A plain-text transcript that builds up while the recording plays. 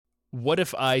what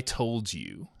if I told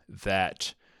you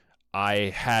that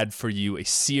I had for you a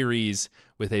series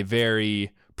with a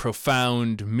very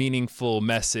profound, meaningful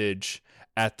message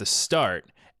at the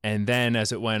start, and then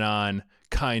as it went on,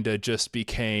 kind of just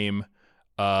became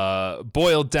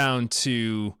boiled down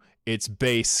to its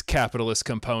base capitalist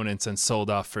components and sold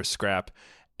off for scrap,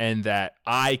 and that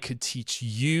I could teach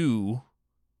you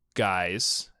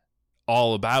guys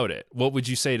all about it? What would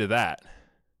you say to that?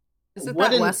 Is it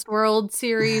that Westworld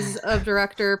series of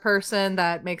director person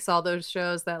that makes all those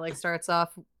shows that like starts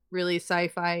off really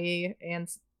sci-fi and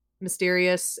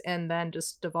mysterious and then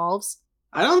just devolves?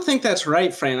 I don't think that's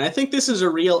right, Fran. I think this is a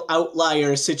real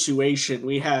outlier situation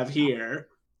we have here.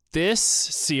 This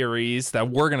series that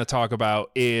we're going to talk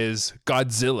about is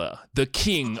Godzilla, the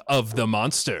king of the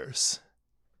monsters.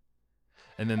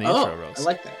 And then the intro rolls. I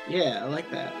like that. Yeah, I like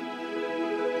that.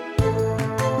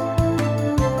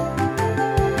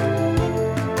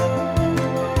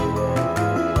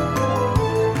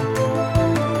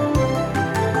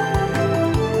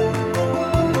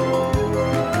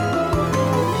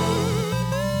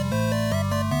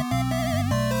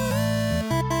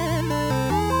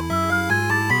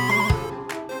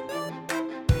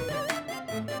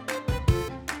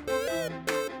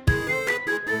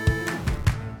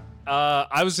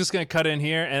 I was just gonna cut in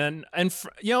here, and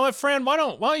you know what, Fran? Why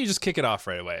don't you just kick it off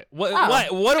right away? What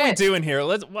are we doing here?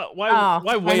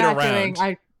 Why wait around?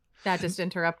 Not just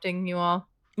interrupting you all.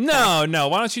 No.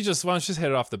 Why don't you just hit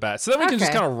it off the bat, so then we can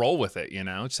just kind of roll with it. You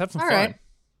know, just have some fun.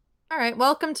 All right.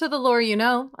 Welcome to The Lore You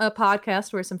Know, a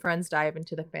podcast where some friends dive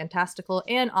into the fantastical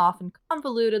and often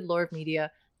convoluted lore of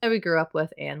media that we grew up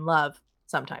with and love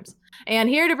sometimes. And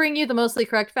here to bring you the mostly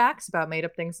correct facts about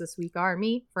made-up things this week are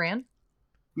me, Fran.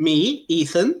 Me,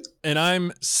 Ethan. And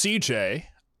I'm CJ.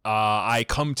 I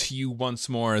come to you once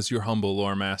more as your humble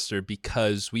lore master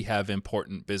because we have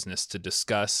important business to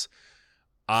discuss.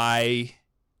 I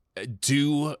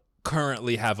do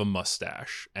currently have a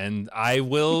mustache, and I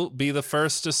will be the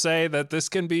first to say that this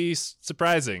can be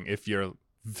surprising if you're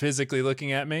physically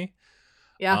looking at me.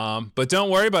 Yeah. But don't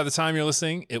worry, by the time you're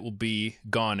listening, it will be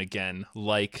gone again,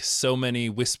 like so many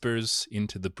whispers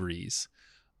into the breeze.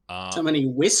 So many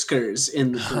whiskers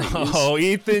in the breeze. Oh,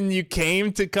 Ethan, you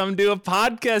came to come do a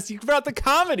podcast. You brought the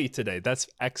comedy today. That's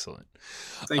excellent.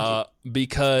 Thank you.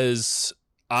 Because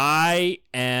I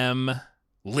am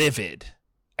livid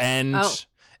and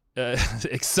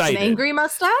excited. An angry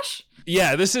mustache?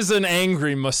 Yeah, this is an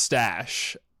angry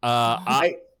mustache.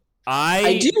 I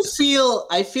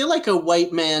feel like a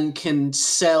white man can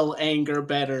sell anger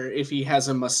better if he has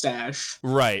a mustache.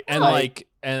 Right. And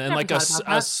and like a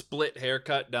split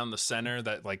haircut down the center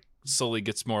that like slowly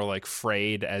gets more like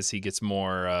frayed as he gets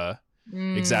more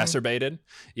exacerbated.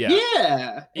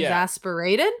 Yeah.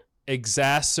 Exasperated?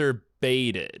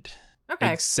 Exacerbated.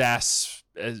 Okay.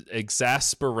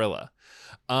 Exasperilla.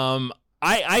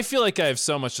 I feel like I have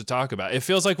so much to talk about. It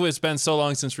feels like it's been so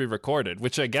long since we recorded,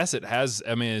 which I guess it has.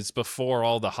 I mean, it's before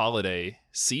all the holiday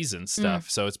season stuff,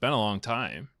 so it's been a long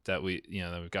time that we've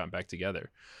gotten back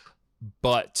together.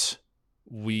 But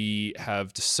we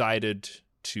have decided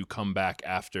to come back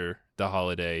after the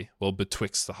holiday,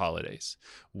 betwixt the holidays,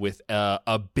 with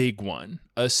a big one,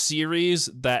 a series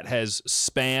that has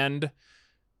spanned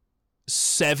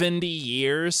 70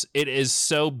 years. It is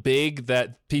so big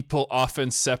that people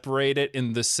often separate it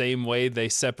in the same way they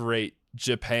separate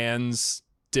Japan's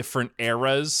different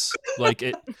eras. Like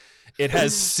it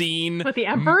has seen with the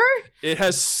emperor. It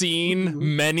has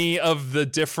seen many of the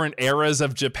different eras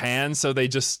of Japan, so they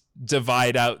just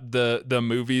divide out the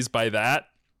movies by that.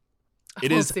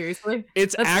 It is seriously.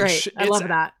 It's actually I love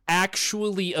that.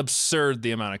 Actually absurd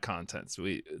the amount of content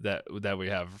that we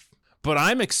have. But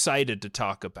I'm excited to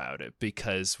talk about it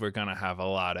because we're going to have a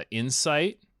lot of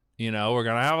insight. We're going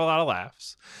to have a lot of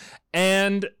laughs.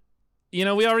 And, we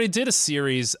already did a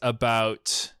series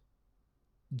about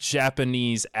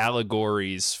Japanese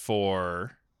allegories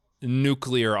for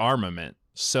nuclear armament.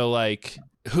 So, like,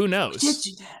 who knows? We did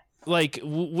do that. Like,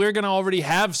 we're going to already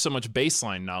have so much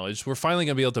baseline knowledge. We're finally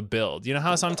going to be able to build. You know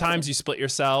how sometimes you split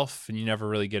yourself and you never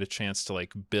really get a chance to,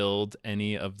 like, build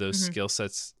any of those skill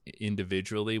sets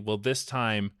individually? Well, this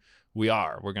time we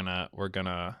are. We're just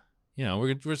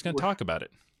going to talk about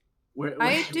it.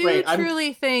 I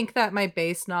truly think that my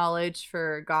base knowledge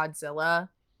for Godzilla,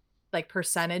 like,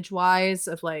 percentage-wise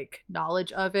of, like,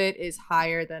 knowledge of it is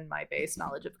higher than my base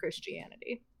knowledge of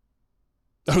Christianity.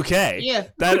 Okay. Yeah.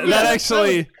 That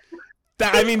actually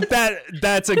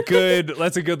that's a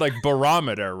good like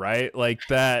barometer, right? Like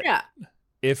that. Yeah.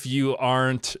 If you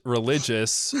aren't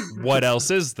religious, what else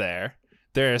is there?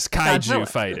 There's kaiju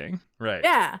fighting, right?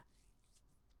 Yeah.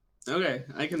 Okay,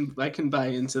 I can buy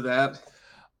into that.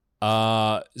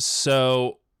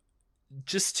 So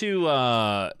just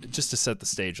to set the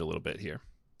stage a little bit here,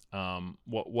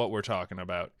 what we're talking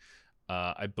about.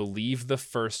 I believe the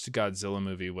first Godzilla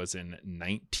movie was in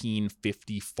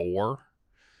 1954.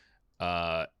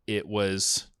 It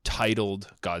was titled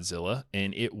Godzilla,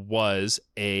 and it was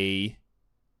an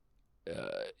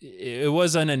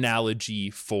analogy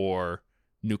for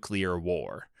nuclear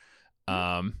war.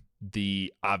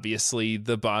 Obviously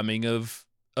the bombing of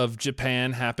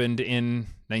Japan happened in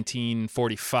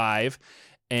 1945.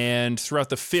 And throughout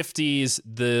the 50s,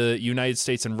 the United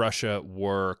States and Russia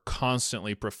were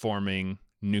constantly performing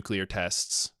nuclear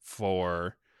tests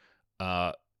for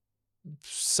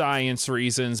science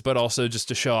reasons, but also just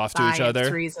to show off to each other.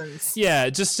 Science reasons. Yeah,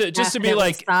 just to be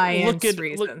like, look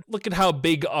at how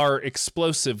big our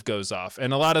explosive goes off.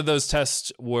 And a lot of those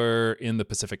tests were in the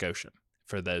Pacific Ocean,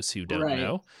 for those who don't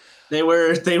know. They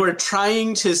were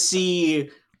trying to see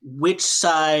which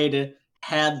side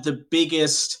had the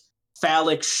biggest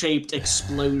phallic-shaped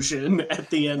explosion at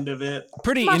the end of it.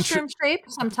 Mushroom shape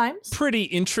sometimes. Pretty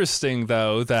interesting,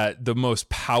 though, that the most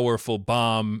powerful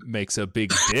bomb makes a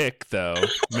big dick. Though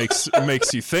makes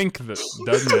you think that,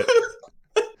 doesn't it?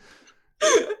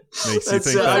 Makes you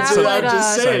think that's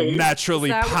a naturally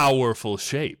powerful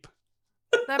shape.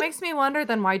 That makes me wonder.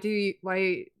 Then why do you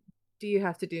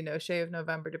have to do No Shave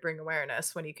November to bring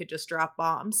awareness when you could just drop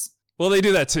bombs? Well, they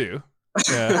do that too.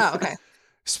 Yeah. Oh, okay.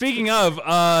 Speaking of,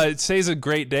 today's a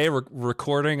great day. We're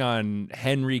recording on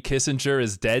Henry Kissinger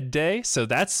is Dead Day, so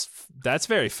that's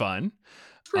very fun.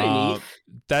 Pretty neat.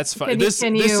 That's fun.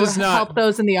 Can you help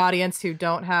those in the audience who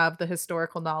don't have the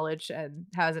historical knowledge and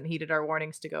hasn't heeded our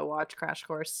warnings to go watch Crash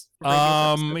Course?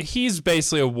 He's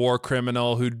basically a war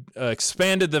criminal who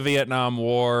expanded the Vietnam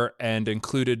War and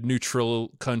included neutral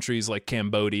countries like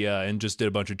Cambodia and just did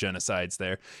a bunch of genocides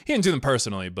there. He didn't do them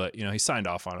personally, but he signed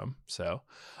off on them. So.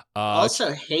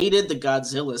 Also hated the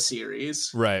Godzilla series.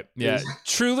 Right. Yeah.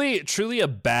 truly a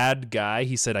bad guy.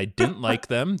 He said, I didn't like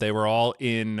them. They were all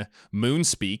in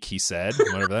moonspeak, he said,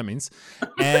 whatever that means.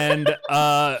 And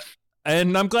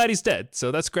I'm glad he's dead.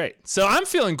 So that's great. So I'm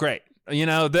feeling great.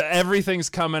 Everything's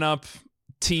coming up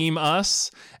Team Us.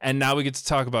 And now we get to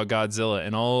talk about Godzilla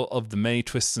and all of the many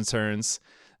twists and turns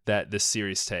that this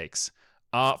series takes.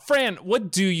 Fran, what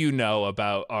do you know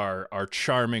about our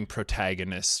charming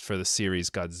protagonist for the series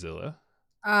Godzilla?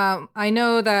 I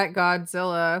know that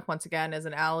Godzilla, once again, is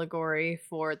an allegory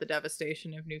for the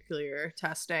devastation of nuclear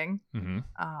testing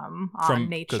on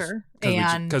nature.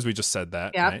 Because we just said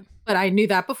that. Yeah, right? But I knew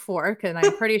that before, because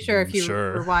I'm pretty sure if you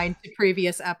rewind to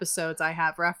previous episodes, I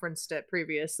have referenced it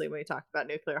previously when we talked about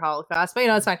nuclear holocaust. But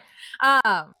it's fine.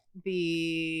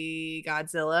 The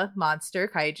Godzilla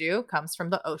monster, Kaiju, comes from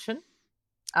the ocean.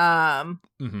 I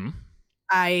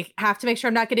have to make sure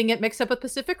I'm not getting it mixed up with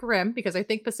Pacific Rim, because I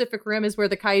think Pacific Rim is where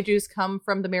the kaijus come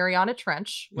from the Mariana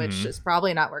Trench, which is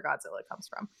probably not where Godzilla comes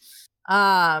from.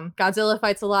 Godzilla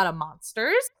fights a lot of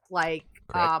monsters like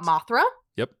Mothra.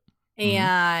 Yep.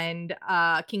 And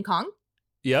King Kong.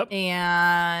 Yep.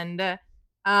 And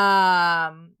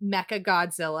Mecha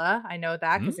Godzilla. I know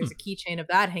that because there's a keychain of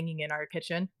that hanging in our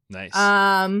kitchen. Nice.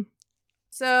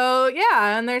 So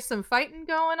yeah, and there's some fighting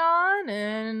going on,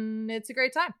 and it's a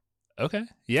great time. Okay,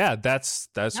 yeah, that's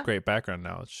great background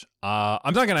knowledge.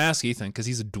 I'm not gonna ask Ethan because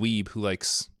he's a dweeb who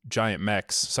likes giant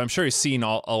mechs, so I'm sure he's seen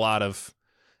a lot of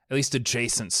at least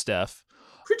adjacent stuff.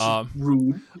 Pretty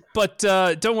rude. But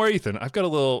don't worry, Ethan. I got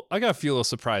a few little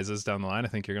surprises down the line. I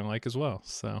think you're gonna like as well.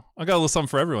 So I got a little something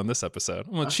for everyone this episode.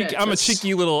 I'm a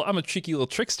cheeky little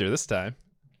trickster this time.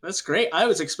 That's great. I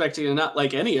was expecting to not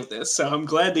like any of this, so I'm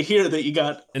glad to hear that you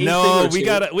got. No, we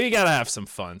gotta have some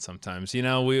fun sometimes.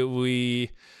 We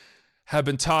have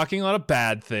been talking a lot of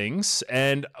bad things,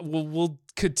 and we'll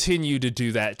continue to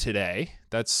do that today.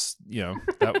 That's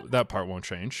that part won't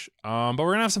change. But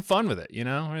we're gonna have some fun with it.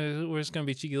 We're just gonna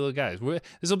be cheeky little guys.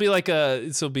 This will be like,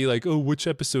 oh, which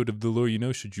episode of The Lore You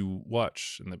Know should you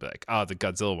watch? And they'll be like, the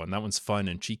Godzilla one. That one's fun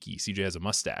and cheeky. CJ has a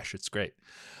mustache. It's great.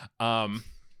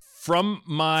 From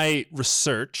my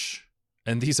research,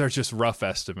 and these are just rough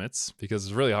estimates because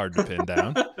it's really hard to pin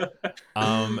down,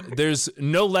 there's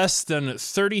no less than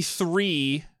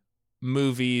 33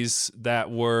 movies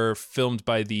that were filmed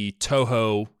by the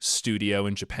Toho studio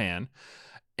in Japan,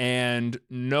 and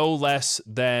no less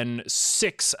than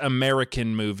 6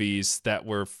 American movies that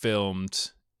were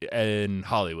filmed in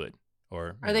Hollywood.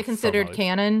 Are they considered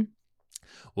canon?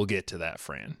 We'll get to that,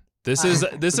 Fran. This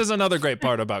is another great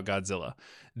part about Godzilla.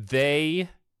 They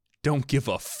don't give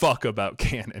a fuck about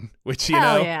canon, which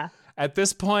at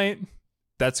this point,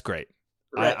 that's great.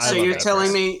 Right. So you're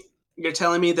telling me You're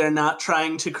telling me they're not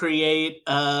trying to create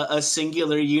a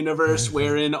singular universe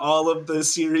wherein all of the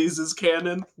series is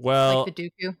canon? Well, Like the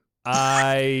Dooku.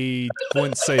 I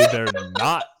wouldn't say they're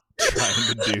not trying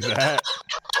to do that.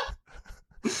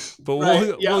 But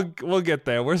Right, yeah. we'll get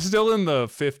there. We're still in the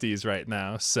 50s right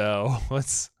now, so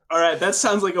let's. All right, that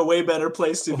sounds like a way better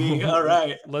place to be. All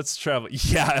right. Let's travel.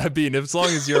 Yeah, I mean, as long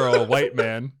as you're a white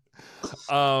man.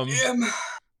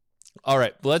 All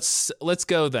right, let's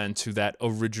go then to that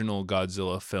original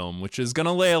Godzilla film, which is going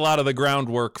to lay a lot of the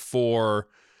groundwork for,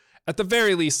 at the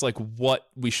very least, like what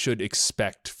we should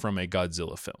expect from a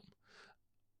Godzilla film.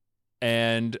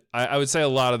 And I would say a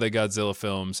lot of the Godzilla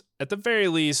films, at the very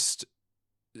least,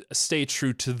 stay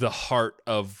true to the heart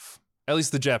of, at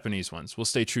least the Japanese ones, will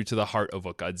stay true to the heart of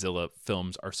what Godzilla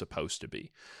films are supposed to be.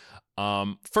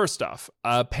 First off,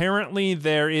 apparently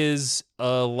there is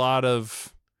a lot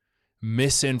of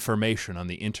misinformation on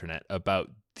the internet about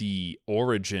the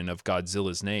origin of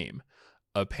Godzilla's name.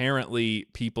 Apparently,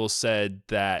 people said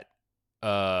that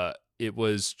it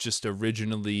was just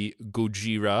originally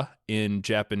Gojira in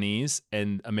Japanese,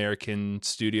 and American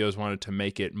studios wanted to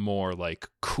make it more like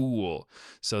cool.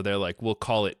 So they're like, we'll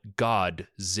call it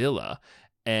Godzilla.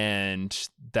 And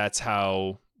that's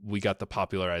how we got the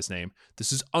popularized name.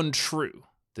 This is untrue.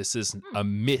 This is a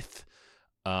myth.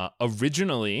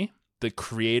 Originally, the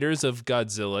creators of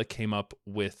Godzilla came up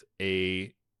with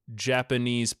a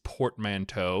Japanese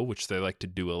portmanteau, which they like to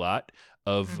do a lot,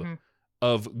 of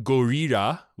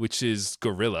gorira, which is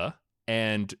gorilla,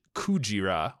 and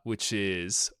kujira, which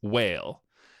is whale.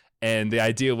 And the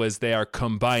idea was they are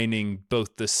combining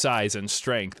both the size and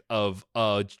strength of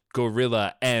a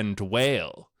gorilla and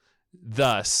whale.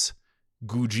 Thus,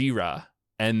 Gujira,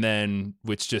 and then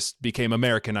which just became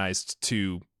Americanized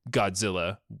to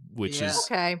Godzilla, which is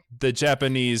the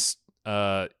Japanese,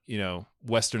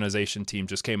 westernization team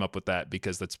just came up with that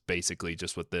because that's basically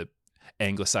just what the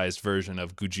anglicized version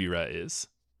of Gujira is.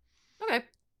 Okay,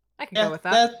 I can go with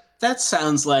that. That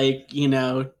sounds like,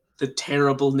 the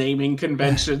terrible naming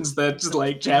conventions that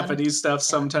like Japanese stuff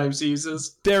sometimes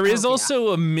uses. There is also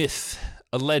a myth,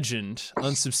 a legend,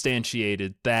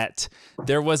 unsubstantiated, that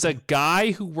there was a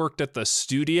guy who worked at the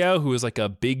studio who was like a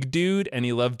big dude and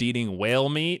he loved eating whale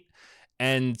meat.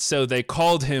 And so they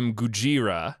called him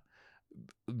Gujira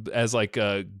as like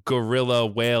a gorilla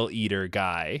whale eater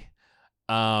guy.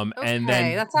 And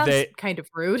then that sounds kind of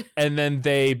rude. And then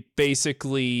they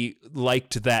basically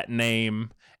liked that name,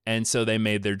 and so they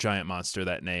made their giant monster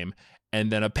that name. And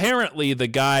then apparently the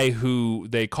guy who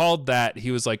they called that,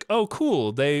 he was like, "Oh,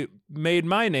 cool! They made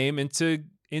my name into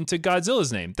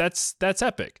Godzilla's name. That's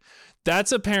epic."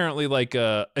 That's apparently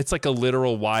it's like a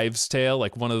literal wives' tale.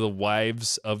 Like one of the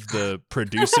wives of the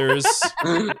producers,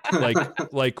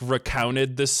 like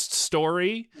recounted this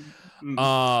story.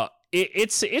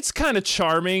 It's kind of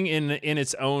charming in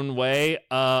its own way,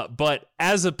 but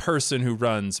as a person who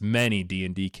runs many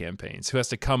D&D campaigns, who has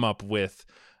to come up with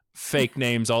fake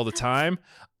names all the time,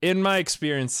 in my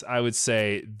experience, I would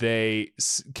say they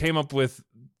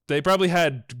probably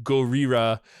had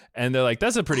Gorira, and they're like,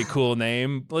 that's a pretty cool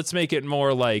name. Let's make it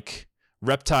more like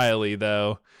reptile-y,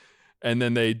 though. And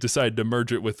then they decided to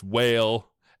merge it with whale,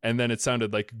 and then it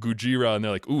sounded like Gujira, and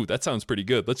they're like, ooh, that sounds pretty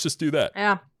good. Let's just do that.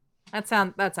 Yeah. That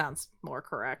sounds more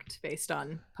correct based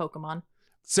on Pokemon.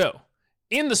 So,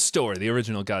 in the story, the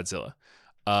original Godzilla,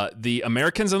 the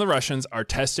Americans and the Russians are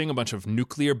testing a bunch of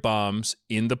nuclear bombs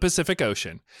in the Pacific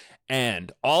Ocean,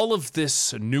 and all of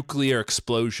this nuclear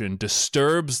explosion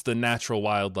disturbs the natural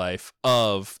wildlife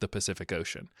of the Pacific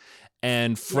Ocean.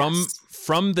 And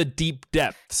from the deep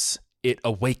depths, it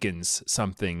awakens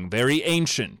something very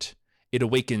ancient. It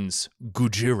awakens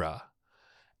Gujira.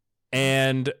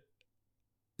 And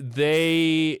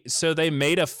they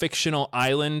made a fictional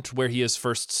island where he is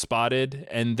first spotted,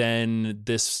 and then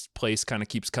this place kind of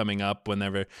keeps coming up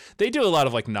whenever they do a lot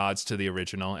of like nods to the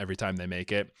original every time they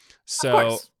make it.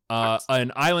 So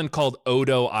an island called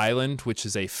Odo Island, which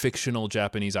is a fictional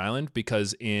Japanese island,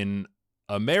 because in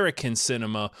American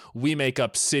cinema we make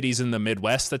up cities in the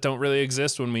Midwest that don't really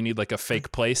exist when we need like a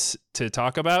fake place to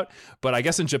talk about. But I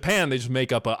guess in Japan they just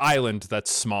make up an island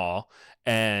that's small,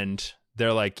 and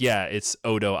they're like, yeah, it's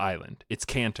Odo Island. It's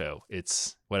Kanto.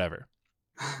 It's whatever.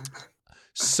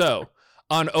 So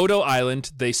on Odo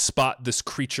Island, they spot this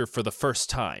creature for the first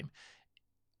time.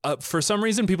 For some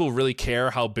reason, people really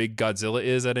care how big Godzilla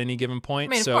is at any given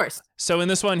point. I mean, of course. So in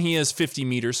this one, he is 50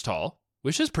 meters tall,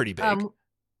 which is pretty big.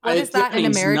 What is that in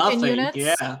American units?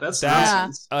 Yeah, that's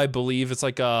nonsense. I believe it's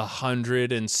like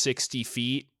 160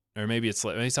 feet, or maybe it's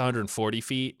 140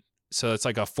 feet. So it's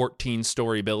like a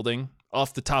 14-story building.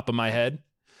 Off the top of my head.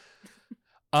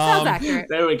 Sounds accurate.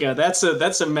 There we go. That's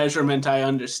a measurement I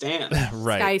understand.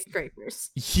 Right. Skyscrapers.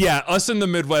 Yeah, us in the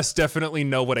Midwest definitely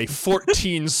know what a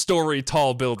 14-story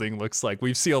tall building looks like.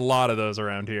 We see a lot of those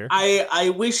around here.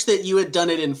 I wish that you had done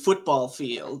it in football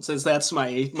fields, as that's my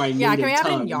Yeah, can we have it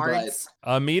tongue, in yards?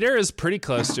 A meter is pretty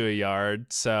close to a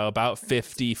yard, so about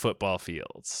 50 football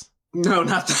fields. No,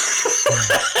 not that.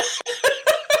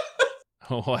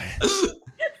 What?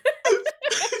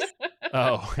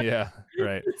 Oh, yeah,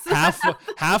 right.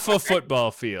 Half a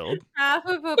football field. Half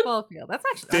a football field. That's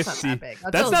not that big.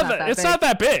 That's not that, it's not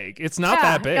that big. It's not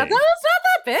that big. Godzilla's not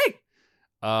that big.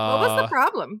 What was the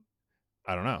problem?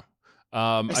 I don't know.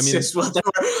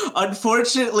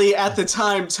 Unfortunately, at the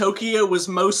time, Tokyo was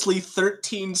mostly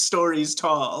 13 stories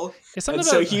tall.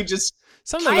 So he just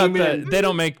something about that. They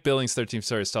don't make buildings 13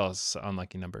 stories tall. It's an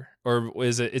unlucky number, or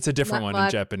is it? It's a different one in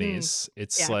Japanese.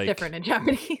 It's like different in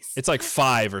Japanese. It's like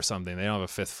 5 or something. They don't have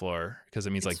a 5th floor because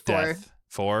it means it's like 4. death.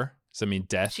 4? Does it mean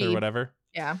death or whatever?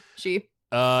 Yeah, she.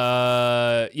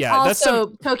 Yeah.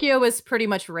 Also, Tokyo was pretty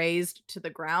much razed to the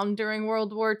ground during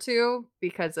World War II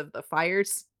because of the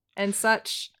fires and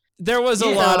such. There was a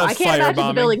lot of I can't imagine firebombing.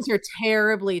 the buildings are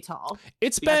terribly tall.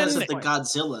 Because of the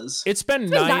Godzillas. It's been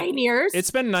 9 years. It's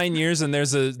been 9 years, and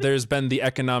there's been the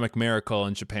economic miracle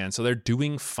in Japan, so they're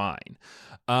doing fine.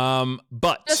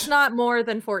 But just not more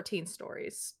than 14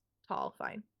 stories tall.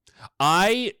 Fine.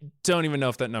 I don't even know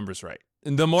if that number's right.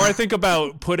 And the more I think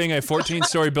about putting a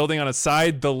 14-story building on its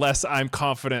side, the less I'm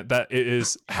confident that it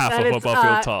is half a football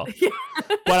field tall. Yeah.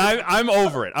 But I'm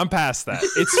over it. I'm past that.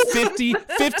 It's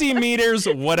 50 meters,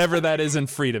 whatever that is in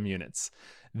freedom units.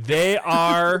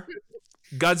 Godzilla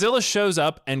shows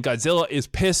up, and Godzilla is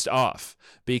pissed off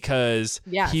because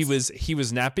he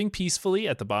was napping peacefully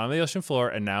at the bottom of the ocean floor,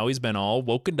 and now he's been all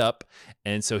woken up,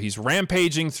 and so he's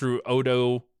rampaging through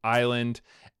Odo Island.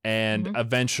 And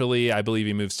eventually, I believe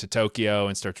he moves to Tokyo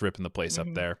and starts ripping the place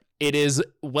up there. It is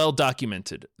well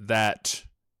documented that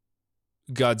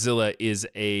Godzilla is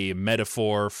a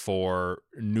metaphor for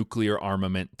nuclear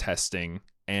armament testing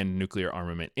and nuclear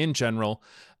armament in general,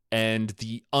 and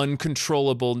the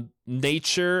uncontrollable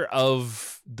nature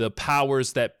of the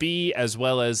powers that be, as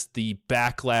well as the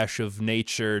backlash of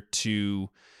nature to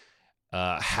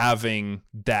having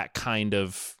that kind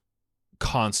of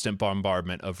constant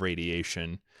bombardment of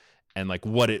radiation. And like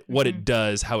what it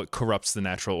does, how it corrupts the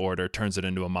natural order, turns it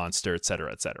into a monster, et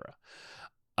cetera, et cetera.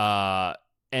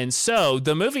 And so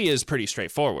the movie is pretty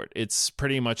straightforward. It's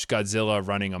pretty much Godzilla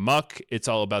running amok. It's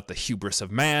all about the hubris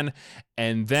of man.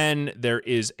 And then there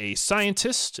is a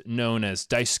scientist known as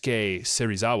Daisuke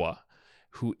Serizawa,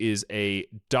 who is a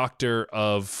doctor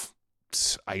of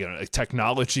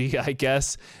technology, I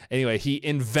guess. Anyway, he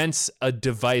invents a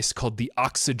device called the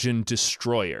Oxygen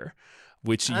Destroyer,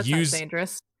 which sounds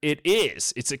dangerous. It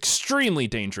is. It's extremely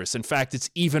dangerous. In fact,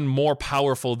 it's even more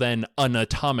powerful than an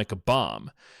atomic bomb.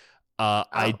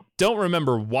 I don't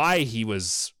remember why he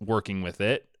was working with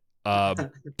it,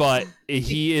 but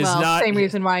he is not. Same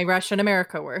reason why Russia and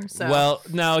America were. So. Well,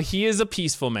 no, he is a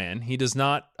peaceful man. He does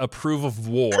not approve of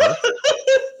war.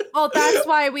 Well, that's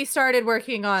why we started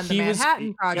working on the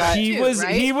Manhattan Project.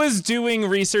 He was doing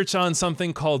research on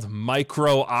something called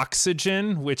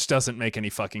micro-oxygen, which doesn't make any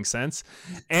fucking sense.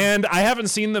 And I haven't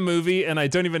seen the movie, and I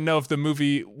don't even know if the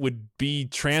movie would be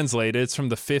translated. It's from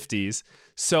the 50s.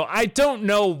 So I don't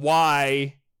know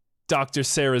why Dr.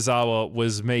 Serizawa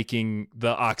was making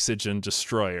the Oxygen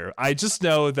Destroyer. I just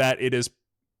know that it is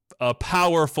a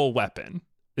powerful weapon.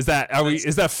 Is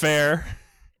that fair?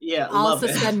 Yeah, I'll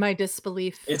suspend my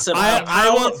disbelief. It's a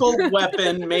powerful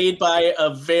weapon made by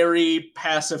a very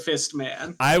pacifist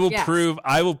man. I will prove.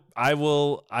 I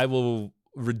will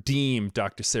redeem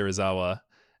Dr. Serizawa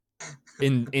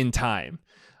in time.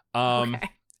 Okay.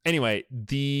 Anyway,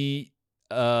 the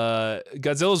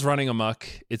Godzilla's running amok.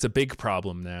 It's a big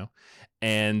problem now,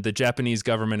 and the Japanese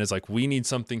government is like, we need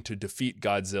something to defeat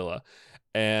Godzilla,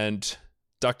 and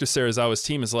Dr. Serizawa's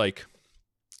team is like,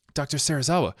 Dr.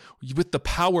 Serizawa, with the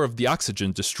power of the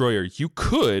Oxygen Destroyer, you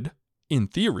could, in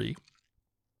theory,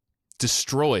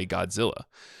 destroy Godzilla.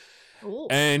 Ooh.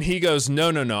 And he goes,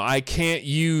 no, I can't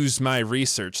use my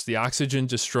research. The Oxygen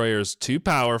Destroyer is too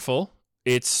powerful.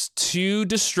 It's too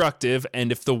destructive.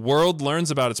 And if the world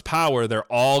learns about its power, they're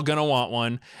all going to want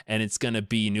one. And it's going to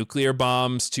be nuclear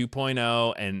bombs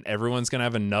 2.0. And everyone's going to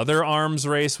have another arms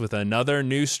race with another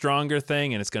new, stronger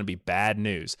thing. And it's going to be bad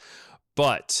news.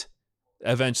 But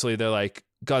eventually they're like,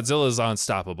 Godzilla's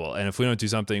unstoppable, and if we don't do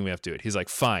something, we have to do it. He's like,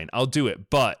 fine, I'll do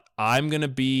it, but I'm gonna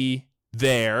be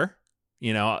there.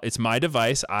 You know, it's my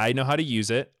device. I know how to use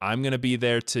it. I'm gonna be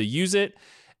there to use it,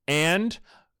 and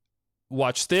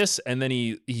watch this, and then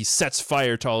he sets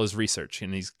fire to all his research,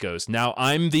 and he goes, now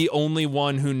I'm the only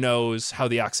one who knows how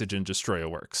the oxygen destroyer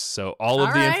works, so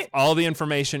all the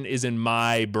information is in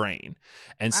my brain.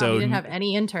 And so he didn't have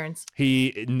any interns.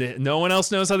 No one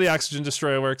else knows how the oxygen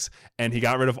destroyer works, and he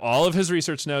got rid of all of his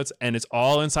research notes, and it's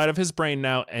all inside of his brain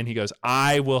now. And he goes,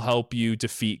 I will help you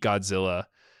defeat Godzilla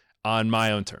on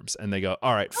my own terms. And they go,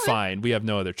 all right, fine, we have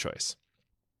no other choice.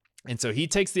 And so he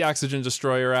takes the oxygen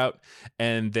destroyer out,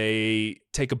 and they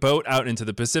take a boat out into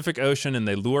the Pacific Ocean, and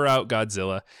they lure out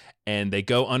Godzilla, and they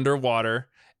go underwater.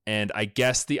 And I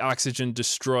guess the oxygen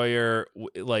destroyer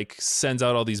like sends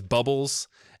out all these bubbles,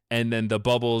 and then the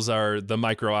bubbles are the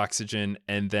micro oxygen.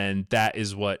 And then that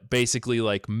is what basically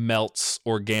like melts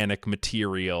organic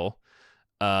material.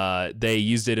 They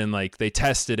used it in they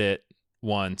tested it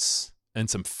once and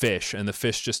some fish, and the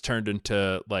fish just turned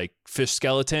into like fish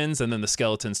skeletons, and then the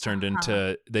skeletons turned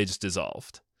into, they just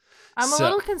dissolved. I'm a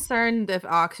little concerned if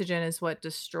oxygen is what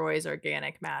destroys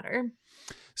organic matter.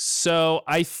 So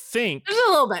I think just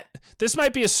a little bit. This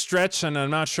might be a stretch, and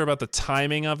I'm not sure about the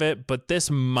timing of it, but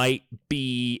this might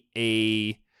be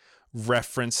a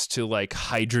reference to like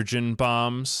hydrogen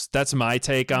bombs. That's my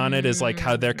take on it, is like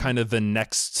how they're kind of the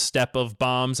next step of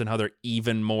bombs and how they're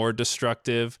even more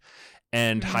destructive.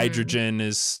 And hydrogen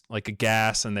is like a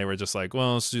gas, and they were just like,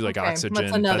 well, let's do like oxygen.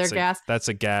 What's another gas? That's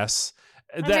a gas.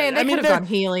 They could have gone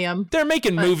helium. They're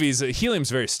making movies.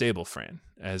 Helium's very stable, Fran,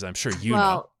 as I'm sure you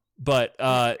know. But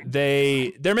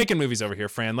they're making movies over here,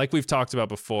 Fran, like we've talked about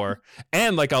before,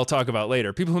 and like I'll talk about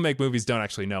later. People who make movies don't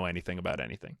actually know anything about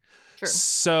anything. True.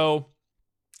 So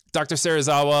Dr.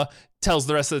 Serizawa tells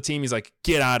the rest of the team, he's like,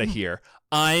 get out of here.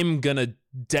 I'm going to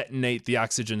detonate the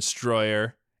oxygen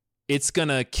destroyer. It's going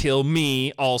to kill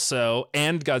me also,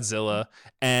 and Godzilla,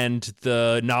 and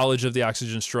the knowledge of the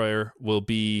oxygen destroyer will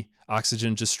be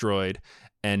oxygen destroyed,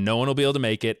 and no one will be able to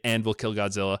make it, and will kill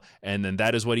Godzilla. And then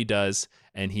that is what he does,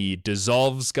 and he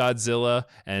dissolves Godzilla,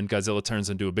 and Godzilla turns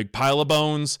into a big pile of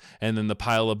bones, and then the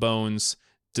pile of bones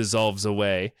dissolves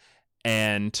away,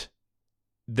 and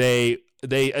they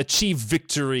achieve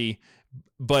victory,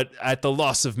 but at the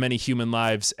loss of many human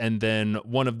lives. And then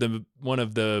one of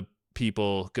the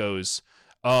people goes,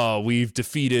 oh, we've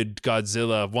defeated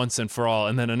Godzilla once and for all.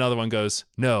 And then another one goes,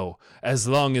 no, as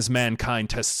long as mankind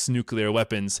tests nuclear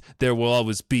weapons, there will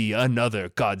always be another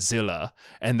Godzilla.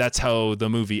 And that's how the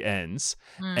movie ends.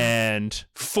 And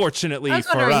fortunately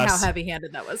for us, how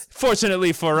heavy-handed that was.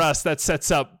 Fortunately for us, that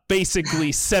sets up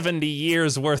basically 70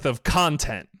 years worth of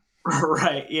content.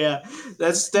 Right, yeah.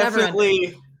 That's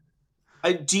definitely...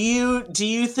 Do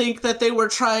you think that they were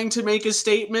trying to make a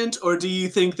statement, or do you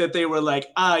think that they were like,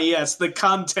 yes, the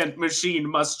content machine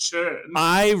must churn?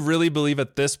 I really believe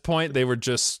at this point they were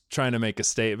just trying to make a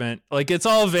statement. Like, it's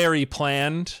all very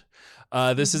planned.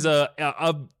 This is a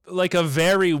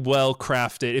very well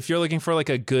crafted. If you're looking for like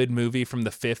a good movie from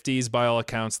the 50s, by all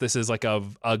accounts, this is like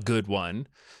a good one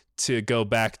to go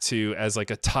back to as like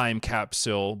a time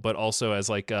capsule, but also as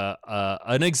like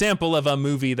an example of a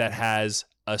movie that has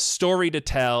a story to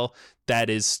tell that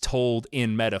is told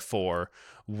in metaphor,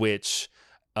 which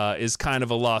is kind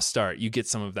of a lost art. You get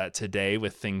some of that today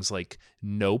with things like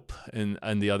Nope, and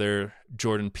the other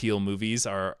Jordan Peele movies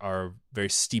are very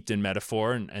steeped in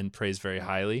metaphor and praised very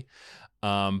highly.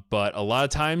 But a lot of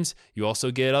times you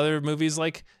also get other movies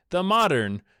like the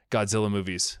modern Godzilla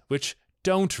movies, which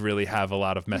don't really have a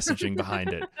lot of messaging behind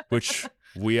it, which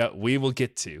we will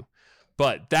get to.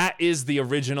 But that is the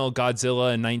original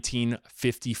Godzilla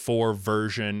 1954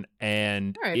 version,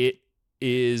 and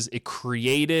it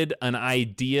created an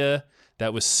idea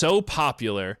that was so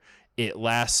popular it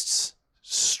lasts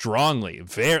strongly.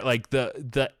 Very like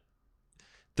the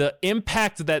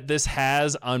impact that this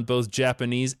has on both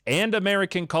Japanese and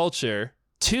American culture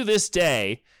to this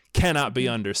day cannot be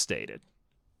understated.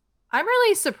 I'm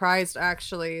really surprised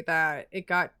actually that it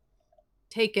got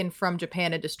taken from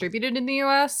Japan and distributed in the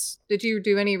US. Did you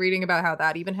do any reading about how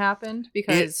that even happened?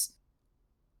 Because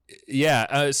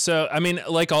so I mean,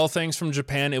 like all things from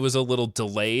Japan, it was a little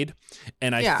delayed,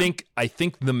 and I think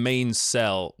the main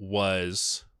sell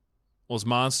was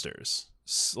monsters.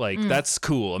 Like that's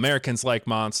cool. Americans like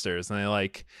monsters, and they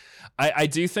like. I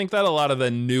do think that a lot of the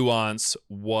nuance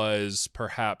was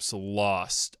perhaps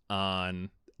lost on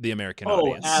the American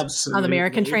audience. Absolutely. On the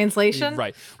American translation,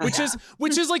 right? Which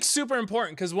is like super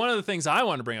important, because one of the things I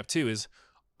want to bring up too is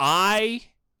I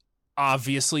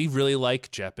obviously really like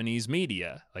Japanese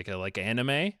media. Like I like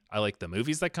anime. I like the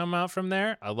movies that come out from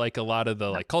there. I like a lot of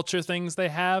the like culture things they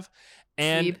have,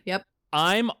 and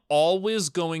I'm always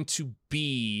going to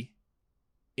be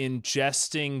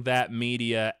ingesting that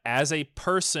media as a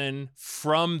person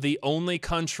from the only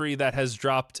country that has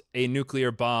dropped a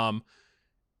nuclear bomb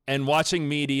and watching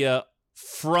media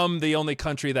from the only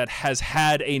country that has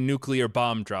had a nuclear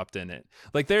bomb dropped in it.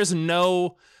 Like there's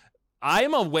no,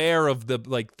 I'm aware of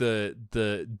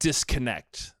the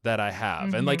disconnect that I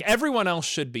have, and like everyone else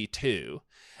should be too.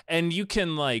 And you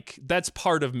can like, that's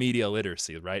part of media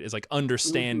literacy, right? Is like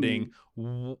understanding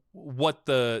what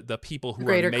the people who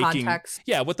are making context.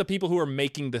 What the people who are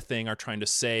making the thing are trying to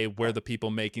say, where the people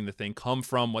making the thing come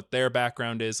from, what their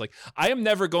background is. Like I am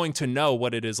never going to know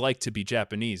what it is like to be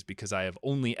Japanese because I have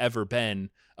only ever been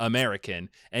American.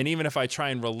 And even if I try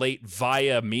and relate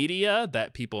via media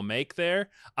that people make there,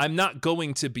 I'm not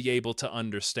going to be able to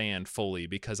understand fully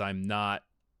because I'm not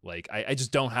like, I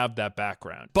just don't have that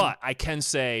background. But I can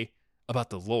say about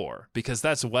the lore because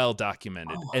that's well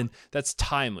documented and that's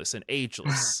timeless and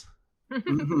ageless.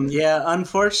 Yeah,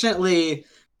 unfortunately,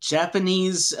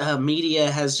 Japanese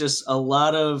media has just a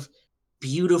lot of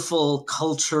beautiful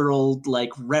cultural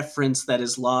like reference that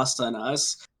is lost on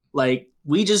us. Like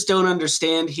we just don't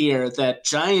understand here that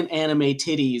giant anime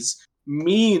titties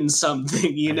mean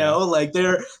something, you know? Like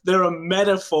they're a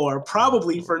metaphor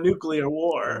probably for nuclear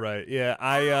war. Right. Yeah.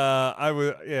 I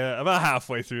was about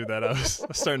halfway through that. I was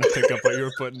starting to pick up what you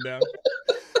were putting down.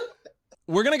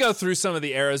 We're going to go through some of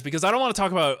the eras because I don't want to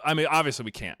talk about, I mean, obviously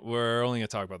we can't. We're only going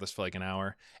to talk about this for like an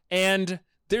hour. And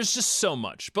there's just so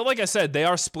much. But like I said, they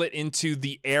are split into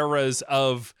the eras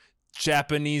of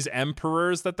Japanese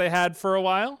emperors that they had for a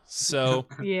while. So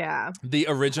the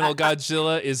original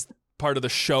Godzilla is part of the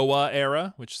Showa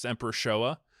era, which is Emperor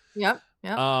Showa. Yep.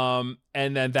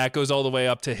 And then that goes all the way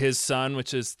up to his son,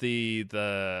 which is the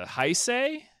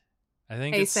Heisei. I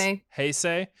think Heisei. It's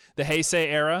Heisei. The Heisei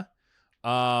era,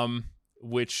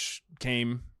 which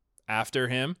came after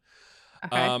him.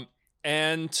 Okay.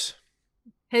 And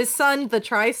his son, the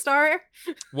TriStar.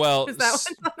 Well, is that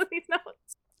one of these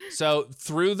notes? So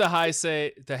through the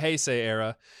Heisei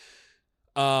era,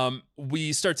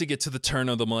 we start to get to the turn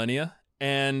of the millennia.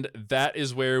 And that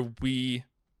is where we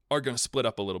are going to split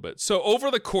up a little bit. So over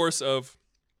the course of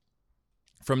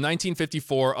from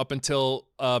 1954 up until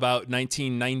about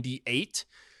 1998,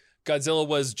 Godzilla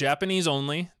was Japanese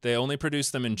only. They only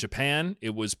produced them in Japan.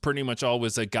 It was pretty much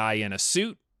always a guy in a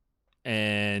suit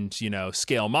and, you know,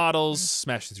 scale models,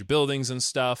 smashing through buildings and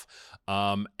stuff.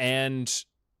 And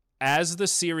as the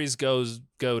series as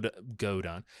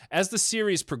the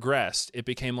series progressed, it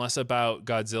became less about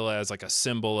Godzilla as like a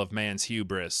symbol of man's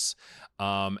hubris.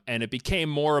 And it became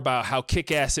more about how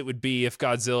kick-ass it would be if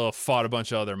Godzilla fought a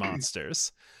bunch of other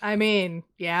monsters. I mean,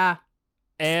 yeah.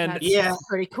 And that's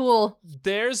pretty cool.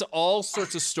 There's all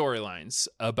sorts of storylines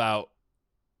about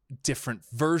different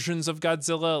versions of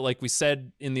Godzilla. Like we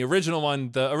said in the original one,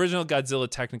 the original Godzilla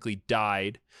technically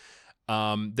died.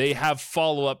 They have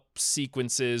follow-up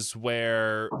sequences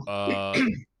where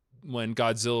when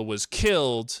Godzilla was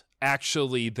killed,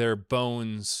 actually their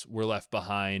bones were left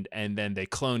behind, and then they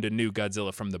cloned a new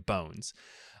Godzilla from the bones.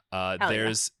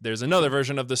 There's another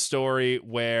version of the story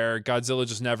where Godzilla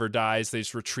just never dies. They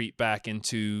just retreat back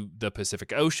into the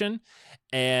Pacific Ocean,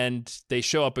 and they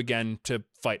show up again to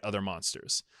fight other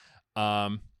monsters.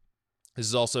 This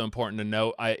is also important to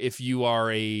note. If you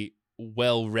are a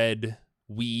well-read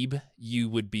weeb, you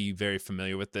would be very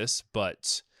familiar with this,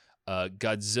 but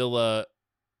Godzilla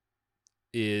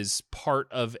is part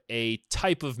of a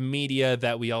type of media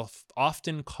that we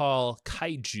often call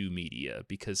kaiju media,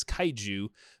 because kaiju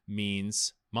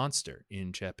means monster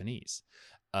in Japanese.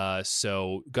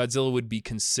 So Godzilla would be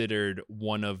considered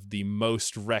one of the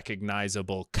most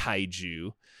recognizable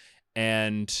kaiju.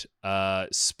 And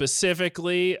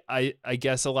specifically, I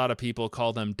guess a lot of people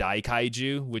call them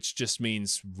Daikaiju, which just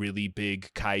means really big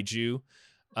kaiju.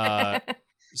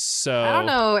 So I don't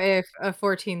know if a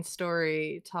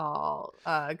 14-story tall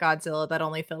Godzilla that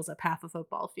only fills up half a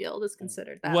football field is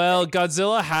considered that. Well, big.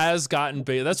 Godzilla has gotten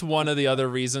big. That's one of the other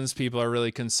reasons people are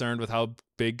really concerned with how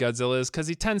big Godzilla is, because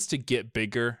he tends to get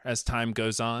bigger as time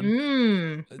goes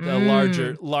on.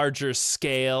 Larger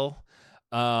scale.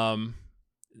 And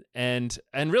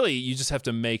really, you just have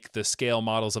to make the scale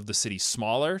models of the city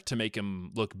smaller to make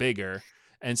him look bigger.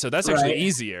 And so that's actually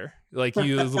easier. Like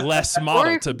you have less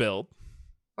model to build.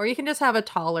 Or you can just have a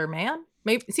taller man.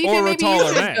 Maybe CJ, maybe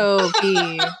you should go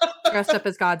be dressed up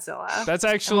as Godzilla. That's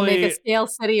actually, we'll make a scale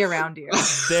city around you.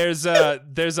 There's a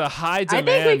high demand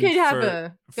I think we could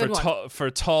have for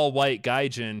tall white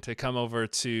gaijin to come over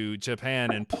to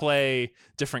Japan and play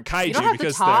different kaiju you don't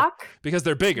have because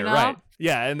they're bigger, right?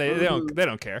 Yeah, and they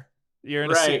don't care. You're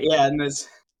in a suit. Yeah, and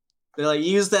they like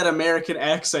use that American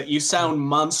accent. You sound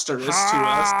monstrous to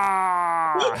us.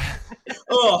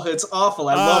 Oh, it's awful.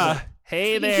 I love it.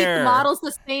 Hey You there. keep the models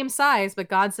the same size, but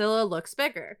Godzilla looks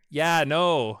bigger. Yeah,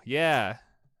 no, yeah.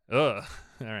 Ugh.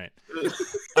 All right.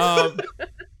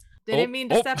 Didn't mean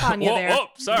to step on you there. Oh,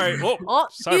 sorry. Oh,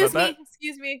 sorry about that.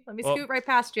 Excuse me. Let me scoot right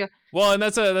past you. Well, and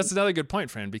that's another good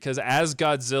point, Fran, because as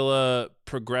Godzilla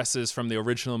progresses from the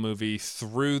original movie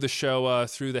through the Showa,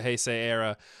 through the Heisei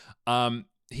era,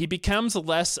 he becomes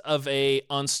less of a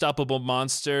unstoppable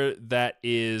monster that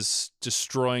is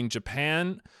destroying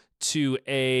Japan to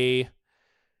a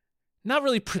not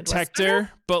really protector,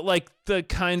 but like the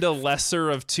kind of lesser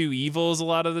of two evils a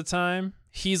lot of the time.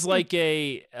 He's like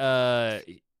he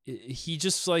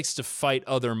just likes to fight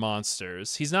other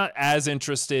monsters. He's not as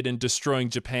interested in destroying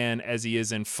Japan as he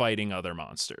is in fighting other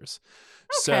monsters.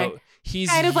 Okay. So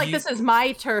he's kind of like, this is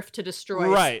my turf to destroy.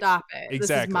 Right. Stop it. Exactly. This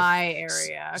is my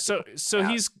area. So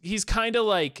he's kind of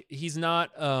like, he's not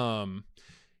the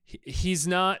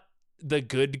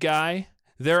good guy.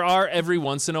 There are every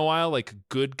once in a while like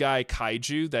good guy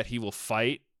kaiju that he will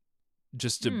fight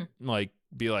just to like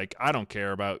be like, I don't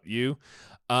care about you.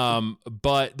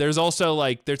 But there's also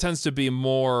like, there tends to be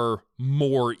more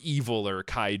eviler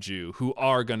kaiju who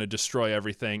are going to destroy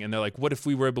everything. And they're like, what if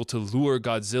we were able to lure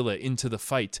Godzilla into the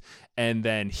fight and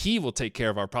then he will take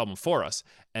care of our problem for us?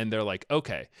 And they're like,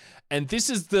 okay. And this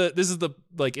is the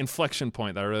like inflection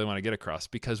point that I really want to get across,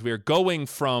 because we're going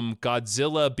from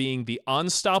Godzilla being the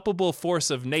unstoppable force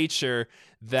of nature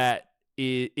that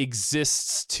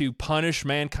exists to punish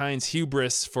mankind's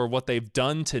hubris for what they've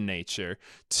done to nature,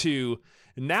 to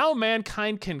now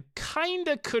mankind can kind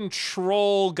of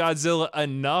control Godzilla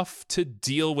enough to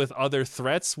deal with other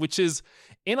threats, which is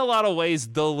in a lot of ways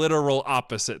the literal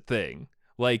opposite thing.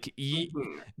 Like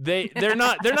they're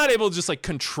not able to just like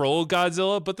control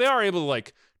Godzilla, but they are able to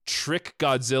like trick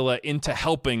Godzilla into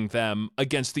helping them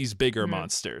against these bigger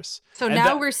monsters. So and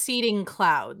now we're seeding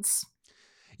clouds.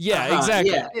 Yeah,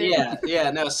 exactly.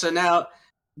 Yeah. No, so now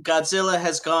Godzilla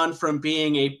has gone from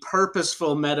being a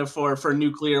purposeful metaphor for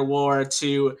nuclear war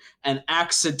to an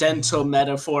accidental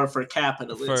metaphor for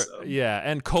capitalism.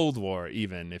 And Cold War,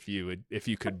 even if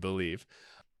you could believe.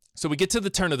 So we get to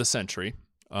the turn of the century.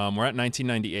 We're at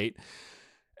 1998,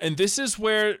 and this is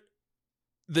where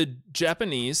the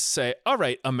Japanese say, "All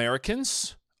right,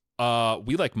 Americans,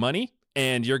 we like money,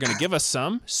 and you're going to give us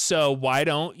some. So why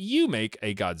don't you make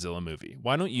a Godzilla movie?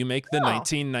 Why don't you make the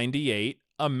 1998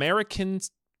 American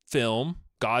film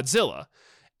Godzilla,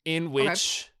 in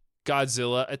which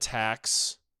Godzilla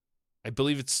attacks, I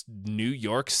believe it's New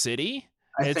York City?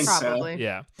 I think probably.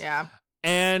 So. Yeah.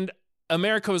 And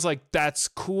America was like, that's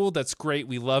cool, that's great,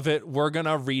 we love it. We're going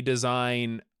to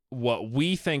redesign what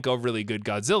we think a really good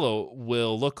Godzilla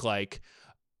will look like,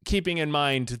 keeping in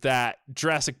mind that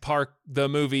Jurassic Park, the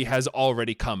movie, has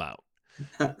already come out.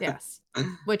 Yes.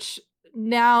 Which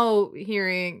now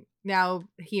hearing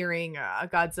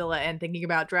Godzilla and thinking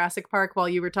about Jurassic Park while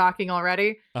you were talking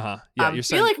already. Yeah, I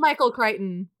feel like Michael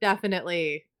Crichton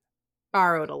definitely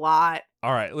borrowed a lot.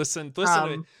 All right, listen to me.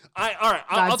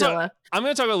 I'm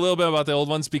going to talk a little bit about the old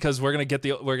ones, because we're going to get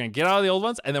out of the old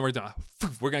ones, and then we're going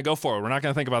to go forward. We're not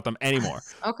going to think about them anymore.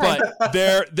 Okay. But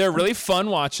they're really fun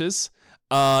watches.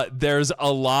 There's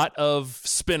a lot of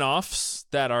spin-offs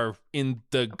that are in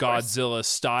the Godzilla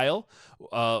style.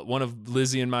 One of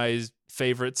Lizzie and my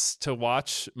favorites to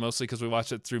watch, mostly because we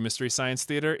watch it through Mystery Science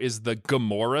Theater, is the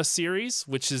Gamora series,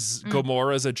 which is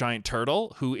Gamora is a giant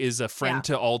turtle who is a friend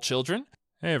to all children.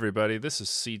 Hey everybody, this is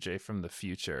CJ from the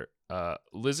future.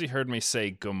 Lizzie heard me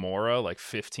say Gamora like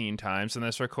 15 times in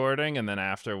this recording, and then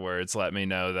afterwards let me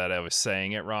know that I was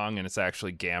saying it wrong and it's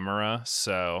actually Gamora.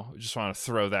 So just want to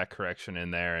throw that correction in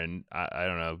there, and I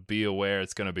don't know, be aware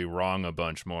it's going to be wrong a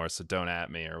bunch more, so don't at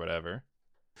me or whatever.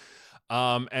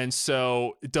 And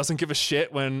so it doesn't give a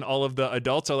shit when all of the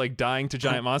adults are like dying to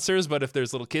giant monsters, but if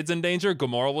there's little kids in danger,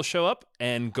 Gamora will show up,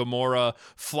 and Gamora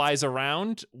flies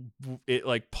around. It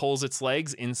like pulls its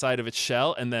legs inside of its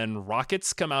shell, and then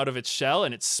rockets come out of its shell,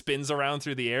 and it spins around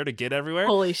through the air to get everywhere.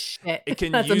 Holy shit.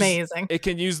 That's amazing. It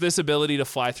can use this ability to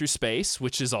fly through space,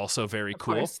 which is also very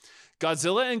cool. Course.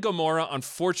 Godzilla and Gamora,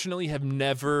 unfortunately, have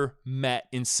never met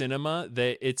in cinema.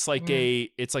 It's like a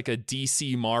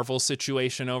DC Marvel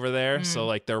situation over there. So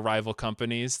like they're rival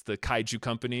companies, the Kaiju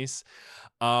companies.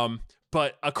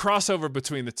 But a crossover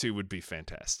between the two would be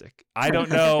fantastic. I don't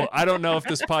know if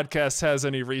this podcast has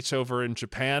any reach over in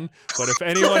Japan, but if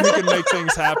anyone who can make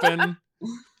things happen,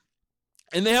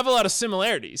 and they have a lot of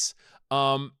similarities.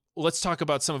 Let's talk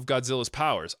about some of Godzilla's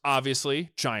powers. Obviously,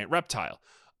 giant reptile.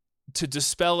 to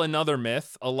dispel another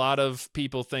myth, a lot of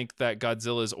people think that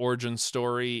Godzilla's origin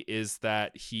story is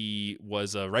that he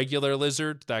was a regular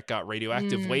lizard that got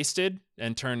radioactive wasted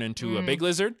and turned into a big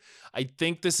lizard. I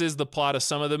think this is the plot of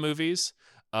some of the movies.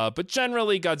 But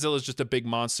generally, Godzilla is just a big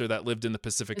monster that lived in the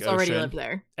Pacific Ocean. Already lived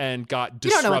there. And got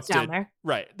disrupted. You don't know what's down there.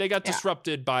 Right. They got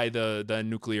disrupted by the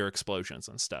nuclear explosions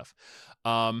and stuff.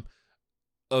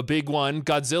 A big one,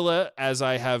 Godzilla, as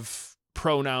I have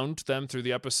pronounced them through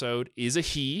the episode, is a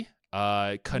he.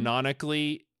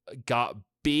 Canonically got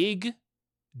big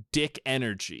dick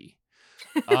energy.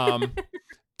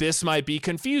 This might be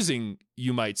confusing,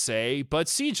 you might say, but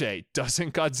CJ,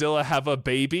 doesn't Godzilla have a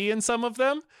baby in some of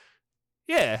them?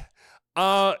 Yeah.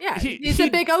 He's a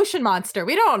big ocean monster.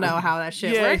 We don't know how that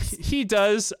shit works. He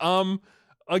does.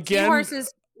 Again,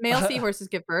 male seahorses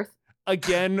give birth.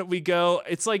 Again,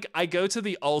 it's like I go to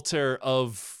the altar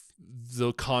of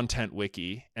the content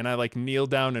wiki and I like kneel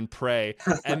down and pray,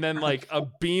 and then like a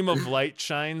beam of light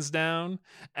shines down,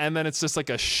 and then it's just like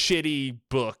a shitty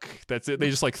book that's it. They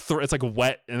just like it's like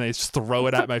wet, and they just throw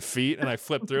it at my feet, and I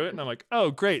flip through it, and I'm like,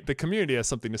 oh great, the community has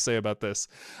something to say about this.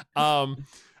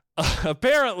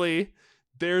 Apparently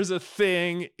there's a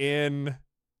thing in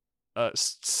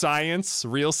science,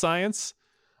 real science,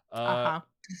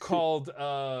 called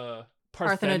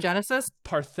parthenogenesis,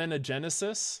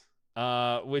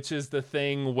 which is the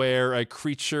thing where a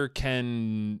creature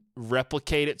can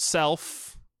replicate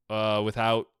itself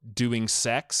without doing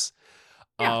sex.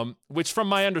 Which from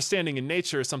my understanding in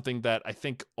nature is something that I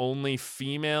think only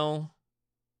female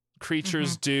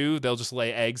creatures do. They'll just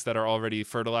lay eggs that are already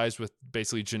fertilized with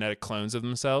basically genetic clones of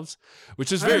themselves,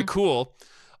 which is very cool.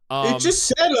 It just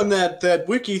said on that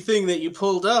wiki thing that you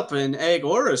pulled up an egg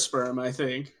or a sperm, I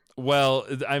think. Well,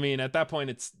 I mean, at that point,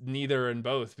 it's neither and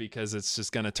both, because it's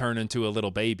just going to turn into a little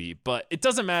baby. But it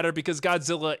doesn't matter, because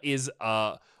Godzilla is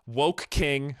a woke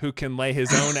king who can lay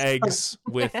his own eggs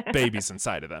with babies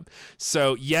inside of them.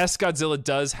 So yes, Godzilla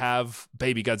does have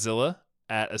baby Godzilla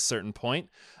at a certain point.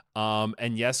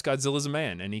 And yes, Godzilla's a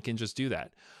man, and he can just do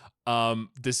that.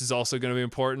 This is also going to be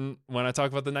important when I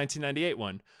talk about the 1998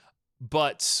 one.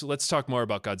 But let's talk more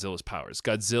about Godzilla's powers.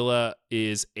 Godzilla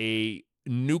is a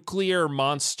nuclear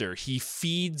monster. He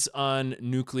feeds on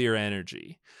nuclear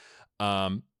energy.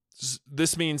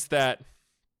 This means that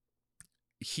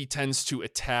he tends to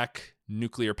attack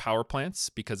nuclear power plants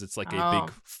because it's like a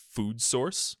big food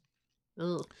source.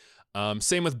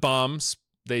 Same with bombs.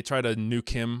 They try to nuke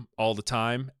him all the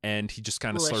time, and he just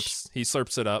kind of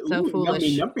slurps it up. So foolish.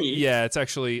 Yummy. Yeah, it's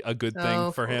actually a good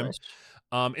thing for him.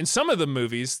 In some of the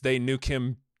movies, they nuke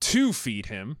him to feed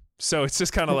him. So it's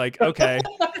just kind of like, okay,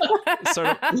 sort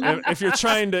of, if you're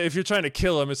trying to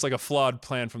kill him, it's like a flawed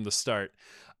plan from the start.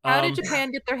 How did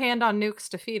Japan get their hand on nukes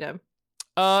to feed him?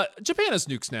 Japan has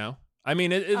nukes now. I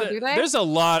mean, do they? There's a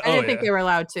lot. I didn't think they were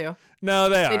allowed to. No,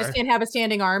 they just can't have a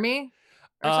standing army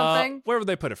or something. Where would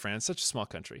they put it, France? Such a small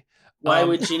country. Why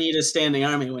would you need a standing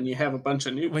army when you have a bunch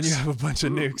of nukes? When you have a bunch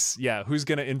of nukes. Yeah, who's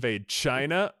going to invade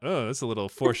China? Oh, that's a little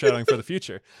foreshadowing for the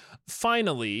future.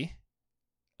 Finally,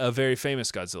 a very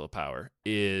famous Godzilla power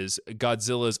is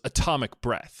Godzilla's atomic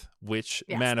breath, which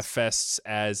manifests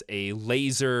as a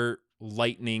laser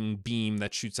lightning beam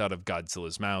that shoots out of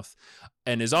Godzilla's mouth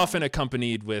and is often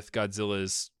accompanied with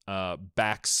Godzilla's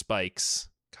back spikes,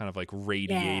 kind of like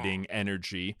radiating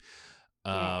energy.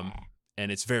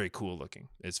 And it's very cool looking.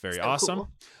 It's very awesome.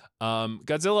 Cool.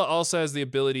 Godzilla also has the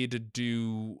ability to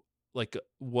do like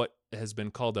what has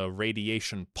been called a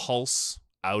radiation pulse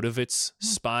out of its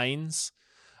spines,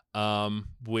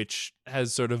 which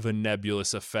has sort of a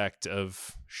nebulous effect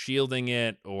of shielding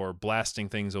it or blasting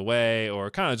things away or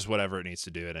kind of just whatever it needs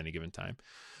to do at any given time.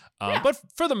 But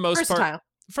for the most part,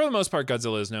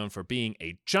 Godzilla is known for being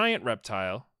a giant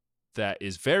reptile that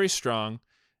is very strong,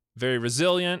 very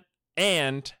resilient,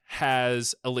 and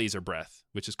has a laser breath,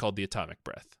 which is called the atomic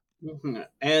breath.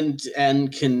 And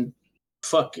can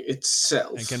fuck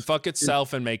itself. And can fuck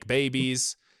itself and make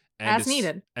babies. As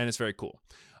needed. And it's very cool.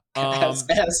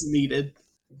 As needed.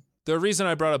 The reason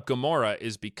I brought up Gamora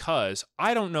is because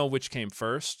I don't know which came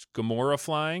first, Gamora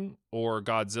flying or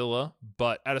Godzilla,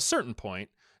 but at a certain point,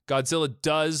 Godzilla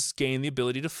does gain the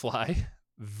ability to fly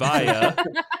via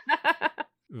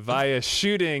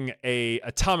shooting a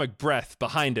atomic breath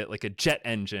behind it like a jet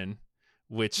engine,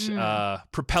 which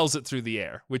propels it through the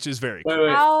air, which is very cool. Wait.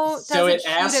 How so does it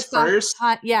asks first?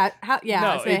 How does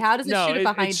it shoot it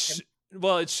behind him?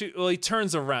 Well, he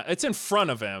turns around. It's in front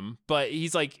of him, but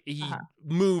he's like he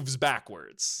moves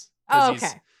backwards. Oh,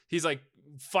 okay. He's like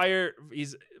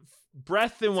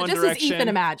breath in one just direction. as Ethan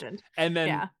imagined. And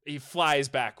then he flies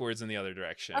backwards in the other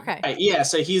direction. Okay. Yeah,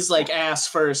 so he's like ass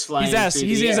first flying.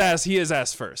 He is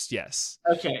ass first, yes.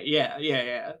 Okay,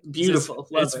 yeah. Beautiful.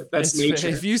 Love it. That's nature.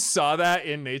 If you saw that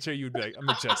in nature, you'd be like,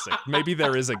 majestic. Maybe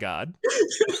there is a god.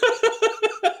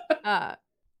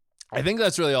 I think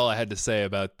that's really all I had to say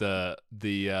about the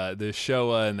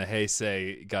Showa and the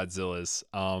Heisei Godzillas.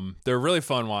 They're really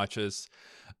fun watches.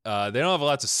 They don't have a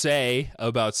lot to say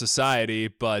about society,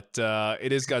 but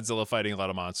it is Godzilla fighting a lot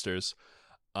of monsters.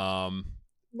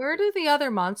 Where do the other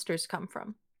monsters come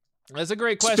from? That's a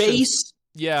great question. Space?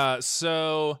 Yeah,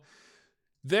 so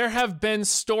there have been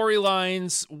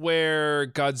storylines where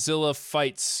Godzilla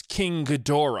fights King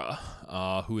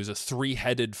Ghidorah, who is a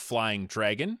 3-headed flying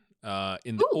dragon.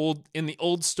 In the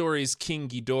old stories, King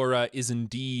Ghidorah is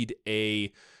indeed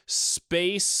a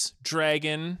space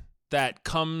dragon that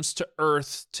comes to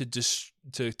Earth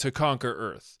to conquer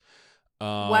Earth.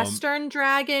 Western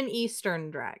dragon,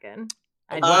 Eastern dragon.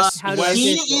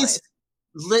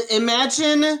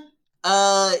 Imagine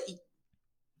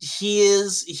he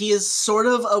is sort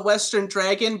of a Western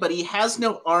dragon, but he has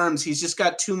no arms. He's just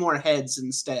got 2 more heads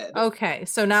instead. Okay,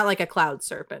 so not like a cloud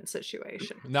serpent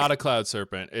situation. Not a cloud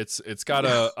serpent. It's got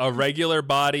a regular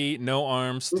body, no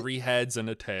arms, 3 heads, and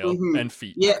a tail and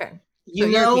feet. Yeah,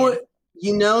 okay.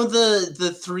 You know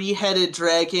the 3-headed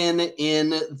dragon in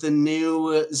the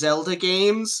new Zelda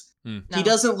games? No. He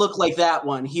doesn't look like that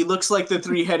one. He looks like the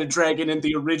 3-headed dragon in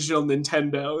the original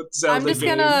Nintendo Zelda I'm just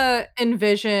gonna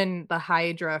envision the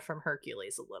Hydra from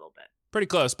Hercules a little bit. Pretty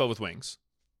close, but with wings.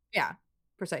 Yeah,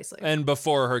 precisely. And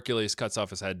before Hercules cuts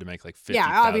off his head to make like 50.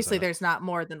 Yeah, obviously there's not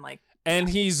more than like. And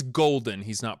he's golden.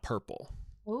 He's not purple.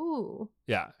 Ooh.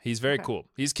 Yeah, he's very cool.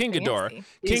 He's King Ghidorah.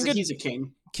 He's a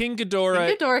king. King Ghidorah.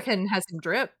 King Ghidorah has some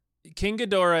drip. King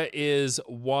Ghidorah is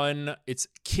it's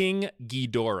King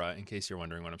Ghidorah, in case you're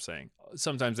wondering what I'm saying.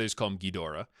 Sometimes they just call him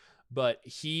Ghidorah. But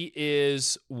he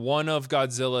is one of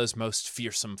Godzilla's most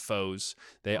fearsome foes.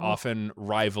 They often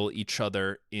rival each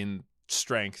other in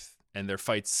strength, and their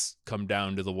fights come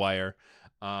down to the wire.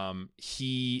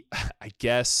 He, I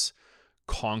guess,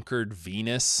 conquered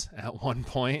Venus at one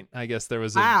point. I guess there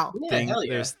was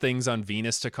there's things on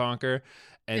Venus to conquer.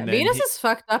 And Venus is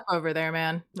fucked up over there,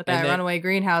 man, with that runaway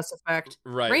greenhouse effect.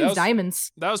 Right. Rains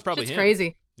diamonds. That was probably him.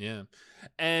 Crazy. Yeah.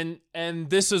 And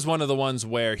this is one of the ones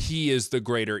where he is the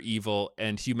greater evil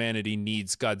and humanity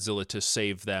needs Godzilla to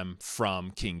save them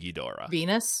from King Ghidorah.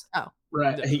 Venus? Oh.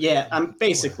 Right. Yeah,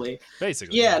 basically.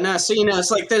 Basically. Yeah, no, so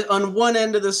it's like on one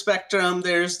end of the spectrum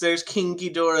there's King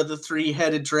Ghidorah, the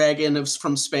 3-headed dragon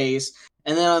from space,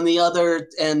 and then on the other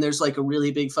end there's like a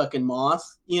really big fucking moth,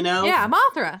 Yeah,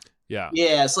 Mothra. Yeah.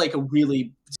 Yeah, it's like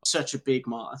such a big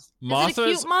moth. Is it a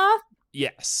cute moth?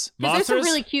 Yes. There's some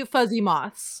really cute fuzzy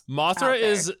moths. Mothra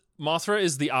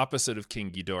is the opposite of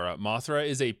King Ghidorah. Mothra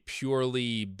is a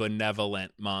purely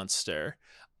benevolent monster.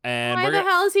 And why the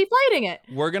hell is he fighting it?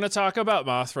 We're going to talk about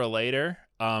Mothra later,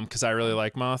 because I really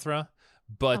like Mothra.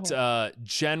 But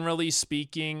generally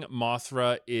speaking,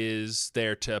 Mothra is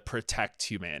there to protect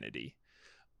humanity.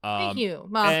 Thank you,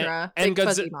 Mothra. And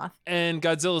fuzzy moth. And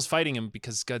Godzilla's fighting him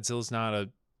because Godzilla's not a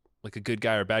good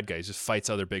guy or a bad guy. He just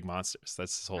fights other big monsters.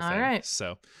 That's his whole thing. Right.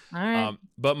 So, all right.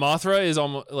 But Mothra is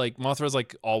Mothra's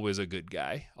like always a good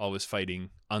guy, always fighting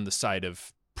on the side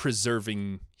of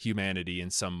preserving humanity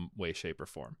in some way, shape, or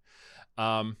form.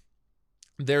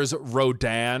 There's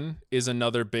Rodan is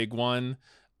another big one.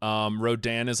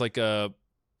 Rodan is like a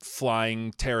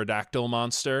flying pterodactyl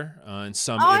monster. In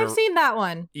some I've seen that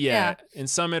one. Yeah. In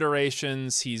some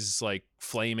iterations, he's like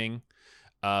flaming,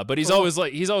 but he's always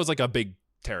like a big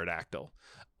pterodactyl.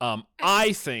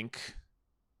 I think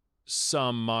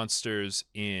some monsters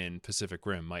in Pacific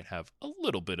Rim might have a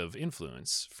little bit of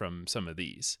influence from some of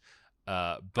these.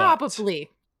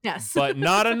 Probably, yes, but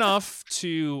not enough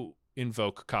to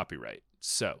invoke copyright.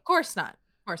 So, of course not.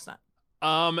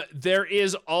 There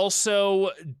is also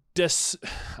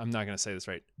I'm not gonna say this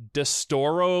right.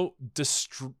 Destroya.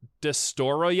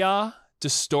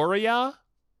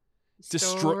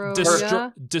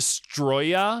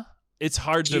 It's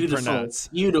hard to pronounce.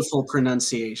 Beautiful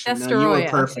pronunciation. No, you were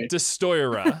perfect.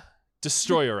 Destroyera.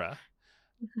 Destroyera.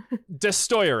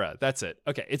 That's it.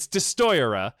 Okay, it's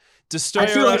Destroyera. I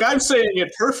feel like I'm saying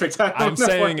it perfect. I'm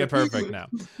saying it perfect now.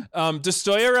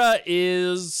 Destroyera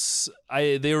is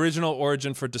the original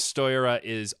origin for Destroyera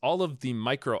is all of the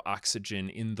micro-oxygen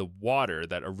in the water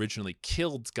that originally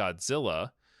killed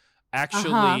Godzilla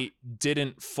actually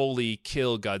didn't fully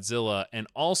kill Godzilla, and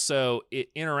also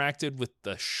it interacted with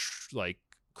the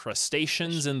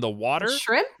crustaceans in the water.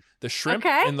 The shrimp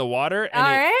in the water,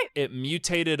 and it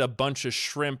mutated a bunch of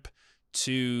shrimp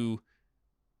to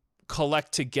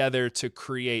collect together to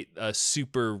create a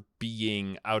super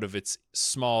being out of its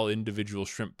small individual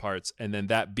shrimp parts, and then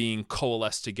that being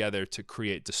coalesced together to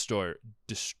create Destroyera.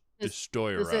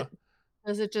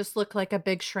 Does it just look like a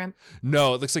big shrimp?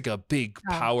 No, it looks like a big,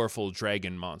 powerful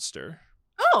dragon monster.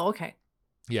 Oh, okay.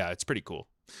 Yeah, it's pretty cool.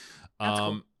 That's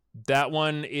cool. That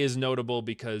one is notable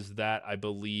because that, I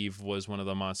believe, was one of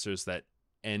the monsters that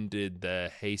ended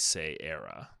the Heisei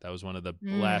era. That was one of the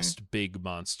last big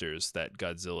monsters that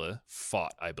Godzilla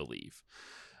fought, I believe.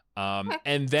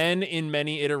 And then in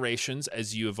many iterations,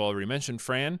 as you have already mentioned,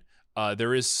 Fran,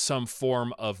 there is some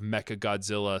form of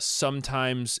Mechagodzilla.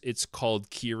 Sometimes it's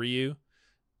called Kiryu,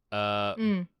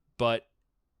 but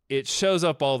it shows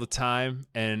up all the time,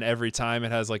 and every time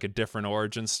it has like a different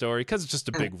origin story because it's just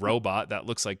a big robot that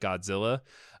looks like Godzilla.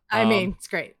 I mean, it's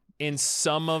great. In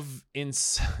some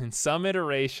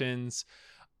iterations,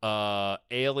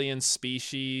 alien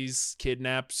species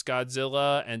kidnaps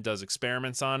Godzilla and does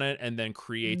experiments on it, and then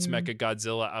creates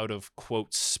Mechagodzilla out of,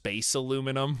 quote, space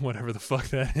aluminum, whatever the fuck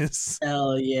that is.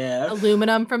 Hell yeah.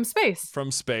 Aluminum from space. From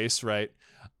space, right?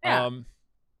 Yeah.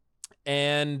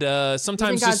 And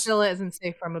sometimes Godzilla isn't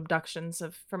safe from abductions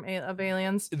of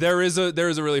aliens. There is a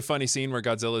really funny scene where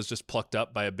Godzilla is just plucked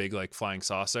up by a big like flying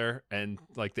saucer, and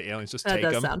like the aliens just take him.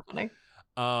 That does sound funny.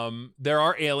 There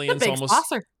are aliens almost.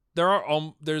 Saucer.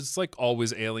 There's like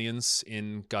always aliens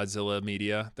in Godzilla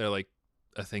media. They're like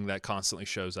a thing that constantly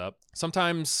shows up.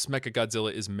 Sometimes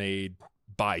Mechagodzilla is made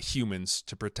by humans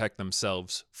to protect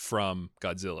themselves from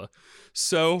Godzilla.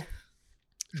 So,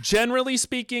 generally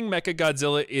speaking,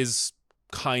 Mechagodzilla is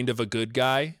kind of a good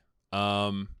guy.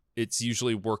 It's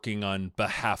usually working on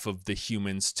behalf of the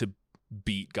humans to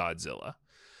beat Godzilla.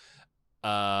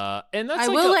 And that's I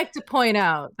will like to point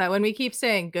out that when we keep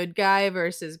saying good guy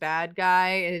versus bad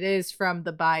guy, it is from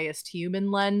the biased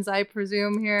human lens, I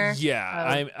presume here.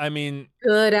 Yeah, I mean,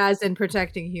 good as in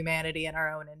protecting humanity and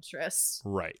our own interests.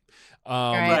 Right.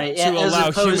 Right. To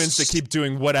allow humans to keep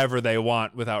doing whatever they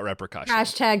want without repercussion.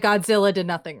 Hashtag Godzilla did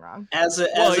nothing wrong. As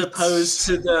opposed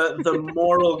to the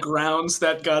moral grounds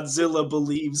that Godzilla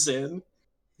believes in.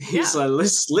 He's like,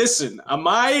 listen,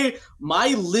 my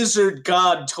lizard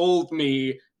god told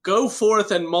me, go forth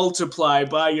and multiply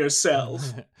by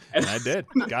yourself. And I did.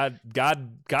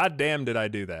 God damn did I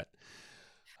do that.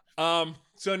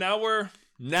 So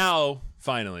now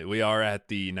finally we are at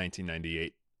the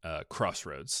 1998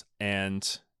 crossroads,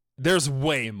 and there's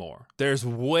way more. There's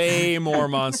way more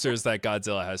monsters that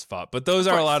Godzilla has fought, but those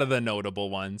are a lot of the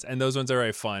notable ones, and those ones are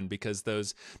very fun because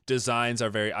those designs are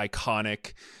very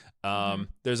iconic.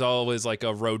 There's always like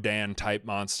a Rodan type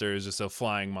monster, just a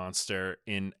flying monster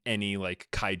in any like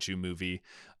kaiju movie.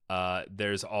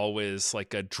 There's always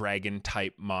like a dragon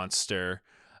type monster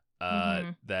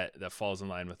that falls in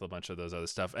line with a bunch of those other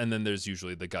stuff. And then there's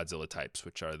usually the Godzilla types,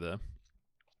 which are the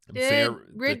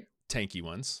tanky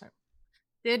ones.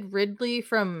 Did Ridley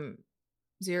from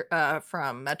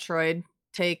Metroid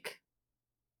take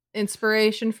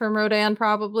inspiration from Rodan?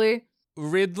 Probably.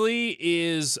 Ridley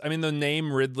is, I mean, the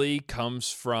name Ridley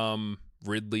comes from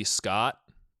Ridley Scott,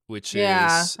 which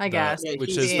is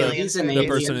the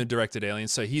person who directed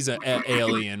Aliens. So he's an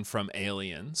alien from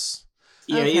Aliens.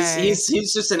 Yeah, okay.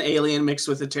 he's just an alien mixed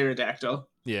with a pterodactyl.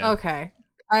 Yeah. Okay.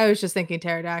 I was just thinking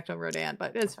pterodactyl Rodan,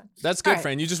 but it's fine. That's good,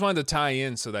 friend. You just wanted to tie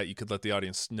in so that you could let the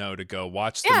audience know to go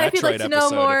watch the Metroid episode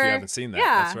if you haven't seen that.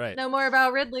 Yeah, that's right. Know more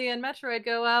about Ridley and Metroid,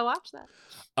 go watch that.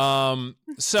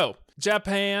 So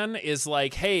Japan is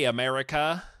like, hey,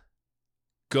 America,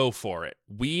 go for it.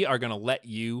 We are going to let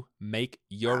you make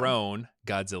your own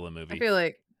Godzilla movie. I feel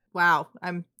like, wow,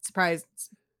 I'm surprised.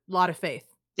 A lot of faith.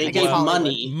 They gave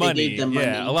money. They gave them money.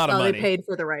 Yeah, a lot of money. They paid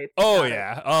for the rights. Oh,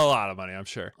 yeah. A lot of money, I'm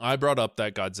sure. I brought up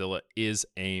that Godzilla is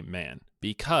a man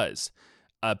because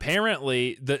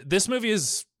apparently this movie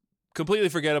is completely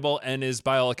forgettable and is,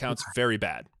 by all accounts, very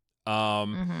bad.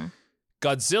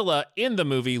 Godzilla in the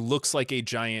movie looks like a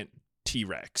giant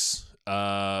T-Rex.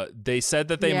 They said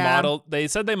that they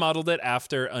modeled it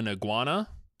after an iguana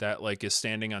that like is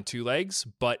standing on two legs,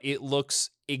 but it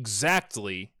looks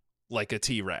exactly like a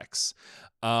T-Rex.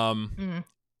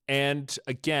 And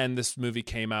again, this movie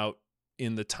came out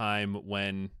in the time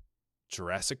when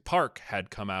Jurassic Park had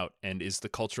come out and is the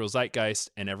cultural zeitgeist,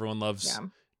 and everyone loves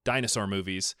dinosaur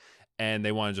movies, and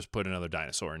they want to just put another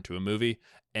dinosaur into a movie,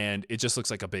 and it just looks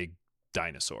like a big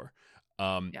dinosaur.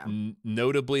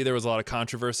 Notably, there was a lot of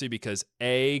controversy because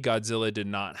Godzilla did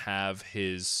not have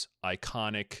his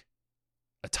iconic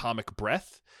atomic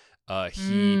breath.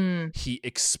 He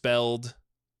expelled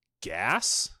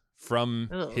gas from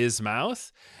his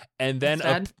mouth, and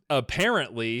then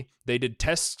apparently they did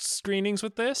test screenings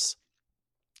with this,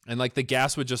 and like the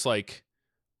gas would just like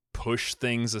push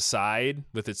things aside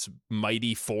with its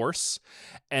mighty force.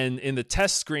 And in the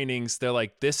test screenings, they're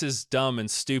like, this is dumb and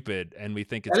stupid, and we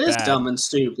think it's bad. That is dumb and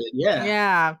stupid, yeah.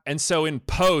 Yeah. And so in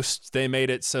post, they made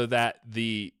it so that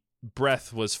the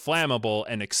breath was flammable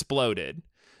and exploded.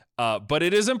 But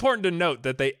it is important to note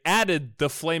that they added the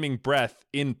flaming breath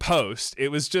in post. It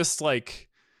was just like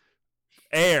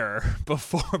air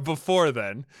before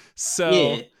then.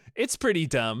 So it's pretty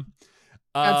dumb.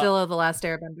 Godzilla, the Last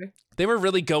Airbender. They were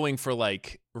really going for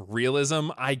like realism,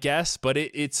 I guess, but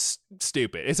it's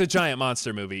stupid. It's a giant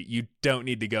monster movie. You don't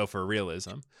need to go for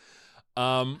realism.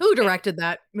 Who directed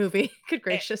that movie? Good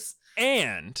gracious.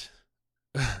 And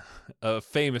a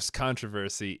famous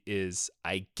controversy is,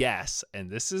 I guess, and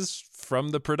this is from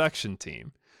the production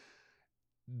team,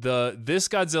 this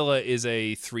Godzilla is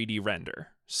a 3D render.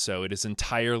 So it is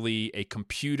entirely a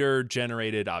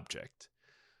computer-generated object.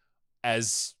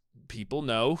 As people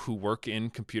know who work in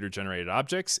computer-generated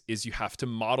objects, is you have to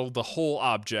model the whole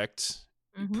object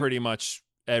pretty much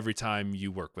every time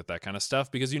you work with that kind of stuff,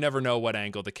 because you never know what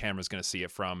angle the camera's going to see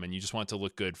it from, and you just want it to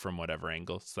look good from whatever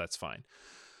angle, so that's fine.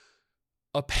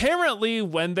 Apparently,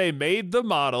 when they made the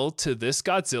model to this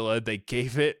Godzilla, they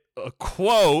gave it a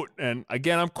quote, and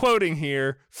again, I'm quoting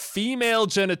here, female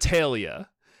genitalia.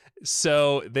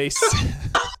 So they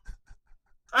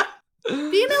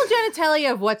female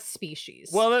genitalia of what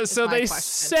species? Well, so they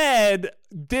said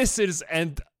this is,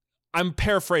 and I'm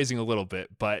paraphrasing a little bit,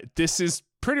 but this is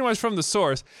pretty much from the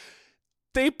source.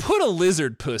 They put a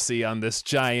lizard pussy on this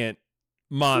giant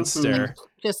monster.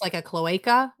 Just like a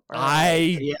cloaca?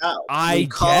 I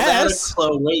call guess. That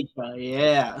a cloaca,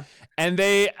 yeah. And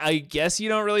I guess you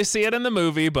don't really see it in the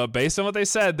movie, but based on what they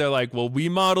said, they're like, well, we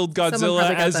modeled Godzilla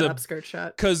as a upskirt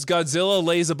shot. Because Godzilla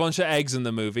lays a bunch of eggs in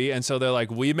the movie. And so they're like,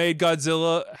 we made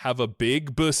Godzilla have a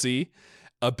big bussy,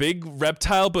 a big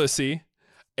reptile bussy,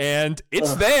 and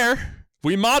it's there.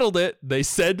 We modeled it. They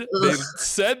said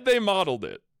they modeled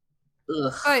it.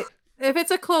 But if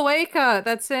it's a cloaca,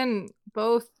 that's in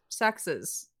both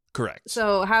sexes. Correct.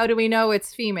 So how do we know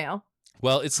it's female?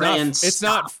 Well, it's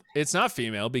not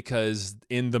female, because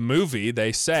in the movie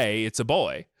they say it's a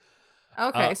boy.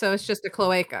 Okay, so it's just a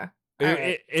cloaca.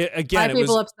 Again,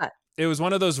 upset. It was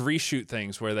one of those reshoot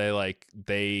things where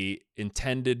they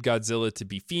intended Godzilla to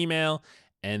be female,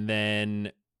 and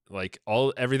then like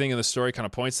everything in the story kind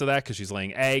of points to that, because she's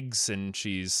laying eggs and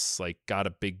she's like got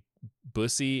a big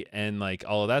bussy and like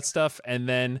all of that stuff. And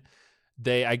then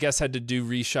they, I guess, had to do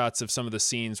reshots of some of the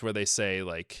scenes where they say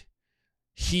like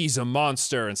he's a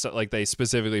monster and stuff. Like they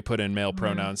specifically put in male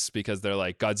pronouns because they're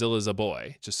like, Godzilla's a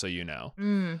boy, just so you know.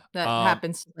 That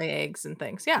happens to lay eggs and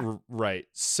things. Yeah. Right.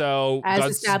 So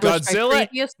Godzilla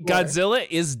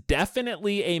is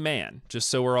definitely a man, just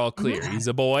so we're all clear. He's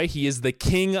a boy. He is the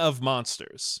king of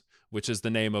monsters, which is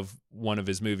the name of one of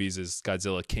his movies, is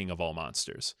Godzilla, King of All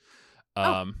Monsters.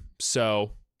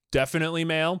 So definitely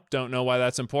male. Don't know why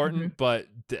that's important, but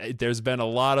there's been a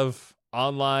lot of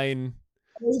online...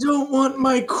 I don't want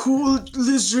my cool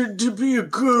lizard to be a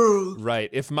girl. Right.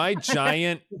 If my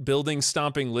giant building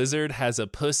stomping lizard has a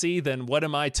pussy, then what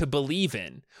am I to believe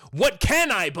in? What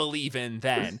can I believe in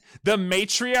then? The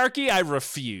matriarchy? I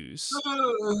refuse.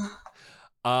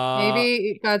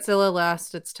 Maybe Godzilla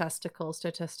lost its testicles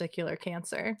to testicular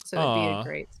cancer, so it'd be a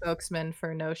great spokesman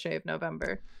for No Shave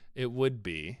November. It would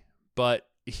be, but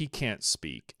he can't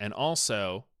speak. And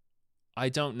also, I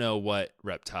don't know what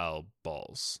reptile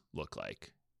balls look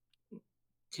like.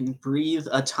 Can breathe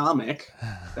atomic.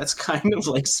 That's kind of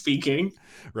like speaking.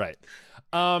 Right.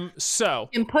 So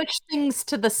and push things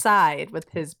to the side with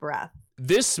his breath.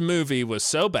 This movie was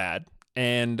so bad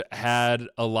and had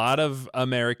a lot of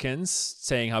Americans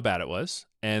saying how bad it was,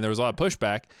 and there was a lot of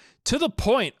pushback, to the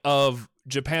point of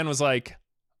Japan was like,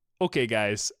 okay,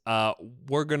 guys,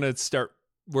 we're gonna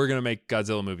make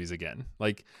Godzilla movies again.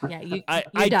 Like,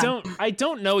 I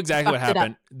don't know exactly what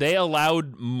happened. They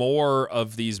allowed more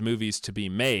of these movies to be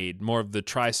made, more of the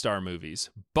TriStar movies,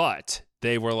 but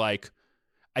they were like,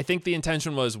 I think the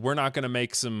intention was, we're not going to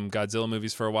make some Godzilla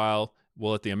movies for a while.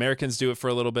 We'll let the Americans do it for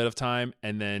a little bit of time,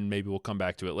 and then maybe we'll come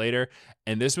back to it later.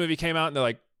 And this movie came out, and they're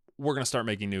like, we're going to start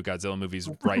making new Godzilla movies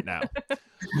right now.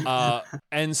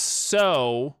 And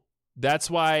so that's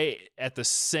why not the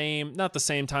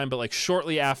same time, but like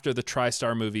shortly after the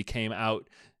TriStar movie came out,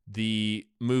 the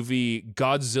movie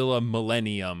Godzilla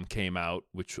Millennium came out,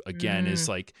 which again is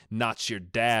like not your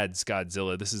dad's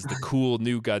Godzilla. This is the cool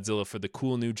new Godzilla for the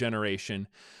cool new generation.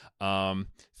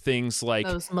 Things like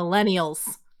those millennials,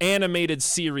 animated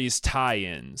series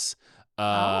tie-ins,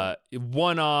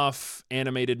 one-off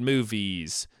animated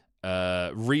movies,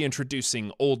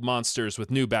 reintroducing old monsters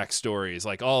with new backstories,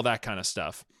 like all that kind of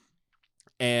stuff.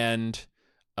 And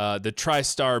the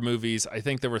TriStar movies, I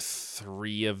think there were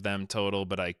 3 of them total,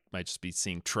 but I might just be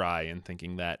seeing Tri and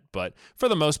thinking that. But for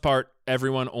the most part,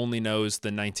 everyone only knows the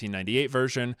 1998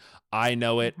 version. I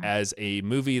know it as a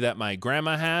movie that my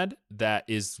grandma had that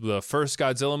is the first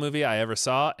Godzilla movie I ever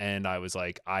saw. And I was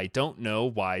like, I don't know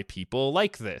why people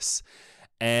like this.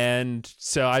 And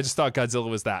so I just thought Godzilla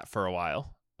was that for a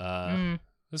while.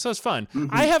 So it's fun.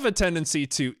 I have a tendency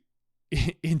to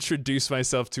introduce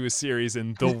myself to a series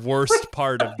in the worst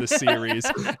part of the series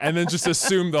and then just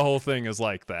assume the whole thing is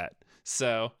like that.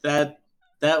 So that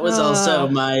was also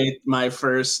my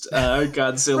first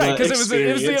Godzilla right, because it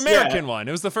was the American yeah. one.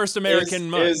 It was the first American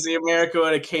one. It was the American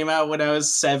one. It came out when I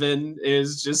was 7. It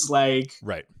was just like,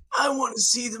 right, I want to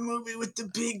see the movie with the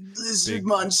big lizard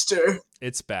monster.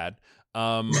 It's bad.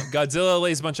 Godzilla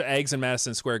lays a bunch of eggs in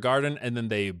Madison Square Garden and then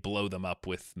they blow them up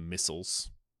with missiles.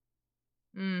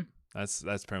 That's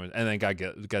pretty much, and then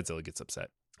Godzilla gets upset.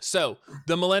 So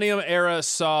the Millennium Era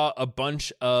saw a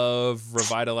bunch of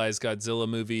revitalized Godzilla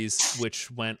movies,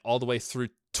 which went all the way through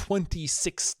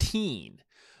 2016,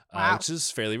 which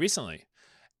is fairly recently.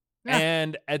 Yeah.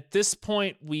 And at this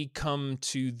point, we come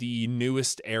to the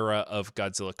newest era of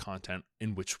Godzilla content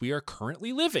in which we are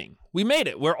currently living. We made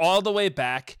it. We're all the way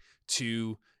back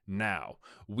to now.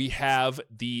 We have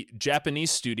the Japanese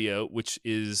studio, which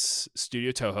is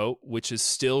Studio Toho, which is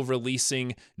still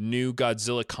releasing new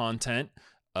Godzilla content.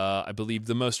 I believe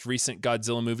the most recent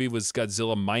Godzilla movie was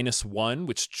Godzilla -1,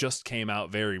 which just came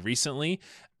out very recently.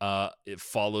 It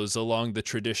follows along the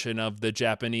tradition of the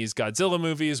Japanese Godzilla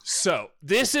movies. So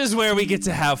this is where we get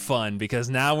to have fun, because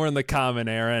now we're in the common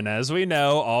era, and as we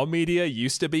know, all media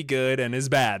used to be good and is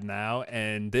bad now,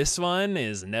 and this one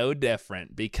is no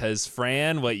different, because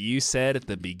Fran, what you said at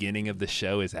the beginning of the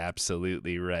show is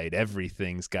absolutely right.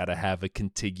 Everything's got to have a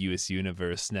contiguous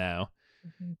universe now.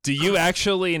 Do you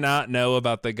actually not know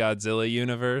about the Godzilla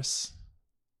universe?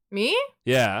 Me?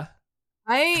 Yeah.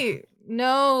 I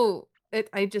know it.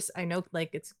 I know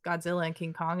like it's Godzilla and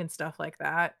King Kong and stuff like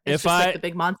that. It's like the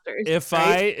big monsters. If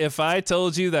I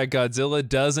told you that Godzilla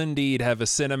does indeed have a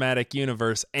cinematic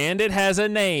universe and it has a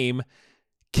name,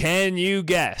 can you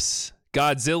guess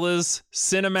Godzilla's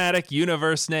cinematic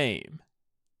universe name?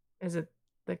 Is it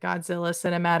the Godzilla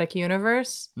cinematic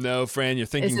universe? No, Fran, you're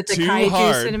thinking too hard. Is it the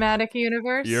Kaiju cinematic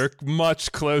universe? You're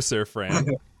much closer, Fran.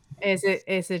 Is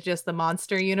it just the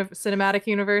monster cinematic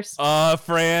universe?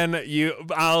 Fran,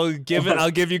 I'll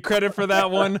give you credit for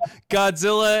that one.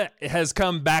 Godzilla has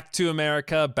come back to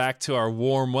America, back to our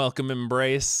warm welcome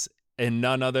embrace, and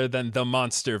none other than the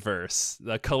Monsterverse,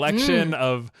 the collection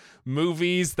of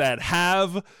movies that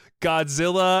have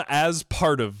Godzilla as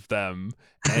part of them.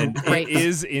 And it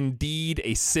is indeed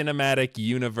a cinematic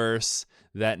universe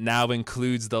that now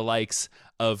includes the likes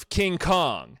of King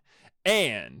Kong.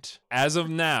 And as of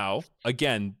now,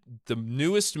 again, the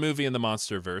newest movie in the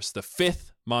Monsterverse, the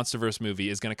 5th Monsterverse movie,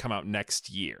 is going to come out next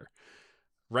year.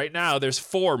 Right now, there's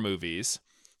 4 movies,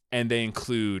 and they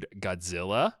include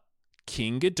Godzilla,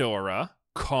 King Ghidorah,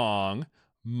 Kong,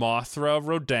 Mothra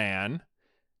Rodan,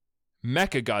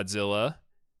 Mechagodzilla,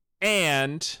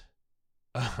 and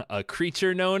a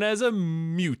creature known as a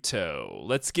Muto.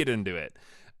 Let's get into it.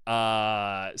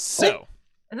 So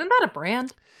isn't that a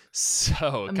brand?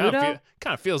 So it kind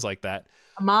of feels like that.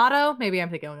 A motto? Maybe I'm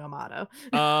thinking a motto.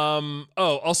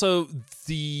 Also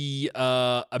the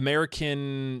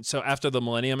American. So after the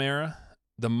Millennium Era,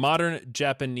 the modern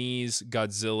Japanese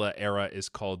Godzilla era is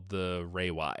called the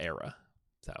Reiwa era.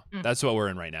 So that's what we're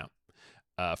in right now.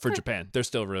 For Japan, they're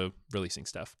still releasing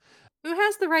stuff. Who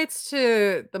has the rights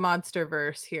to the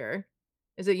Monsterverse here?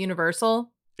 Is it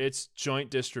Universal? It's joint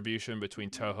distribution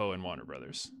between Toho and Warner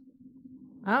Brothers.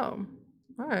 Oh,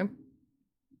 all right.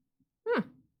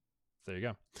 There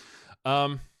you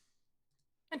go.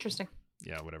 Interesting.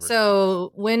 Yeah, whatever.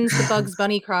 So when's the Bugs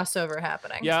Bunny crossover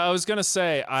happening? Yeah, I was gonna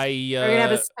say we're gonna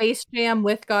have a Space Jam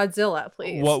with Godzilla,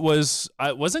 please. What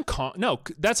wasn't Kong? No,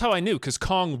 that's how I knew, because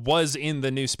Kong was in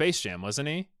the new Space Jam, wasn't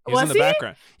he? He was in the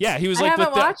background. Yeah, he was like with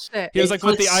the. He was like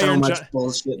with the Iron Giant.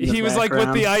 He was like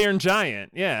with the Iron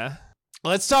Giant. Yeah.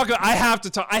 Let's talk. I have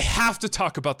to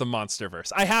talk about the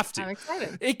Monsterverse. I have to. I'm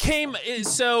excited. It came.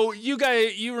 So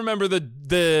you remember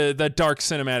the dark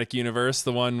cinematic universe,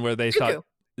 the one where they thought.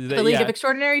 The League of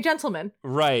Extraordinary Gentlemen.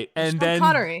 Right. And Sean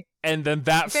Connery. And then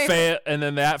that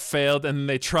failed, and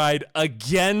they tried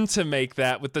again to make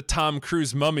that with the Tom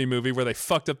Cruise Mummy movie where they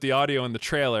fucked up the audio in the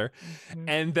trailer.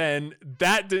 And then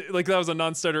that was a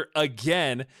non-starter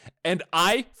again, and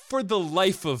I for the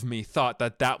life of me thought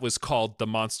that was called the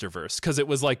Monsterverse, because it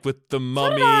was like with the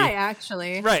Mummy. So did I,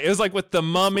 actually. Right, it was like with the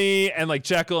Mummy and like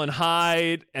Jekyll and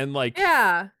Hyde and like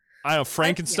yeah. I don't know,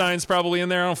 Frankenstein's probably in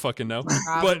there. I don't fucking know.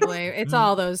 Probably. It's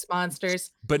all those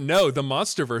monsters. But no, the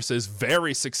MonsterVerse is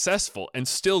very successful and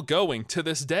still going to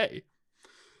this day.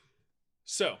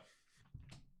 So,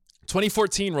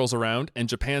 2014 rolls around and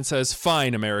Japan says,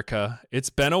 fine, America, it's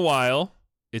been a while.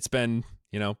 It's been,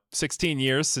 16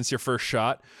 years since your first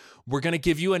shot. We're going to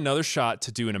give you another shot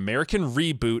to do an American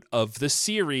reboot of the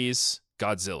series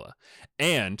Godzilla.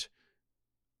 And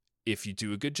if you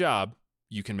do a good job,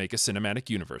 you can make a cinematic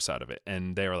universe out of it.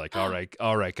 And they were like, all right,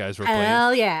 guys, we're playing.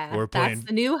 Hell yeah. That's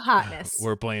the new hotness.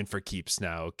 We're playing for keeps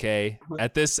now, okay?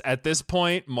 At this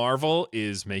point, Marvel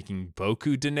is making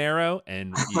Boku dinero,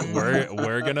 and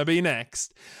we're gonna be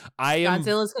next.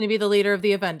 Godzilla's gonna be the leader of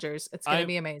the Avengers. It's gonna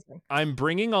be amazing. I'm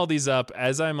bringing all these up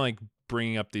as I'm like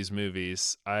bringing up these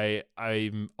movies.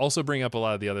 I'm also bringing up a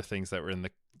lot of the other things that were in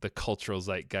the cultural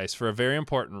zeitgeist for a very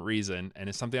important reason, and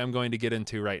it's something I'm going to get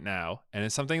into right now, and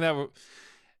it's something that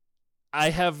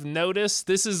I have noticed.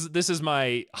 This is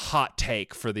my hot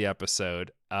take for the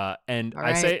episode, and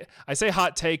right. I say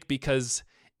hot take because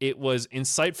it was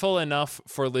insightful enough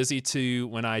for Lizzie to,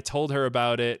 when I told her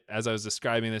about it as I was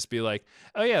describing this, be like,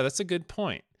 oh yeah, that's a good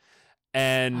point.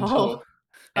 And no.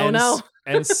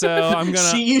 And so I'm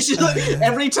gonna. She usually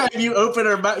every time you open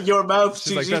your mouth,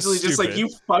 she's like, usually just like, "You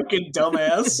fucking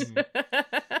dumbass."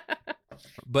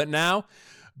 But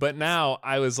now,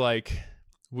 I was like,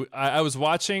 I was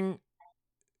watching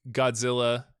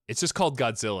Godzilla. It's just called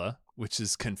Godzilla, which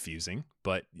is confusing,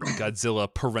 but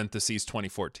Godzilla parentheses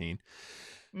 2014.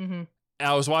 Mm-hmm.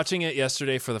 I was watching it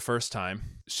yesterday for the first time.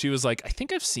 She was like, I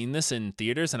think I've seen this in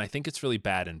theaters and I think it's really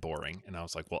bad and boring. And I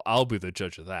was like, well, I'll be the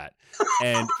judge of that.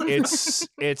 And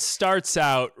it starts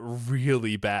out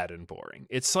really bad and boring.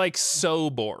 It's like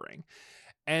so boring.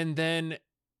 And then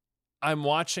I'm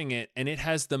watching it and it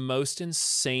has the most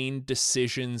insane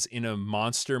decisions in a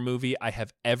monster movie I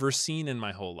have ever seen in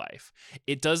my whole life.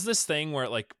 It does this thing where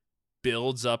it like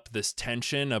builds up this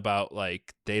tension about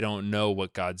like they don't know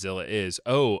what Godzilla is.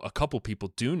 Oh, a couple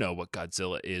people do know what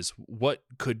Godzilla is. What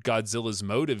could Godzilla's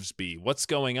motives be? What's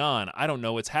going on? I don't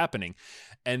know what's happening.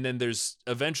 And then there's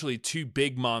eventually two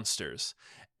big monsters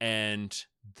and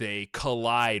they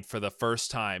collide for the first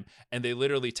time and they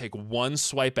literally take one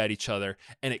swipe at each other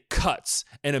and it cuts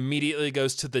and immediately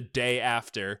goes to the day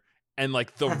after and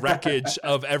like the wreckage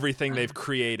of everything they've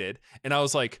created. And I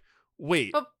was like,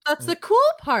 wait, but that's the cool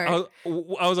part.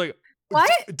 I was like,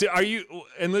 what? Are you?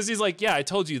 And Lizzie's like, yeah, I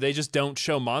told you they just don't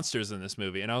show monsters in this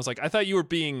movie. And I was like, I thought you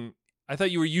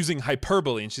were using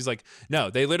hyperbole. And she's like, no,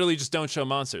 they literally just don't show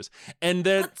monsters. And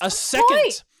then a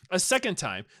second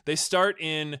time they start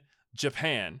in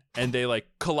Japan and they like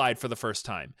collide for the first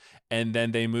time. And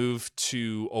then they move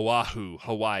to Oahu,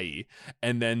 Hawaii,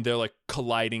 and then they're like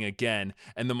colliding again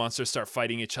and the monsters start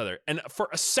fighting each other. And for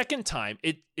a second time,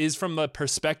 it is from the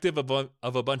perspective of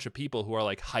a bunch of people who are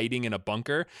like hiding in a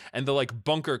bunker and the like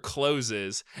bunker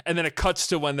closes and then it cuts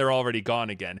to when they're already gone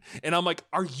again. And I'm like,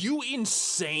 are you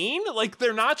insane? Like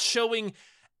they're not showing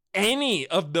any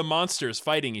of the monsters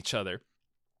fighting each other.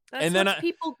 That's and then what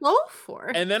people go for.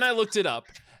 And then I looked it up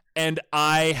and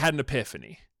I had an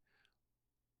epiphany.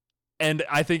 And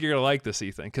I think you're going to like this,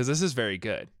 Ethan, because this is very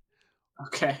good.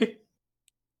 Okay.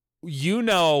 You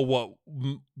know what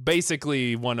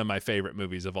basically one of my favorite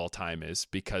movies of all time is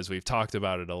because we've talked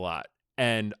about it a lot.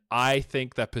 And I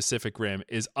think that Pacific Rim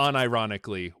is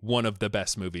unironically one of the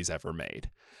best movies ever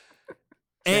made.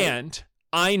 Okay. And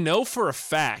I know for a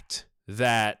fact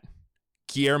that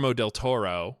Guillermo del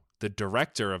Toro, the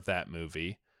director of that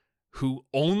movie, who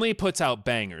only puts out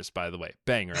bangers, by the way,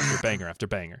 banger after banger after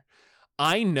banger,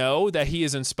 I know that he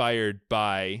is inspired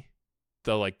by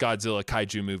the like Godzilla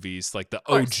kaiju movies, like the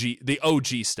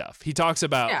OG stuff. He talks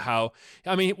about how,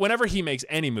 I mean, whenever he makes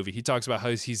any movie, he talks about how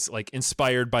he's like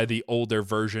inspired by the older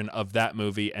version of that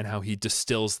movie and how he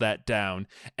distills that down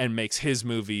and makes his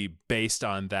movie based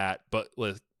on that, but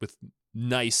with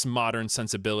nice modern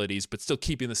sensibilities, but still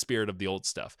keeping the spirit of the old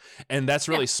stuff. And that's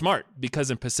really smart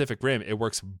because in Pacific Rim, it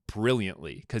works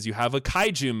brilliantly because you have a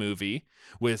kaiju movie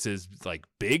with his like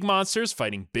big monsters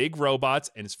fighting big robots.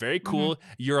 And it's very cool.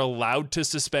 Mm-hmm. You're allowed to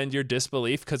suspend your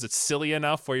disbelief because it's silly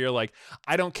enough where you're like,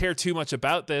 I don't care too much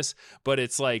about this, but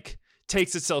it's like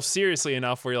takes itself seriously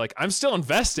enough where you're like, I'm still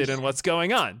invested in what's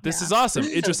going on. This is awesome.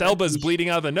 Idris Elba's bleeding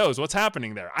out of the nose. What's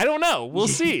happening there? I don't know. We'll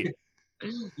see.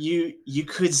 You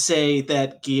could say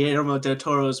that Guillermo del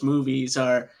Toro's movies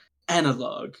are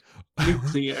analog,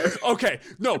 nuclear. Okay,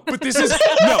 no, but this is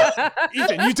no,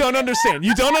 Ethan. You don't understand.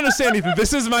 You don't understand, Ethan.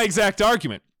 This is my exact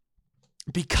argument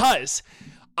because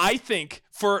I think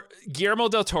for Guillermo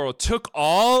del Toro took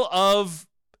all of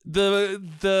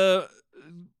the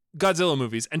Godzilla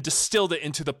movies and distilled it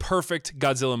into the perfect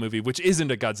Godzilla movie, which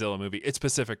isn't a Godzilla movie. It's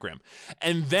Pacific Rim.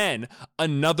 And then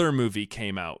another movie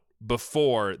came out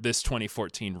before this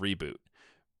 2014 reboot.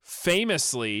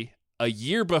 Famously, a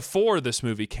year before this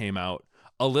movie came out,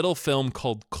 a little film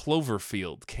called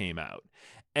Cloverfield came out.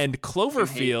 And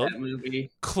Cloverfield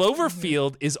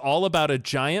is all about a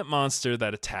giant monster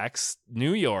that attacks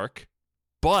New York,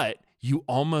 but you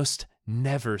almost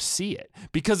never see it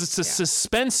because it's a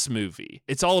suspense movie.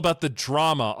 It's all about the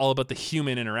drama, all about the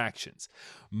human interactions.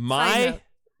 Hold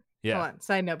on.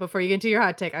 Side note, before you get into your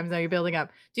hot take, I'm sorry, you're building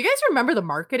up. Do you guys remember the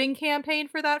marketing campaign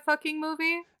for that fucking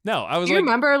movie? No, I was Do you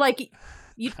remember, like,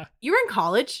 you were in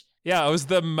college? Yeah, I was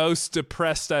the most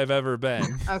depressed I've ever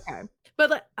been. Okay.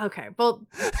 But, well,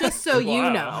 just so you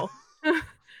know,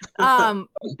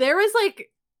 there was,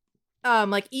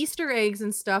 like Easter eggs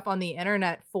and stuff on the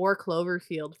internet for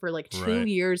Cloverfield for like 2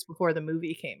 years before the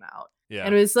movie came out. Yeah.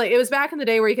 And it was back in the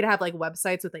day where you could have like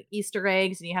websites with like Easter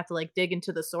eggs and you have to like dig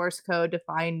into the source code to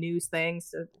find new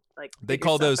things to like they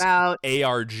call those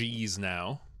ARGs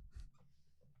now.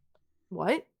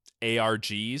 What?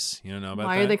 ARGs, you don't know about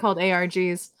Why that? are they called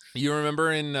ARGs? You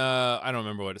remember in I don't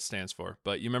remember what it stands for,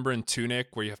 but you remember in Tunic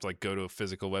where you have to like go to a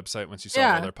physical website once you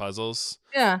solve all their puzzles?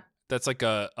 Yeah. That's like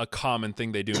a common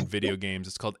thing they do in video games.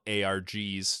 It's called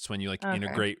ARGs. It's when you like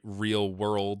integrate real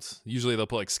world. Usually they'll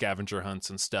put like scavenger hunts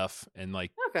and stuff and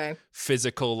like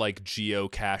physical like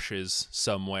geocaches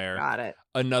somewhere. Got it.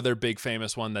 Another big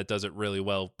famous one that does it really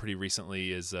well pretty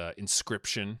recently is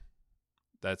Inscription.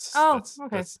 That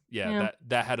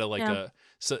had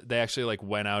so they actually like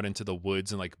went out into the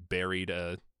woods and like buried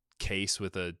a case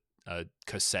with a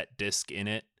cassette disc in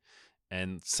it.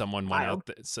 And someone went out,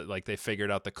 so like they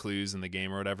figured out the clues in the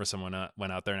game or whatever. Someone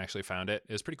went out there and actually found it.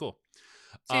 It was pretty cool.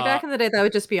 See, back in the day, that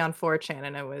would just be on 4chan,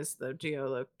 and it was the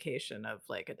geolocation of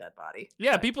like a dead body.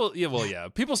 Yeah,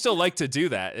 people still like to do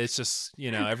that. It's just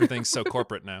everything's so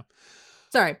corporate now.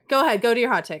 Sorry, go ahead, go to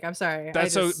your hot take. I'm sorry.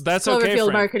 That's okay.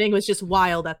 Cloverfield marketing was just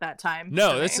wild at that time.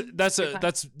 No,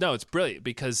 it's brilliant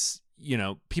because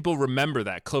people remember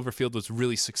that Cloverfield was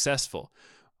really successful.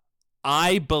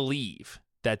 I believe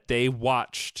that they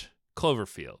watched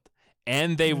Cloverfield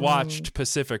and they watched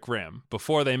Pacific Rim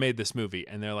before they made this movie.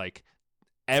 And they're like,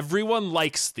 everyone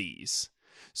likes these.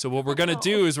 So what we're going to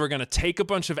do is we're going to take a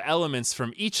bunch of elements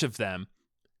from each of them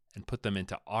and put them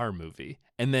into our movie.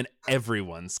 And then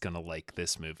everyone's going to like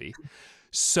this movie.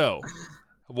 So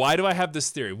why do I have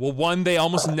this theory? Well, one, they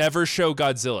almost never show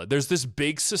Godzilla. There's this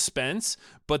big suspense,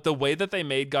 but the way that they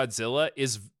made Godzilla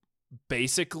is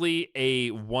basically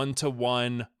a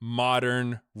one-to-one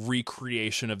modern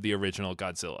recreation of the original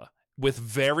Godzilla with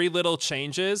very little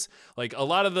changes. Like a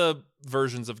lot of the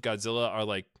versions of Godzilla are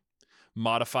like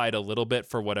modified a little bit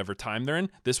for whatever time they're in.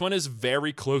 This one is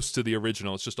very close to the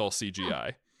original. It's just all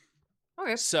CGI.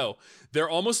 Okay. So they're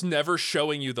almost never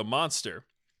showing you the monster,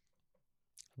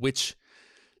 which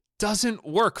doesn't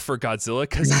work for Godzilla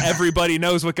because everybody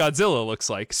knows what Godzilla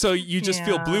looks like. So you just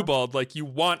feel blueballed, like you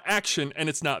want action and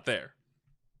it's not there.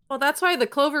 Well, that's why the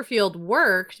Cloverfield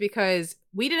worked, because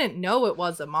we didn't know it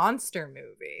was a monster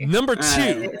movie. Number two,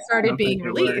 it started being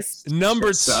released.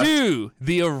 Number two,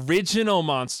 the original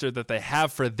monster that they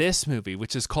have for this movie,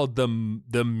 which is called the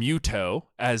Muto,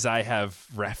 as I have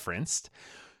referenced.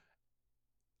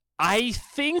 I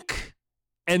think,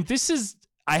 and this is,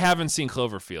 I haven't seen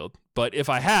Cloverfield, but if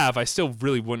I have, I still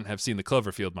really wouldn't have seen the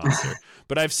Cloverfield monster.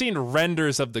 But I've seen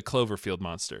renders of the Cloverfield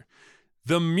monster.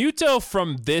 The Muto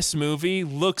from this movie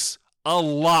looks a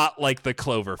lot like the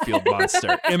Cloverfield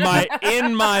monster,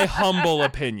 in my humble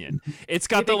opinion. It's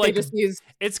got the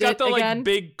like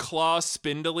big claw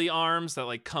spindly arms that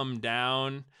like come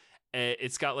down.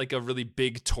 It's got like a really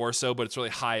big torso, but it's really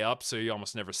high up, so you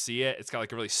almost never see it. It's got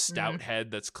like a really stout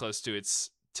head that's close to its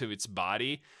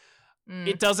body.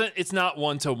 It's not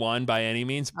one-to-one by any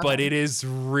means, but it is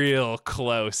real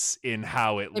close in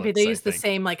how it looks. Maybe they use the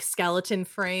same like skeleton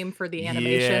frame for the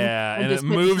animation. Yeah, and it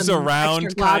moves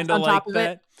around kind of like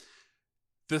that.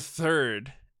 The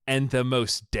third and the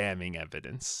most damning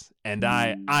evidence, and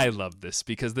I love this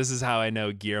because this is how I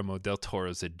know Guillermo del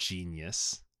Toro's a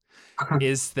genius,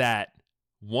 is that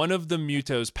one of the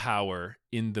Muto's power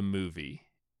in the movie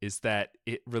is that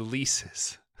it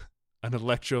releases an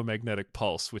electromagnetic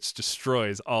pulse which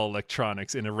destroys all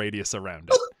electronics in a radius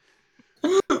around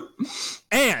it.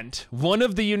 And one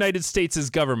of the United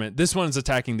States' government, this one's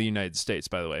attacking the United States,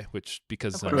 by the way,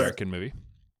 because it's an American movie.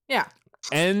 Yeah.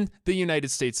 And the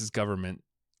United States' government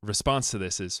response to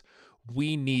this is,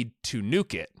 we need to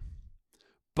nuke it,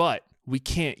 but we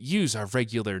can't use our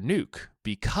regular nuke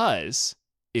because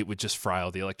it would just fry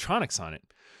all the electronics on it.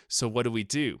 So what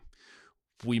do?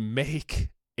 We make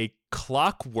a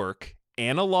clockwork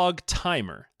analog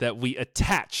timer that we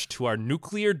attach to our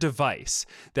nuclear device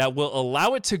that will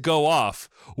allow it to go off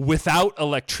without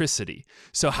electricity.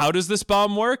 So how does this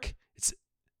bomb work? It's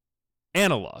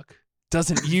analog.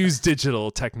 Doesn't use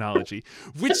digital technology,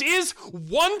 which is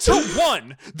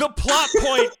 1-to-1 the plot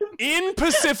point in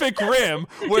Pacific Rim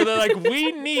where they're like,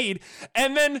 we need,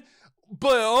 and then,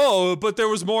 but there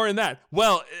was more in that.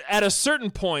 Well, at a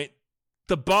certain point,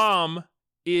 the bomb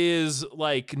is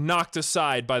like knocked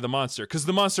aside by the monster because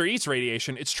the monster eats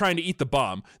radiation. It's trying to eat the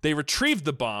bomb. They retrieve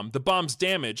the bomb's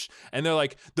damaged, and they're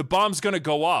like, the bomb's gonna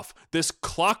go off. This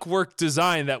clockwork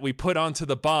design that we put onto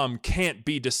the bomb can't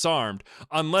be disarmed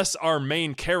unless our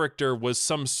main character was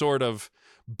some sort of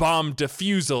bomb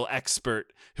defusal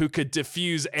expert who could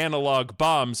defuse analog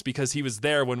bombs because he was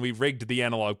there when we rigged the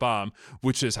analog bomb,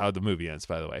 which is how the movie ends,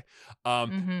 by the way.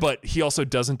 But he also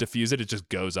doesn't defuse it. It just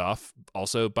goes off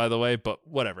also, by the way, but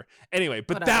whatever. Anyway,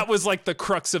 but that was like the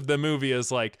crux of the movie is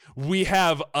like, we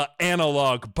have an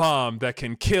analog bomb that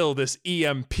can kill this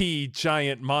EMP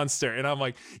giant monster. And I'm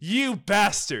like, you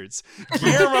bastards.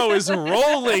 Guillermo is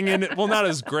rolling in, well, not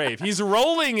his grave. He's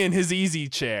rolling in his easy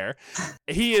chair.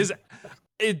 He is...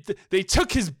 they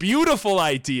took his beautiful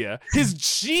idea, his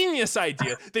genius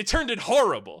idea. They turned it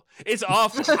horrible. It's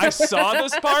awful. I saw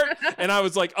this part and I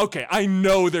was like, okay, I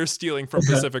know they're stealing from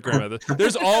Pacific Rim.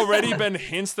 There's already been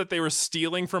hints that they were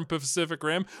stealing from Pacific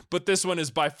Rim, but this one is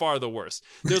by far the worst.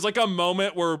 There's like a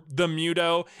moment where the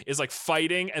Muto is like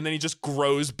fighting and then he just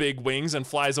grows big wings and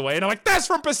flies away. And I'm like, that's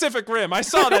from Pacific Rim. I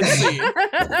saw that scene.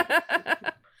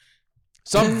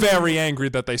 So I'm very angry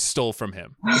that they stole from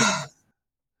him.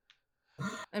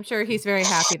 I'm sure he's very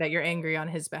happy that you're angry on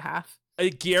his behalf.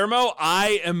 Guillermo,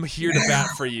 I am here to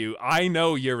bat for you. I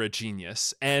know you're a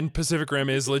genius, and Pacific Rim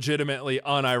is legitimately,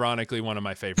 unironically, one of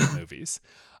my favorite movies.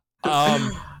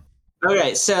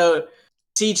 Okay, so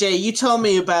CJ, you told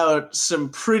me about some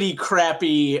pretty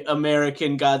crappy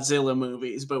American Godzilla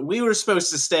movies, but we were supposed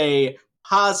to stay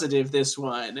positive this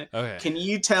one. Okay. Can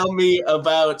you tell me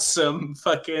about some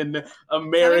fucking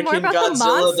American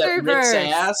Godzilla that rips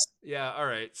ass? Yeah, all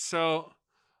right. So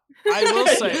I will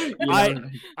say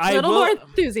I little more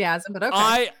enthusiasm, but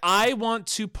okay. I want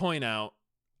to point out,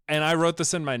 and I wrote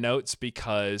this in my notes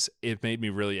because it made me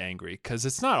really angry, because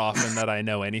it's not often that I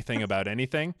know anything about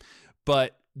anything,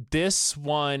 but this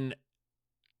one...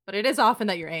 But it is often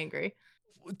that you're angry.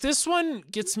 This one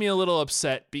gets me a little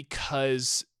upset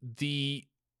because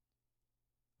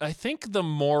I think the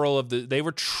moral of they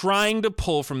were trying to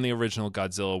pull from the original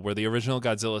Godzilla, where the original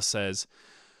Godzilla says,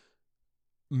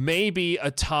 maybe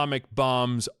atomic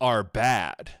bombs are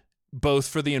bad, both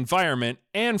for the environment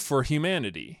and for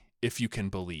humanity, if you can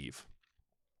believe.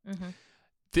 Mm-hmm.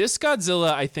 This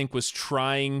Godzilla, I think, was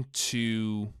trying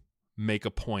to make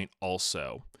a point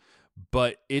also,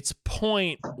 but its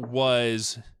point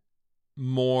was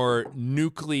more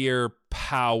nuclear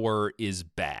power is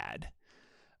bad,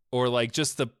 or like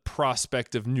just the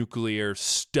prospect of nuclear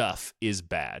stuff is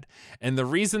bad. And the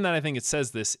reason that I think it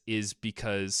says this is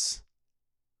because,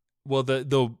 well,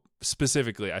 the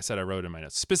specifically, I said I wrote in my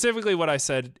notes. Specifically, what I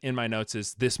said in my notes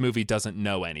is this movie doesn't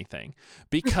know anything,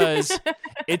 because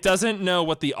it doesn't know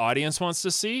what the audience wants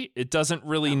to see. It doesn't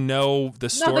really know the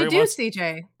story. No, they do,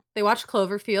 CJ. They watched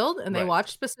Cloverfield and they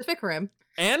watched Pacific Rim.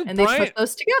 And they put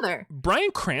those together.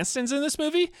 Bryan Cranston's in this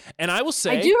movie, and I will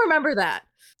say, I do remember that.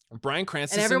 Bryan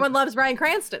Cranston, and everyone loves Bryan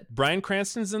Cranston. Bryan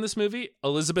Cranston's in this movie.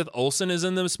 Elizabeth Olsen is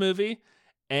in this movie,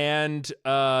 and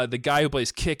the guy who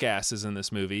plays Kick-Ass is in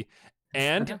this movie.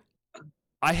 And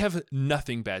I have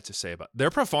nothing bad to say about their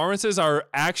performances. Are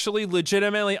actually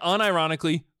legitimately,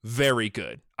 unironically, very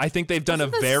good. I think they've done a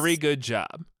very good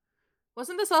job.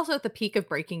 Wasn't this also at the peak of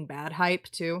Breaking Bad hype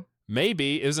too?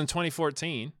 Maybe. It was in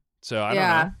 2014. So I don't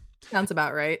know. Sounds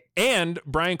about right. And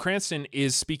Bryan Cranston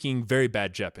is speaking very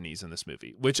bad Japanese in this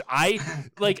movie, which I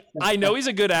like. I know he's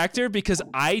a good actor because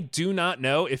I do not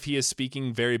know if he is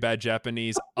speaking very bad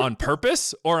Japanese on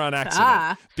purpose or on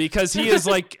accident, because he is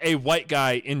like a white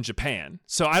guy in Japan.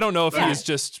 So I don't know if he is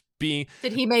just being...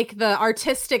 Did he make the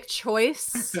artistic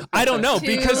choice? I don't know,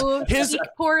 because his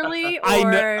poorly.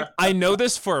 Or... I know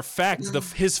this for a fact.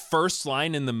 His first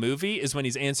line in the movie is when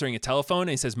he's answering a telephone and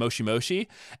he says "moshi moshi,"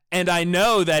 and I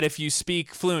know that if you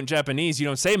speak fluent Japanese, you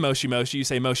don't say "moshi moshi," you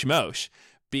say "moshi mosh,"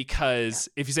 because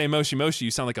if you say "moshi moshi," you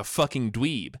sound like a fucking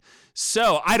dweeb.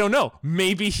 So I don't know.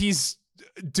 Maybe he's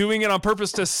doing it on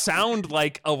purpose to sound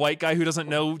like a white guy who doesn't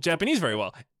know Japanese very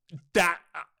well.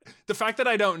 The fact that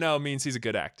I don't know means he's a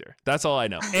good actor. That's all I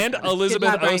know. And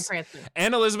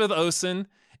Elizabeth Olsen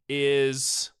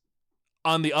is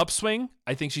on the upswing.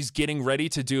 I think she's getting ready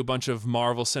to do a bunch of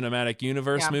Marvel Cinematic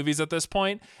Universe movies at this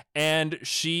point, and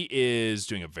she is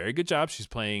doing a very good job. She's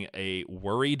playing a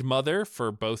worried mother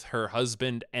for both her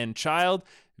husband and child.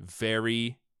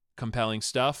 Very compelling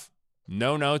stuff.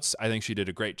 No notes. I think she did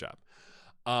a great job.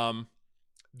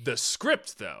 The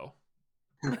script, though,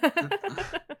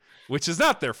 which is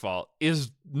not their fault,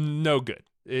 is no good.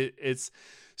 It's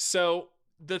so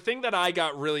the thing that I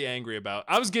got really angry about,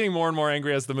 I was getting more and more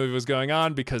angry as the movie was going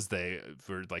on because they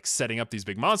were like setting up these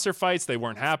big monster fights. They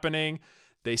weren't happening.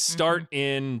 They start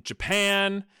in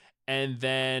Japan, and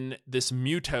then this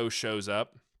Muto shows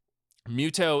up.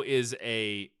 Muto is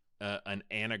an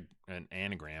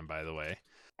anagram, by the way.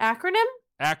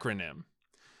 Acronym.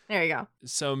 There you go.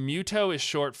 So Muto is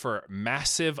short for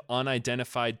Massive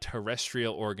Unidentified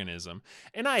Terrestrial Organism.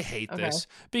 And I hate this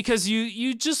because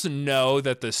you just know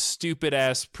that the stupid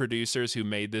ass producers who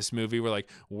made this movie were like,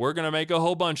 we're going to make a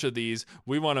whole bunch of these.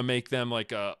 We want to make them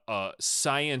like a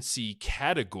science-y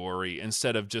category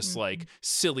instead of just like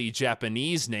silly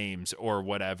Japanese names or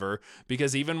whatever.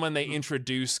 Because even when they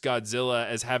introduce Godzilla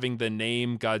as having the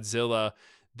name Godzilla,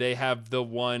 they have the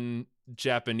one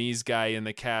Japanese guy in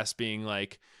the cast being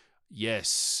like,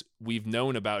 yes, we've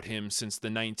known about him since the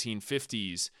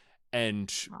 1950s,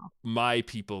 and my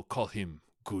people call him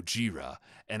Gojira.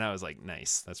 And I was like,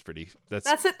 nice. That's pretty. That's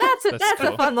it. That's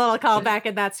cool. A fun little callback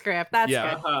in that script. That's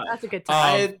good. That's a good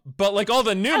time. But like all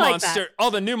the new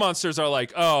monsters are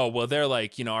like, oh, well, they're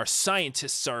like, our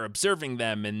scientists are observing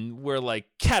them, and we're like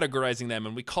categorizing them,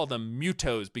 and we call them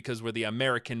mutos because we're the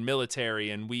American military,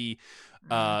 and we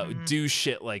do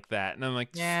shit like that. And I'm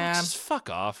like, just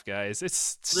fuck off, guys.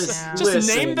 It's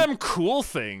just name them cool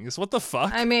things. What the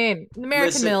fuck? I mean, the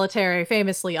American military,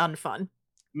 famously unfun.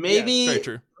 Maybe very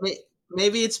true.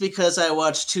 Maybe it's because I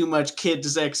watched too much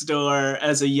Kids Next Door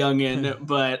as a youngin',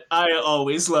 but I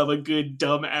always love a good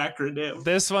dumb acronym.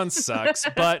 This one sucks,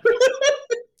 but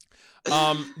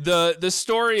the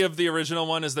story of the original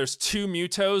one is there's two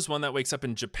Mutos, one that wakes up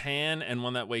in Japan and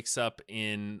one that wakes up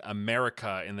in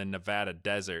America in the Nevada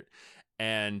desert,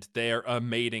 and they're a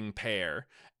mating pair,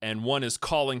 and one is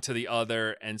calling to the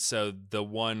other, and so the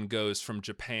one goes from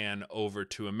Japan over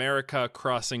to America,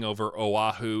 crossing over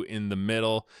Oahu in the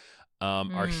middle.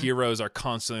 Our heroes are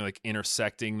constantly like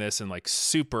intersecting this in like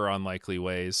super unlikely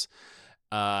ways,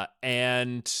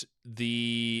 and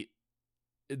the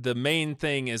main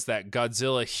thing is that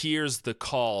Godzilla hears the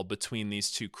call between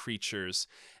these two creatures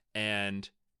and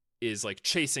is like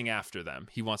chasing after them.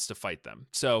 He wants to fight them.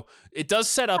 So it does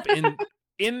set up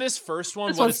in this first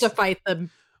one. Wants to fight them.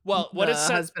 Well, what is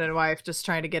husband and wife just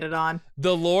trying to get it on.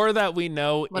 The lore that we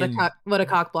know, what a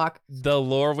cock block. The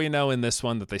lore we know in this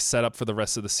one that they set up for the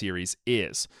rest of the series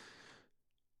is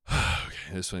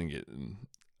okay. This one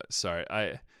sorry,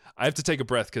 I have to take a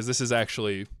breath because this is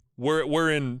actually we're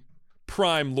in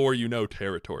prime lore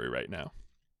territory right now.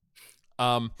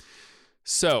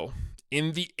 So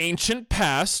in the ancient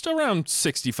past, around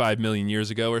 65 million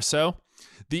years ago or so,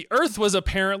 the Earth was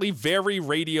apparently very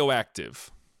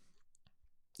radioactive.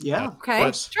 Yeah.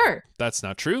 Okay. Sure. That's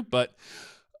not true, but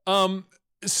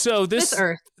so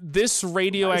this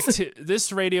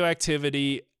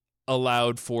radioactivity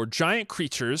allowed for giant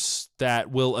creatures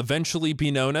that will eventually be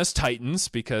known as Titans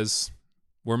because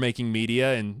we're making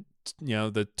media in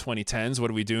the 2010s.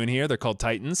 What are we doing here? They're called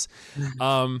Titans.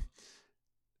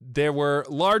 There were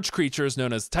large creatures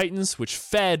known as Titans, which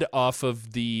fed off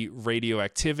of the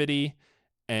radioactivity,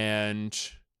 and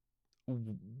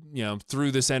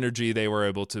through this energy, they were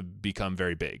able to become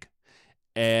very big.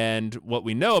 And what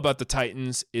we know about the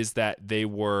Titans is that they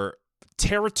were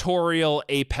territorial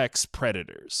apex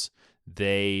predators.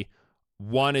 They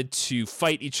wanted to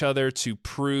fight each other to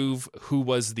prove who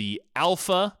was the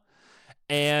alpha.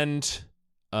 And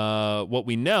what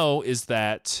we know is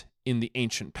that in the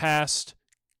ancient past,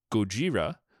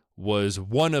 Gojira was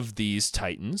one of these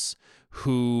Titans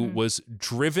who was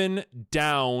driven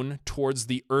down towards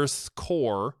the Earth's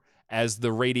core as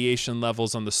the radiation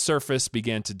levels on the surface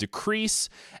began to decrease,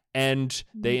 and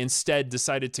they instead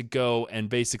decided to go and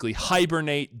basically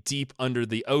hibernate deep under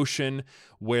the ocean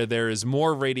where there is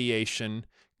more radiation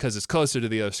because it's closer to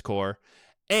the Earth's core,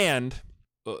 and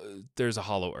there's a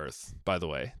hollow Earth, by the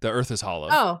way. The Earth is hollow.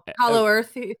 Oh, hollow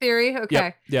Earth theory?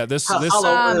 Okay. Yeah, this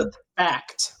hollow Earth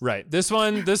fact. Right. This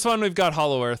one we've got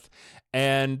hollow Earth,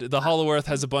 and the hollow Earth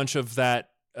has a bunch of that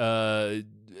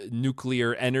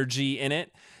nuclear energy in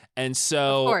it. And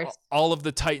so all of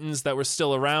the Titans that were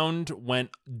still around went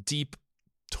deep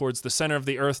towards the center of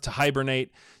the Earth to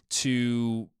hibernate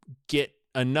to get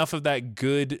enough of that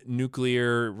good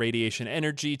nuclear radiation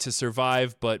energy to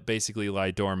survive, but basically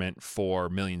lie dormant for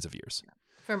millions of years.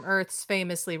 from Earth's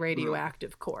famously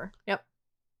radioactive core. Yep.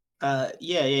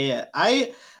 Yeah.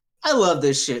 I love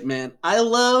this shit, man. I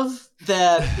love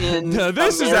that in No,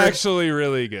 this is actually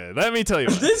really good. Let me tell you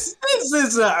what. This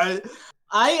is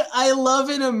I love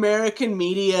in American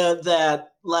media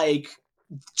that like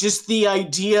just the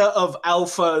idea of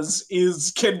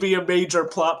alphas can be a major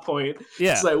plot point.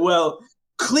 Yeah. It's like, well,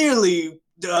 clearly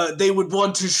they would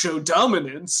want to show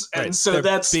dominance, and so They're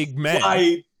that's big men.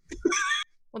 why.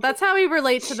 Well, that's how we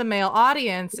relate to the male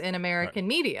audience in American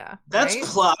media. That's right?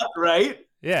 plot, right?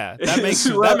 Yeah, that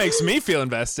makes me feel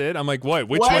invested. I'm like, what?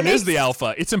 Which one is the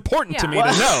alpha? It's important to me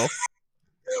to know.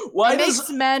 Why makes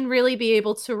men really be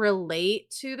able to relate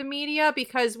to the media?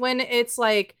 Because when it's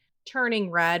like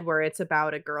Turning Red, where it's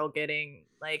about a girl getting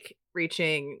like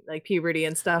reaching like puberty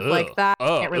and stuff like that,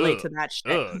 I can't relate to that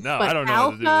shit. No, but I don't know.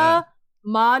 Alpha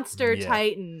Monster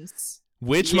Titans.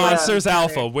 Which monster's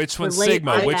alpha? Which one's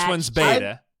sigma? Which one's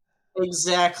beta?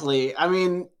 Exactly. I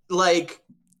mean, like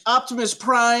Optimus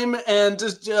Prime and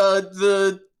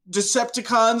the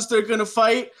Decepticons they're gonna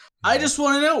fight. I just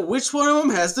want to know which one of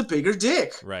them has the bigger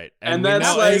dick. Right. And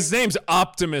that's like, his name's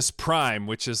Optimus Prime,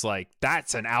 which is like,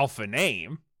 that's an alpha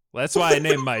name. That's why I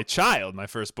named my child, my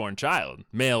firstborn child,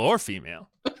 male or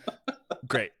female.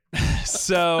 Great.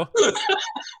 So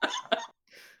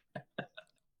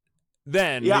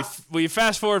then we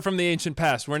fast forward from the ancient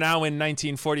past. We're now in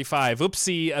 1945.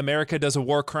 Oopsie, America does a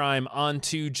war crime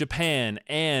onto Japan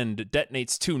and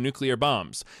detonates 2 nuclear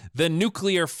bombs. The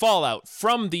nuclear fallout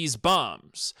from these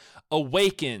bombs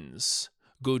awakens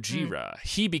Gojira.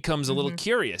 He becomes a little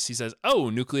curious. He says, oh,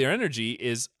 nuclear energy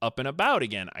is up and about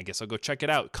again. I guess I'll go check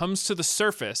it out. Comes to the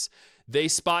surface. They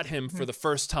spot him for the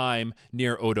first time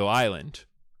near Odo Island.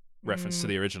 Reference to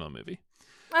the original movie.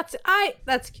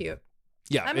 That's cute.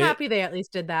 Yeah, I'm happy they at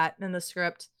least did that in the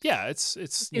script. Yeah, it's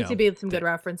seems to be some good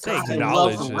references. I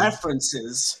love the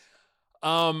references.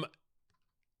 Now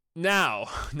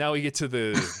we get to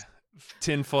the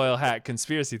tinfoil hat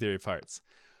conspiracy theory parts.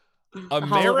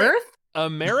 Hollow Earth?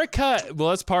 America, well,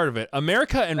 that's part of it.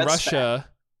 America and Russia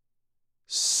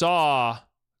saw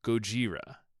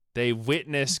Gojira. They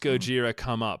witnessed Gojira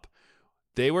come up.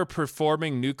 They were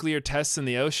performing nuclear tests in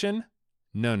the ocean?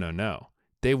 No.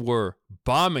 They were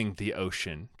bombing the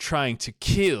ocean, trying to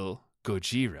kill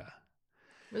Gojira.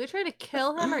 Were they trying to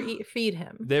kill him or feed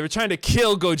him? They were trying to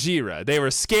kill Gojira. They were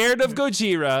scared of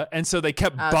Gojira, and so they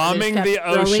kept bombing the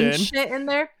ocean. Shit in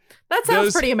there. That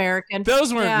sounds pretty American.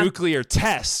 Those weren't nuclear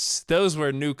tests. Those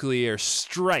were nuclear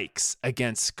strikes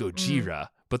against Gojira.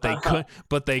 But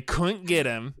they couldn't get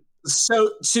him.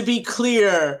 So to be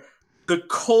clear, the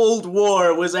Cold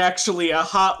War was actually a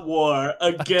hot war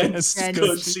against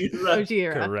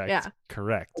Gojira. Correct. Yeah.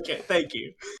 Correct. Okay, thank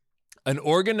you.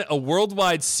 A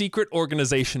worldwide secret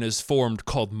organization is formed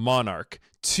called Monarch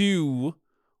to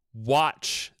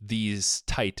watch these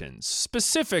titans,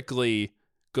 specifically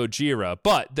Gojira,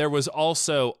 but there was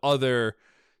also other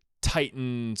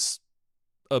titans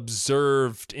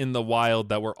observed in the wild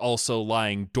that were also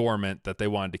lying dormant that they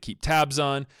wanted to keep tabs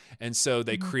on. And so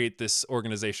they create this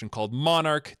organization called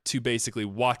Monarch to basically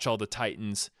watch all the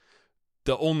titans.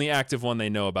 The only active one they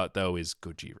know about, though, is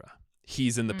Gojira.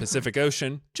 He's in the Pacific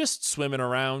Ocean, just swimming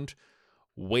around,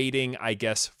 waiting, I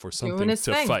guess, for something to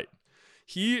fight.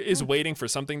 He is waiting for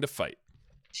something to fight.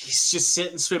 He's just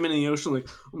sitting, swimming in the ocean like,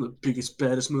 I'm the biggest,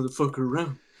 baddest motherfucker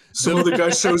around. Some other guy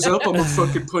shows up, I'm gonna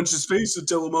fucking punch his face and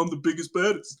tell him I'm the biggest,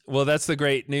 baddest. Well, that's the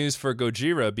great news for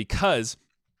Gojira, because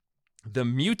the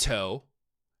Muto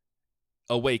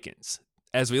awakens.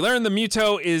 As we learn, the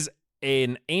Muto is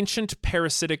an ancient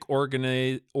parasitic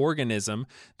organism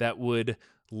that would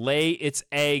lay its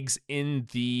eggs in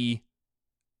the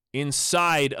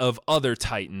inside of other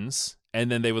titans, and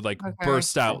then they would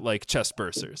burst out like chest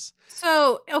bursters.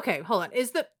 So, okay, hold on.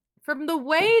 From the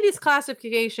way this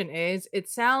classification is, it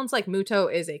sounds like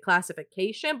Muto is a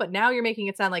classification, but now you're making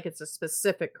it sound like it's a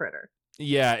specific critter.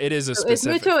 Yeah, it is a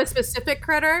specific. Is Muto a specific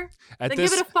critter? Then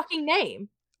give it a fucking name.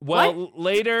 Well, what?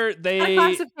 Later they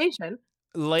classification.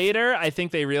 Later, I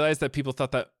think they realized that people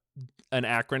thought that an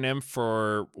acronym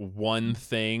for one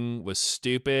thing was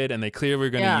stupid, and they clearly were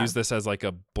going to use this as like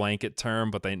a blanket term,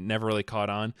 but they never really caught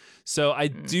on. So I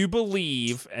do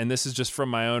believe, and this is just from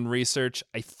my own research,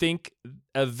 I think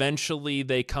eventually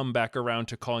they come back around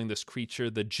to calling this creature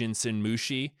the Jinsen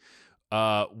Mushi,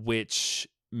 which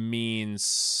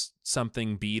means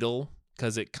something beetle,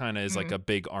 because it kind of is like a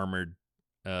big armored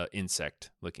insect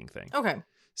looking thing. Okay.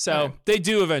 So they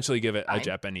do eventually give it a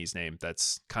Japanese name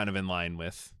that's kind of in line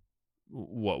with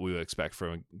what we would expect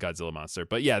from a Godzilla monster.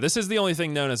 But yeah, this is the only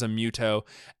thing known as a Muto,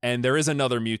 and there is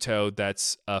another Muto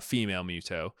that's a female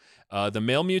Muto. The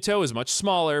male Muto is much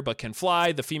smaller but can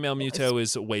fly. The female Muto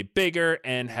is way bigger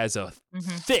and has a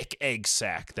thick egg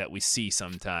sac that we see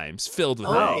sometimes filled with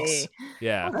eggs.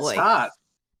 Yeah. That's hot.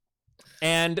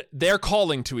 And they're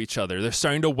calling to each other. They're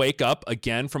starting to wake up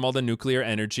again from all the nuclear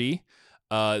energy.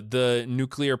 The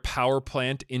nuclear power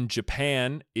plant in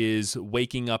Japan is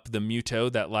waking up the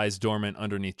Muto that lies dormant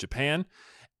underneath Japan.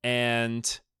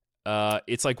 And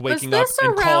it's like waking up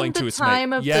and calling to its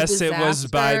mate. Yes, it was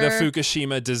by the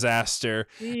Fukushima disaster.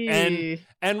 And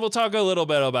we'll talk a little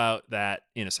bit about that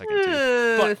in a second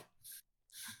too.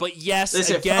 But yes,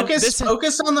 listen, again,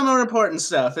 focus on the more important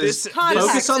stuff.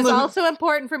 Context is also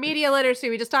important for media literacy.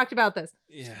 We just talked about this.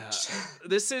 Yeah,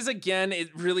 this is, again,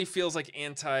 it really feels like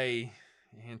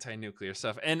anti-nuclear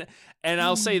stuff. And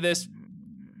I'll say this: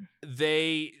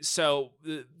 the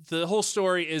whole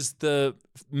story is the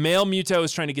male Muto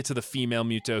is trying to get to the female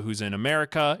Muto who's in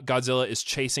America. Godzilla is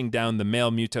chasing down the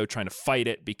male Muto, trying to fight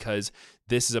it because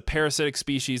this is a parasitic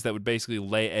species that would basically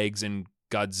lay eggs in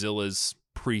Godzilla's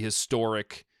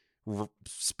prehistoric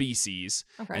species,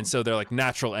 and so they're like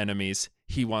natural enemies.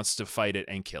 He wants to fight it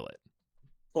and kill it,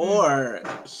 or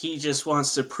he just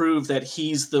wants to prove that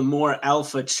he's the more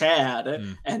alpha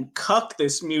Chad and cuck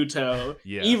this Muto,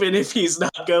 even if he's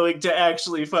not going to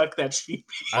actually fuck that sheep.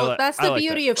 Well, that's the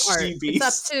beauty of art. It's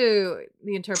up to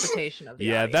the interpretation of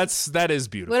the audience. That is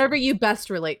beautiful. Whatever you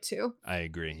best relate to. I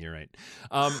agree. You're right.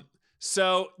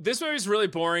 So this movie's really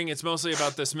boring. It's mostly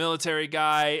about this military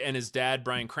guy and his dad,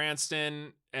 Bryan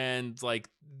Cranston, and like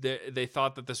they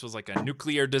thought that this was like a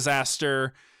nuclear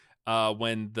disaster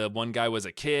when the one guy was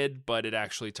a kid, but it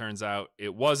actually turns out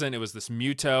it wasn't. It was this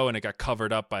Muto, and it got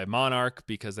covered up by Monarch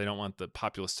because they don't want the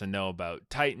populace to know about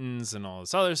Titans and all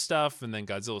this other stuff. And then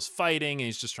Godzilla's fighting, and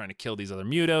he's just trying to kill these other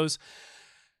Mutos.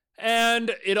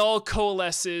 And it all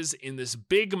coalesces in this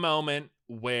big moment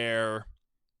where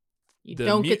you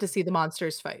don't get to see the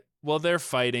monsters fight. Well, they're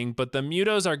fighting, but the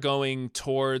Mutos are going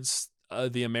towards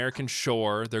the American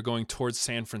shore. They're going towards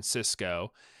San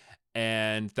Francisco,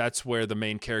 and that's where the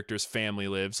main character's family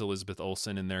lives, Elizabeth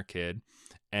Olsen and their kid.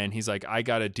 And he's like, I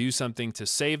got to do something to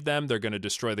save them. They're going to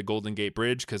destroy the Golden Gate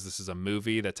Bridge because this is a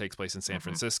movie that takes place in San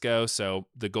Francisco, so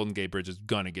the Golden Gate Bridge is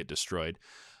going to get destroyed.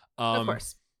 Of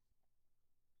course.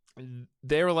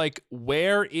 They were like,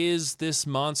 where is this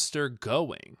monster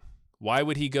going? Why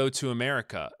would he go to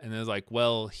America? And they're like,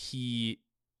 well, the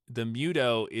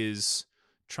Muto is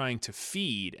trying to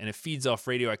feed, and it feeds off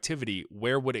radioactivity.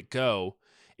 Where would it go?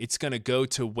 It's going to go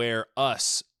to where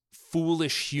us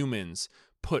foolish humans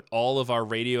put all of our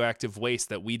radioactive waste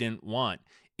that we didn't want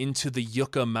into the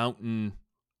Yucca Mountain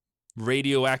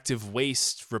radioactive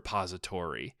waste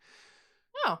repository.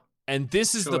 Oh. And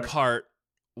this is the part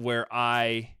where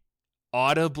I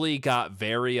audibly got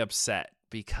very upset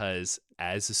because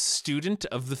as a student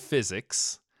of the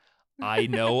physics, I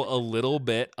know a little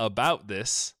bit about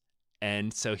this.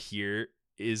 And so here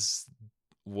is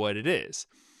what it is.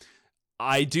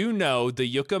 I do know the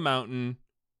Yucca Mountain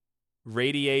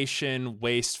radiation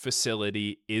waste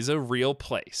facility is a real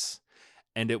place.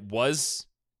 And it was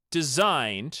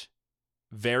designed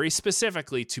very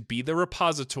specifically to be the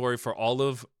repository for all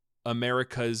of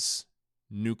America's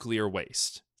nuclear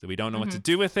waste. So we don't know what to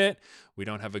do with it. We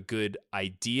don't have a good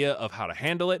idea of how to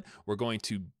handle it. We're going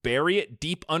to bury it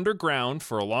deep underground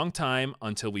for a long time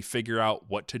until we figure out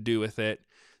what to do with it.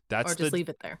 Or just leave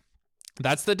it there.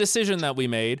 That's the decision that we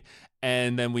made.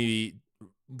 And then we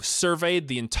surveyed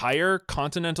the entire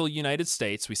continental United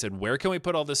States. We said, where can we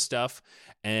put all this stuff?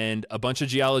 And a bunch of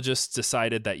geologists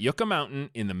decided that Yucca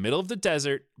Mountain in the middle of the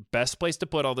desert, best place to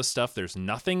put all this stuff. There's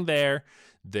nothing there.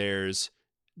 There's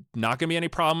not going to be any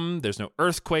problem. There's no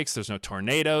earthquakes. There's no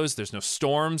tornadoes. There's no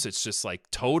storms. It's just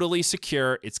like totally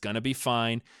secure. It's going to be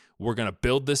fine. We're going to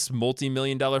build this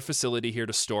multi-million-dollar facility here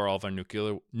to store all of our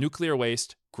nuclear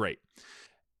waste. Great.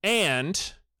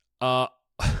 And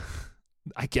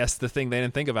I guess the thing they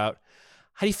didn't think about,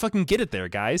 how do you fucking get it there,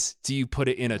 guys? Do you put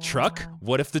it in a truck?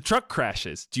 What if the truck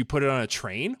crashes? Do you put it on a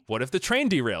train? What if the train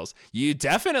derails? You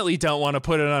definitely don't want to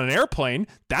put it on an airplane.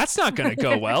 That's not going to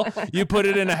go well. You put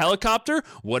it in a helicopter?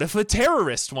 What if a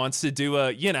terrorist wants to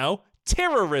do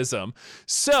terrorism?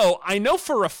 So I know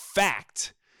for a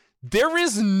fact there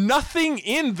is nothing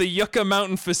in the Yucca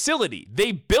Mountain facility.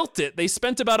 They built it. They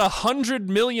spent about $100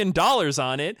 million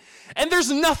on it, and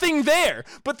there's nothing there.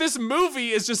 But this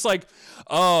movie is just like,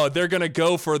 oh, they're going to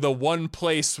go for the one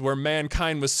place where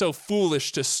mankind was so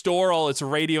foolish to store all its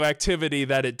radioactivity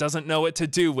that it doesn't know what to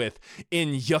do with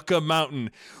in Yucca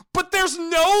Mountain. But there's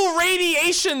no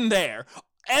radiation there.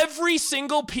 every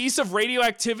single piece of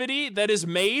radioactivity that is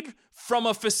made from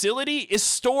a facility is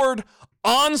stored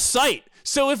on site.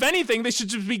 So if anything, they should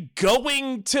just be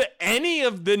going to any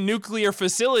of the nuclear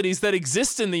facilities that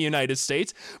exist in the United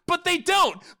States, but they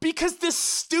don't, because the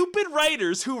stupid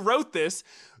writers who wrote this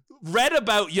read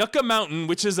about Yucca Mountain,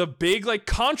 which is a big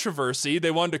controversy.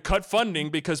 They wanted to cut funding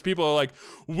because people are like,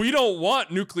 we don't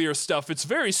want nuclear stuff. It's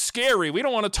very scary. We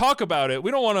don't want to talk about it.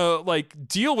 We don't want to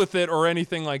deal with it or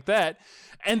anything like that.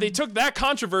 And they took that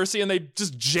controversy and they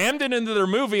just jammed it into their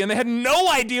movie, and they had no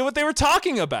idea what they were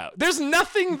talking about. There's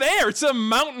nothing there. It's a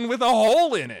mountain with a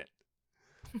hole in it.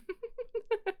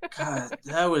 God,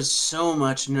 that was so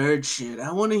much nerd shit.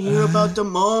 I want to hear about the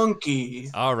monkey.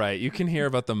 All right, you can hear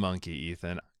about the monkey,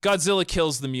 Ethan. Godzilla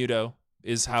kills the Muto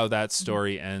is how that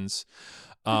story ends.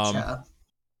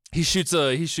 He shoots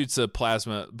a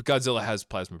plasma. Godzilla has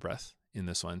plasma breath in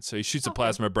this one, so he shoots a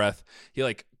plasma breath.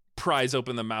 He pries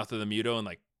open the mouth of the Muto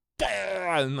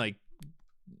and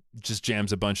just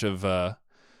jams a bunch of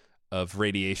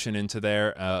radiation into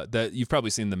there. That you've probably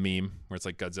seen the meme where it's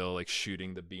Godzilla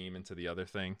shooting the beam into the other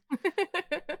thing.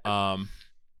 But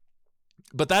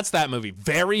that's that movie.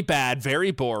 Very bad, very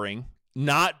boring,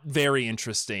 not very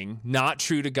interesting, not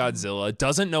true to Godzilla,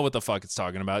 doesn't know what the fuck it's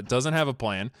talking about, doesn't have a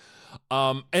plan.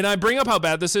 And I bring up how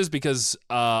bad this is because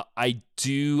I'm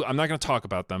not going to talk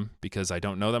about them because I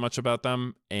don't know that much about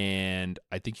them, and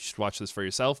I think you should watch this for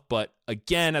yourself. But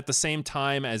again, at the same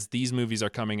time as these movies are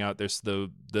coming out, there's the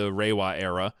Reiwa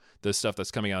era, the stuff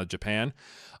that's coming out of Japan.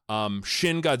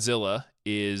 Shin Godzilla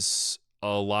is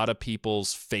a lot of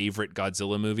people's favorite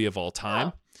Godzilla movie of all time.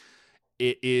 Wow.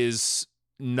 It is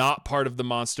not part of the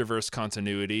MonsterVerse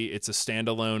continuity. It's a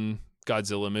standalone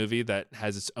Godzilla movie that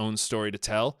has its own story to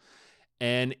tell.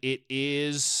 And it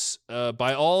is,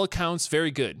 by all accounts,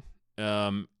 very good.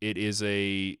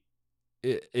 It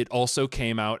also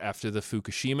came out after the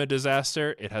Fukushima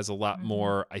disaster. It has a lot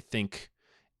more, I think,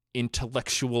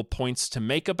 intellectual points to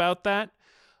make about that.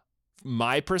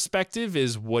 My perspective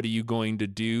is, what are you going to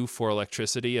do for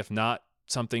electricity if not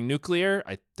something nuclear?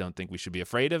 I don't think we should be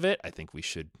afraid of it. I think we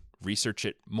should research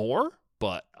it more.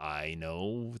 But I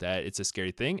know that it's a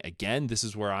scary thing. Again, this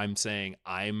is where I'm saying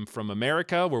I'm from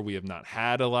America, where we have not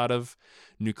had a lot of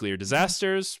nuclear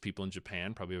disasters. People in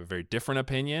Japan probably have a very different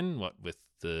opinion, what with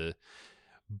the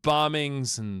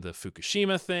bombings and the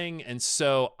Fukushima thing. And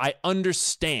so I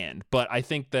understand, but I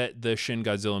think that the Shin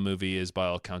Godzilla movie is, by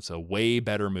all accounts, a way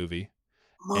better movie.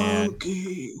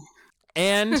 Monkey.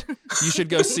 And you should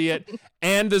go see it.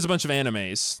 And there's a bunch of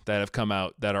animes that have come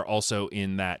out that are also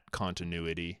in that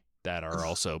continuity that are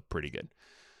also pretty good.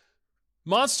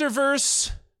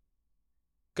 MonsterVerse,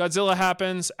 Godzilla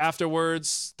happens.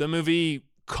 Afterwards, the movie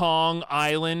Kong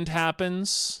Island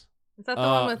happens. Is that the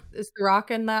one with, is The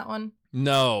Rock in that one?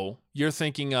 No, you're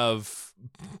thinking of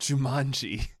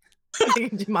Jumanji.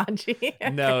 Jumanji.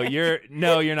 No,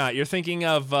 you're not. You're thinking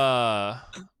of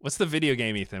what's the video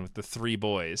game, Ethan, with the three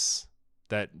boys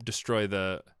that destroy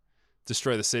the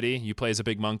city? You play as a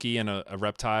big monkey and a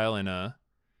reptile and a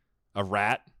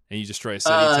rat. And you destroy a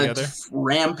city together.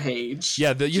 Rampage.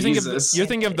 Yeah, you're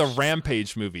thinking of the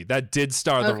Rampage movie that did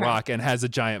star The Rock and has a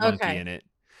giant monkey in it.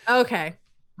 Okay.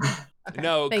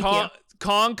 No,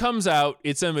 Kong comes out.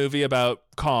 It's a movie about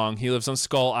Kong. He lives on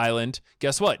Skull Island.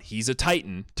 Guess what? He's a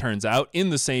Titan, turns out, in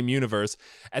the same universe.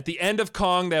 At the end of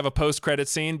Kong, they have a post-credit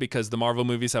scene because the Marvel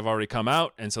movies have already come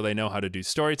out, and so they know how to do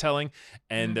storytelling.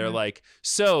 And they're like,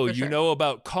 so you know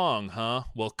about Kong, huh?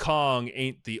 Well, Kong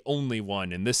ain't the only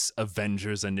one in this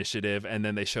Avengers initiative. And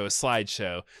then they show a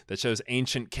slideshow that shows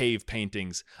ancient cave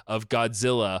paintings of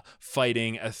Godzilla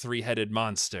fighting a three-headed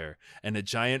monster and a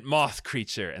giant moth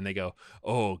creature. And they go,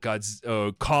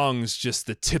 Kong's just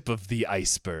the tip of the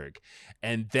iceberg.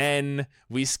 And then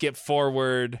we skip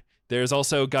forward. There's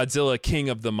also Godzilla, King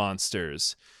of the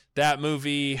Monsters. That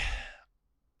movie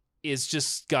is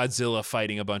just Godzilla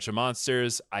fighting a bunch of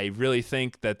monsters. I really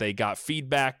think that they got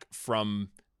feedback from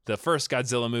the first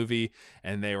Godzilla movie,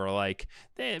 and they were like,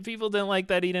 people didn't like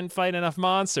that he didn't fight enough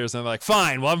monsters. And they're like,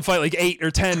 fine, well, I'm fight 8 or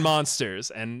 10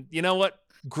 monsters. And you know what?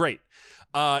 Great.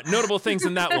 Notable things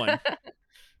in that one.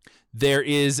 There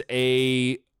is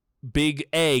a big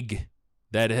egg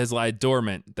that has lied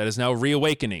dormant that is now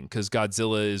reawakening because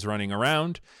Godzilla is running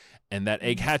around, and that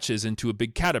egg hatches into a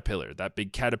big caterpillar. That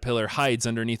big caterpillar hides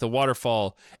underneath a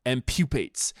waterfall and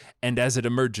pupates, and as it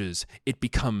emerges, it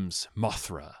becomes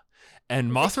Mothra.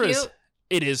 And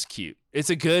it is cute. It's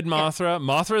a good Mothra. Yeah.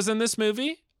 Mothra's in this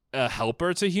movie, a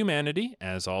helper to humanity,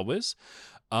 as always.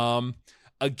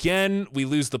 Again, we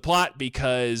lose the plot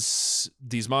because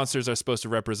these monsters are supposed to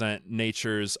represent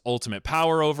nature's ultimate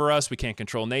power over us. We can't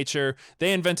control nature.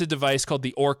 They invent a device called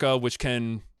the Orca, which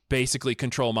can basically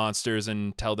control monsters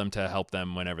and tell them to help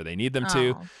them whenever they need them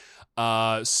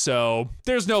to. So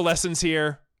there's no lessons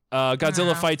here.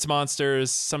 Godzilla fights monsters.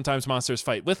 Sometimes monsters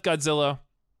fight with Godzilla.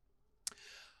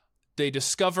 They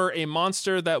discover a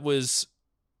monster that was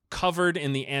covered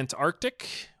in the Antarctic,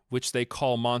 which they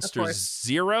call Monster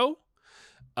Zero.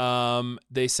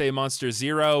 They say Monster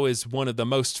Zero is one of the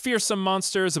most fearsome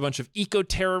monsters. A bunch of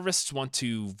eco-terrorists want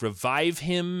to revive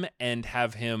him and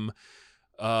have him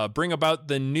bring about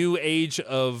the new age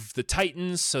of the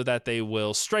Titans so that they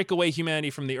will strike away humanity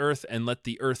from the Earth and let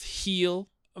the Earth heal.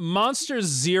 Monster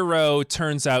Zero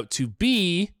turns out to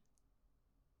be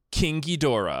King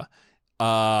Ghidorah.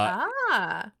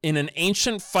 In an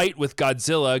ancient fight with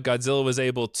Godzilla, Godzilla was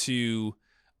able to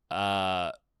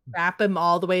wrap him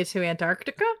all the way to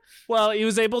Antarctica? Well, he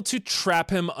was able to trap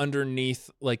him underneath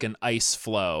like an ice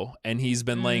floe, and he's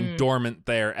been laying dormant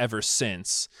there ever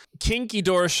since. King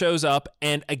Ghidorah shows up,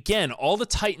 and again, all the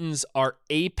Titans are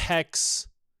apex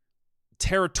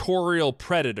territorial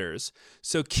predators.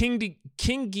 So King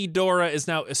Ghidorah is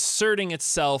now asserting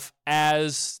itself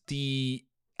as the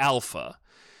alpha,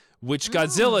 which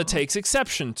Godzilla takes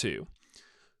exception to.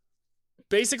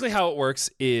 Basically how it works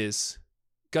is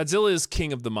Godzilla is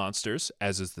king of the monsters,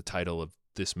 as is the title of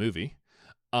this movie.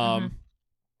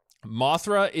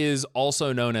 Mothra is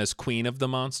also known as queen of the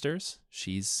monsters.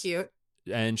 She's cute.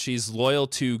 And she's loyal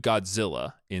to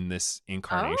Godzilla in this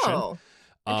incarnation. Oh,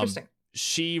 interesting.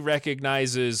 She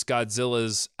recognizes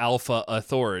Godzilla's alpha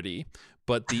authority,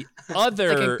 but the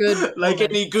other... like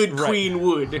any good queen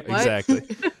would. Exactly.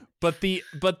 But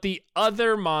the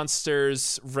other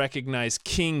monsters recognize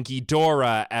King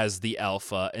Ghidorah as the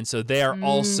alpha, and so they are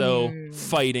also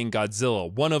fighting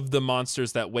Godzilla. One of the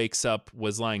monsters that wakes up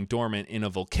was lying dormant in a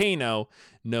volcano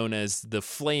known as the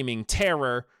Flaming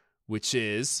Terror, which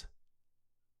is...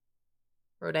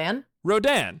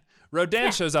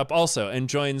 Rodan shows up also and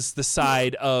joins the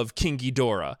side of King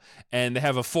Ghidorah, and they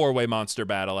have a 4-way monster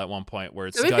battle at one point where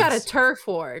it's so we've got a turf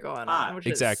war going on. Which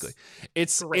exactly.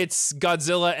 It's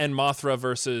Godzilla and Mothra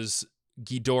versus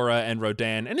Ghidorah and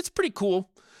Rodan, and it's pretty cool.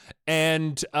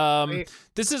 And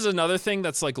this is another thing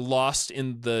that's like lost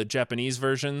in the Japanese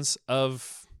versions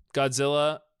of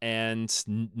Godzilla and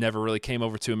never really came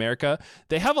over to America.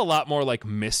 They have a lot more like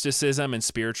mysticism and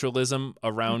spiritualism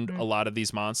around a lot of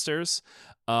these monsters.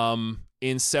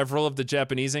 In several of the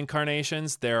Japanese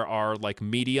incarnations, there are like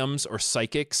mediums or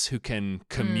psychics who can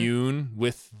commune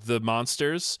with the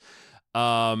monsters,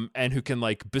 and who can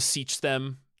like beseech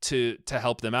them to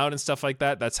help them out and stuff like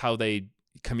that. That's how they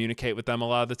communicate with them a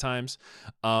lot of the times.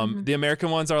 The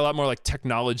American ones are a lot more like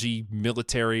technology,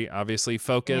 military, obviously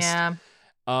focused. Yeah.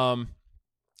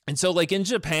 And so like in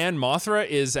Japan, Mothra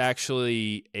is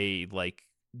actually a like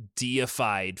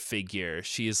deified figure.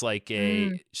 She is like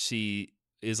she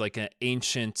is like an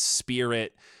ancient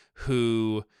spirit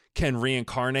who can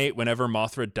reincarnate. Whenever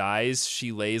Mothra dies,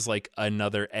 she lays like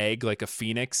another egg, like a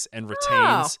phoenix, and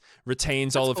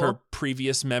retains all of her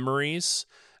previous memories,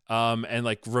 and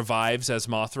like revives as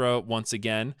Mothra once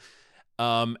again.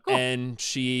 And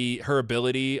her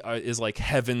ability is like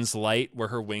heaven's light, where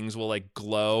her wings will like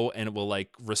glow and it will like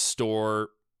restore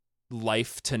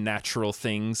life to natural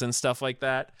things and stuff like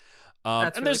that.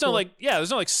 And there's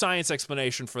no science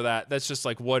explanation for that. That's just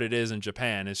like what it is in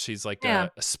Japan, is she's like a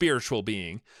spiritual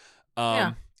being.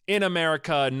 In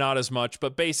America, not as much,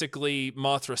 but basically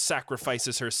Mothra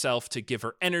sacrifices herself to give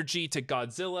her energy to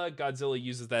Godzilla. Godzilla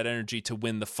uses that energy to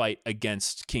win the fight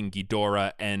against King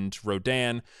Ghidorah and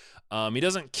Rodan. He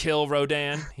doesn't kill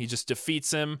Rodan, he just defeats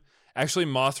him. Actually,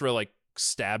 Mothra like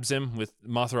stabs him with...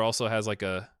 Mothra also has like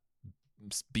a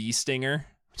bee stinger,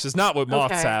 which is not what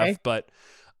moths have, but...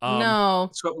 no,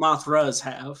 it's what Mothras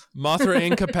have. Mothra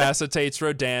incapacitates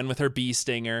Rodan with her bee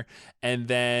stinger, and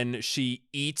then she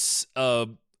eats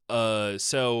so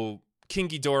King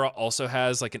Ghidorah also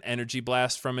has like an energy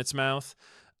blast from its mouth.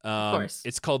 Of course.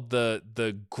 It's called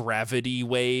the gravity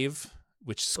wave,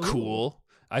 which is cool.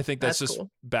 I think that's just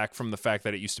cool. Back from the fact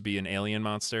that it used to be an alien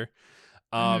monster.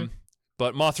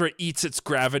 But Mothra eats its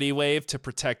gravity wave to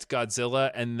protect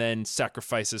Godzilla, and then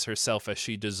sacrifices herself as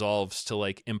she dissolves to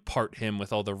like impart him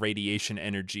with all the radiation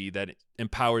energy that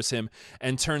empowers him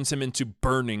and turns him into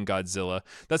burning Godzilla.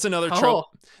 That's another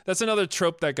trope. That's another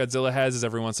trope that Godzilla has, is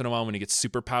every once in a while when he gets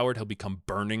super powered, he'll become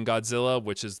burning Godzilla,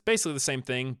 which is basically the same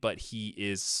thing, but he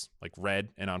is like red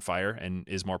and on fire and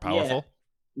is more powerful. Yeah.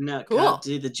 No, cool. God,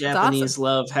 the Japanese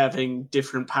love having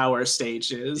different power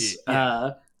stages.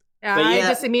 I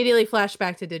just immediately flashed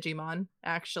back to Digimon,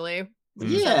 actually.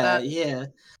 Yeah.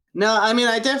 No, I mean,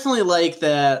 I definitely like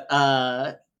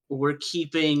that we're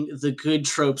keeping the good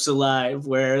tropes alive,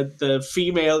 where the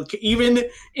female, even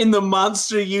in the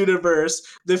monster universe,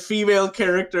 the female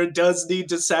character does need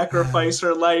to sacrifice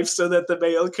her life so that the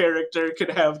male character can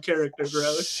have character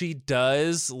growth. She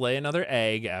does lay another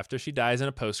egg after she dies in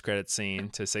a post-credit scene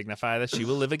to signify that she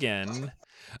will live again.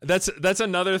 That's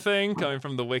another thing coming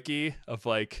from the wiki of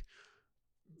like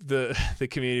the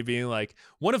community being like,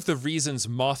 one of the reasons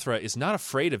Mothra is not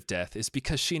afraid of death is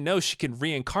because she knows she can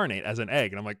reincarnate as an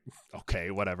egg. And I'm like, okay,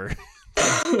 whatever.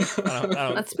 I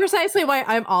don't. That's precisely why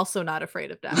I'm also not afraid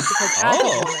of death. Because as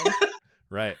a woman,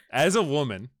 right. As a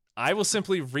woman, I will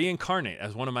simply reincarnate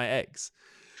as one of my eggs.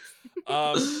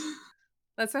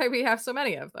 That's why we have so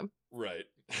many of them. Right.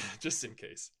 Just in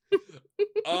case.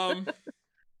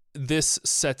 This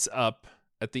sets up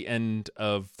at the end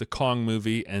of the Kong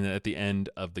movie and at the end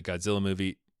of the Godzilla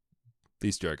movie,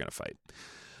 these two are going to fight.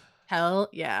 Hell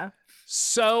yeah.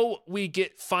 So we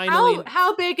get finally...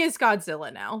 How big is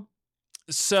Godzilla now?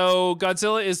 So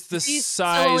Godzilla is the he's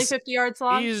size... still only 50 yards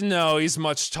long? He's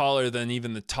much taller than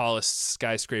even the tallest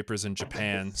skyscrapers in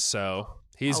Japan. So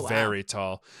he's very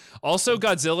tall. Also,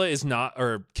 Godzilla is not...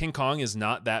 Or King Kong is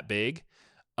not that big.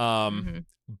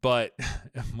 But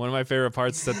one of my favorite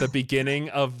parts is at the beginning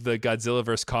of the Godzilla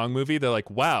vs. Kong movie, they're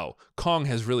like, wow, Kong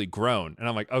has really grown. And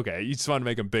I'm like, okay, you just want to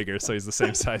make him bigger so he's the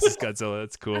same size as Godzilla.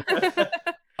 That's cool.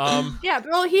 Yeah,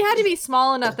 well, he had to be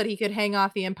small enough that he could hang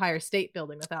off the Empire State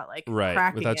Building without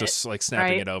cracking without it, just like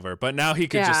snapping it over. But now he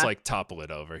could just like topple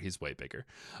it over. He's way bigger.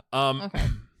 Okay.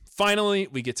 Finally,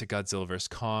 we get to Godzilla vs.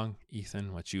 Kong,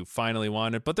 Ethan, what you finally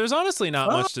wanted. But there's honestly not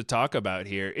much to talk about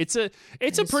here. It's a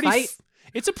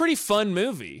pretty fun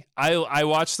movie. I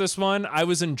watched this one. I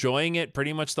was enjoying it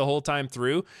pretty much the whole time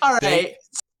through. All right,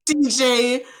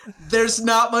 CJ, there's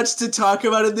not much to talk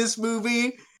about in this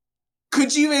movie.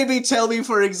 Could you maybe tell me,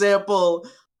 for example,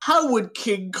 how would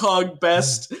King Kong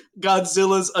best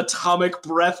Godzilla's atomic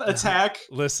breath attack?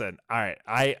 Listen, all right.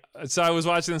 I was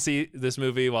watching this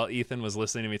movie while Ethan was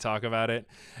listening to me talk about it,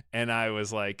 and I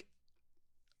was like,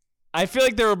 I feel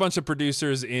like there were a bunch of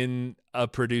producers in a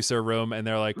producer room, and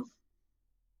they're like,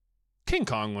 King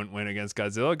Kong wouldn't win against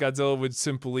Godzilla. Godzilla would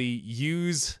simply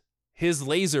use his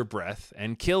laser breath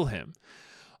and kill him.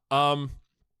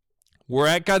 We're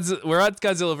at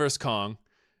Godzilla vs. Kong.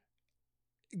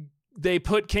 They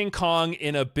put King Kong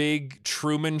in a big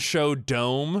Truman Show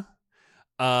dome,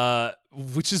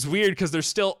 which is weird because they're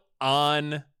still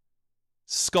on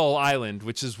Skull Island,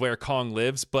 which is where Kong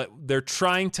lives, but they're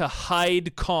trying to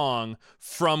hide Kong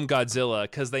from Godzilla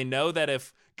because they know that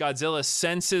if Godzilla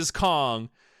senses Kong,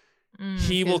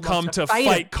 he will come to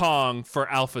fight Kong for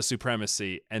alpha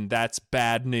supremacy, and that's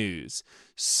bad news.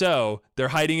 So they're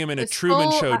hiding him in a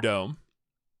Truman Show dome.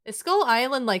 Is Skull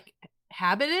Island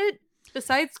habited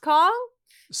besides Kong?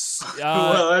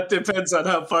 Well, that depends on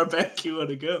how far back you want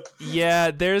to go.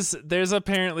 Yeah, there's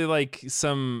apparently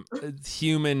some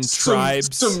human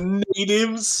tribes, some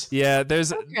natives. Yeah,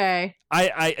 there's okay.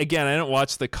 I didn't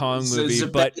watch the Kong movie, it's a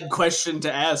but bad question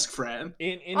to ask, Fran.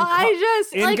 In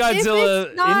Godzilla, if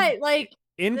it's not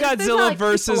in Godzilla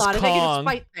versus Kong,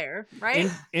 fight there,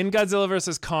 right? In Godzilla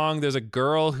versus Kong, there's a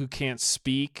girl who can't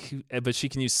speak, but she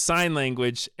can use sign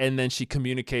language, and then she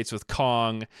communicates with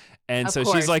Kong. And of so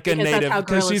course, she's like a native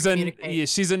because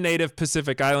she's a native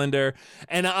Pacific Islander.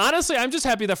 And honestly, I'm just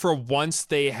happy that for once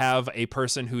they have a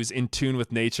person who's in tune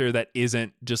with nature that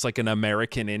isn't just like an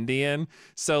American Indian.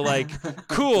 So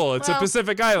cool, it's a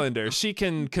Pacific Islander. She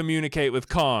can communicate with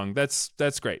Kong.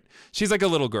 That's great. She's like a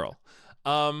little girl.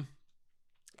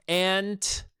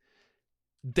 And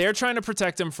they're trying to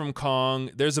protect him from Kong.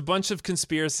 There's a bunch of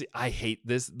conspiracy. I hate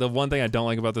this. The one thing I don't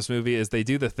like about this movie is they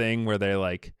do the thing where they're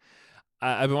like,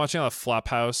 I've been watching a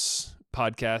Flophouse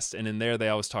podcast, and in there they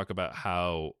always talk about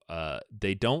how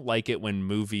they don't like it when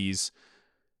movies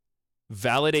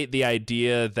validate the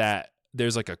idea that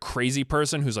there's a crazy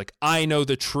person who's like, I know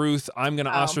the truth, I'm going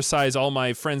to ostracize all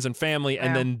my friends and family,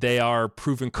 and then they are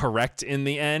proven correct in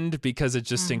the end because it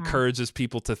just encourages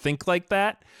people to think like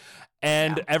that.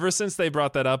 And ever since they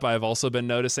brought that up, I've also been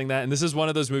noticing that. And this is one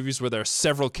of those movies where there are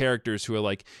several characters who are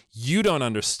like, you don't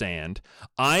understand.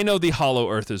 I know the Hollow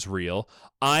Earth is real.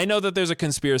 I know that there's a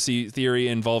conspiracy theory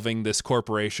involving this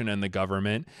corporation and the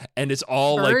government, and it's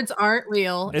all birds aren't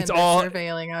real. It's and all they're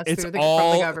surveilling us it's from the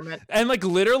all government. And like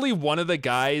literally one of the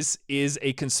guys is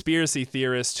a conspiracy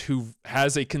theorist who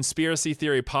has a conspiracy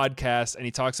theory podcast, and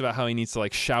he talks about how he needs to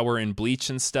like shower in bleach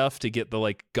and stuff to get the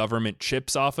like government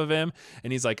chips off of him.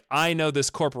 And he's like, I know this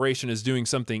corporation is doing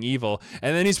something evil,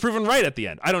 and then he's proven right at the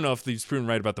end. I don't know if he's proven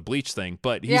right about the bleach thing,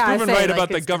 but he's proven right about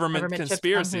the government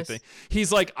conspiracy thing.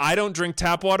 He's like, I don't drink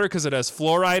tap water because it has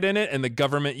fluoride in it, and the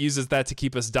government uses that to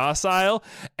keep us docile.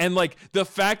 And like the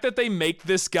fact that they make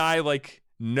this guy like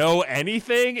know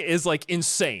anything is like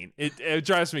insane. It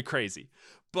drives me crazy.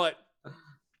 But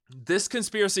this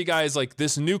conspiracy guy is like,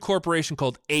 this new corporation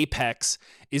called Apex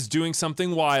is doing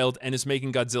something wild and is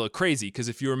making Godzilla crazy. Because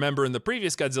if you remember in the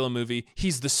previous Godzilla movie,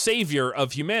 he's the savior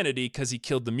of humanity because he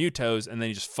killed the Mutos and then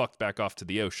he just fucked back off to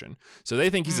the ocean. So they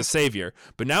think he's a savior,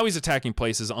 but now he's attacking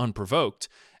places unprovoked.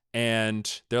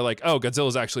 And they're like, oh,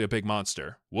 Godzilla's actually a big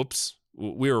monster. Whoops,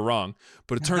 we were wrong.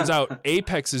 But it turns out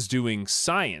Apex is doing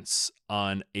science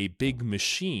on a big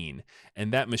machine,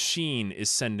 and that machine is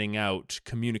sending out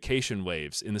communication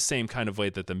waves in the same kind of way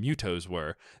that the Mutos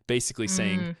were, basically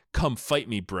saying, come fight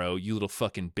me, bro, you little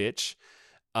fucking bitch.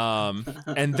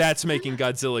 And that's making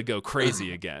Godzilla go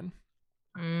crazy again.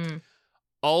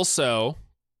 Also,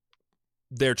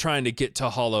 they're trying to get to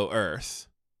Hollow Earth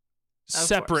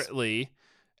separately.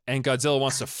 And Godzilla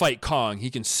wants to fight Kong. He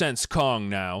can sense Kong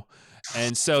now.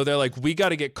 And so they're like, we got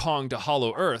to get Kong to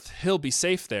Hollow Earth. He'll be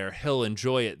safe there. He'll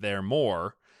enjoy it there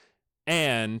more.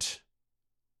 And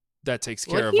that takes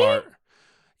care of our...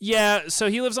 Yeah, so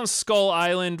he lives on Skull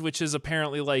Island, which is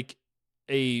apparently like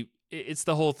it's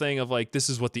the whole thing of like, this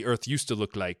is what the Earth used to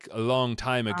look like a long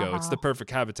time ago. It's the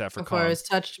perfect habitat for Kong. Before it's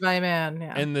touched by man,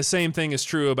 yeah. And the same thing is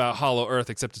true about Hollow Earth,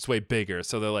 except it's way bigger.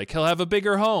 So they're like, he'll have a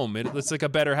bigger home. It's like a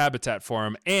better habitat for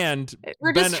him. And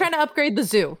we're just trying to upgrade the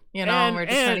zoo, you know? And we're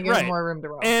just trying to give him more room to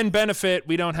roam. And benefit,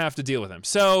 we don't have to deal with him.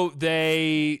 So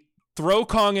they throw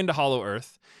Kong into Hollow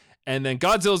Earth. And then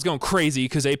Godzilla's going crazy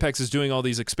because Apex is doing all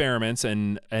these experiments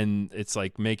and it's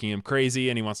like making him crazy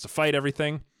and he wants to fight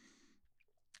everything.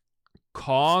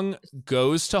 Kong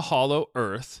goes to Hollow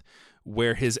Earth,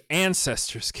 where his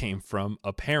ancestors came from,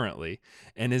 apparently.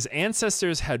 And his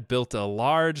ancestors had built a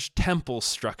large temple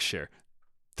structure.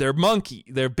 They're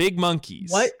big monkeys.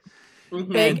 What?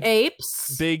 Big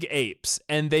apes? Big apes.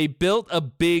 And they built a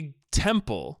big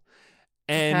temple.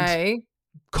 And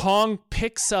Kong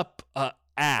picks up an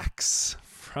axe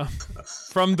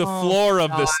from the floor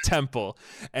of this temple.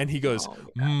 And he goes,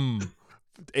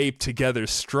 ape together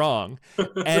strong.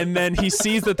 And then he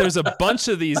sees that there's a bunch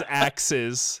of these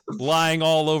axes lying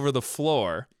all over the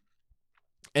floor,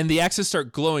 and the axes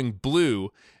start glowing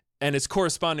blue, and it's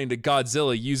corresponding to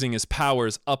Godzilla using his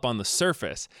powers up on the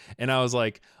surface. And I was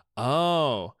like,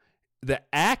 oh, the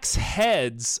axe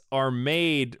heads are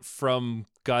made from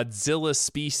Godzilla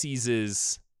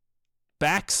species's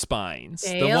back spines.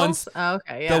 Scales?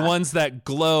 The ones that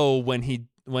glow when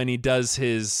he does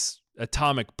his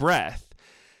atomic breath.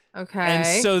 Okay.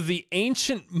 And so the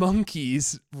ancient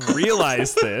monkeys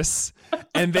realized this,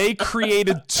 and they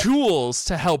created tools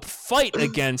to help fight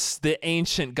against the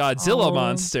ancient Godzilla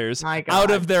monsters out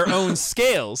of their own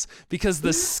scales, because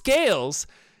the scales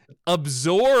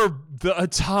absorb the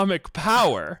atomic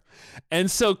power.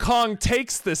 And so Kong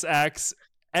takes this axe,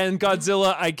 and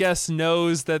Godzilla, I guess,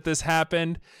 knows that this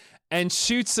happened, and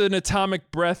shoots an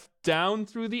atomic breath down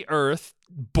through the earth,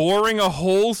 boring a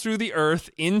hole through the earth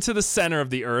into the center of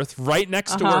the earth, right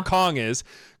next to where Kong is.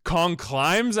 Kong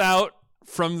climbs out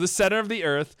from the center of the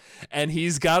earth, and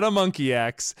he's got a monkey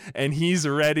axe, and he's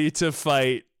ready to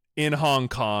fight in Hong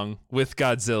Kong with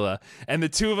Godzilla. And the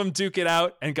two of them duke it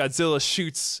out, and Godzilla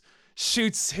shoots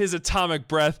his atomic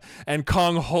breath, and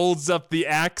Kong holds up the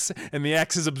axe, and the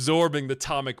axe is absorbing the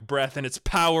atomic breath, and it's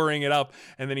powering it up,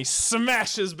 and then he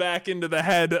smashes back into the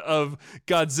head of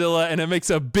Godzilla, and it makes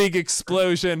a big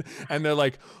explosion, and they're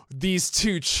like, these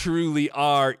two truly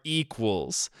are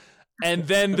equals. And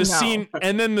then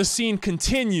the scene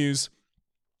continues,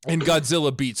 and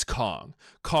Godzilla beats Kong.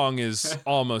 Kong is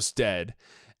almost dead,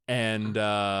 and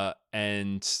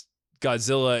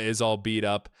Godzilla is all beat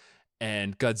up.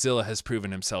 And Godzilla has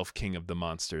proven himself king of the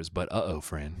monsters. But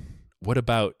friend, what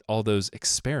about all those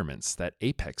experiments that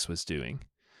Apex was doing?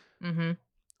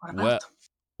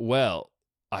 Well,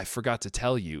 I forgot to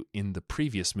tell you, in the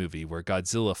previous movie where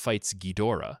Godzilla fights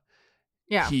Ghidorah,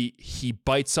 he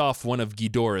bites off one of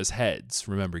Ghidorah's heads.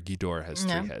 Remember, Ghidorah has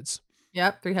 3 heads.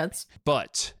 Yep, 3 heads.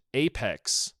 But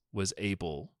Apex was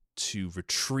able to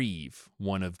retrieve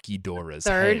one of Ghidorah's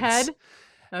third heads. Head?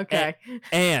 Okay.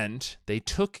 And they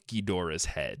took Ghidorah's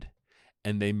head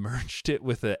and they merged it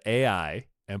with an AI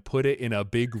and put it in a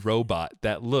big robot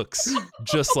that looks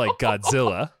just like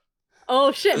Godzilla.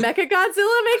 Oh shit,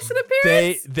 Mechagodzilla makes an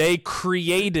appearance? They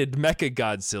created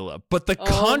Mechagodzilla, but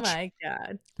my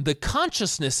god. The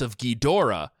consciousness of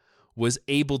Ghidorah was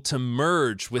able to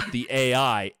merge with the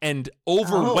AI and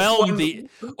overwhelm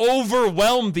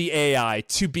the AI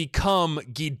to become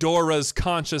Ghidorah's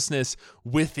consciousness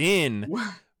within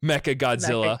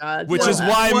Mechagodzilla, which is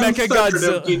why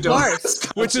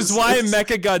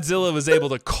Mechagodzilla was able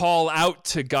to call out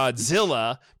to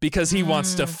Godzilla because he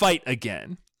wants to fight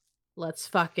again. Let's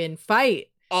fucking fight.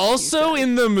 Also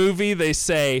in the movie, they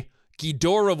say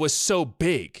Ghidorah was so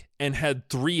big and had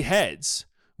 3 heads,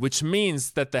 which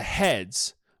means that the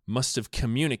heads must have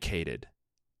communicated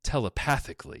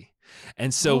telepathically.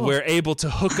 And so we're able to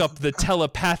hook up the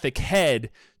telepathic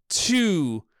head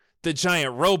to the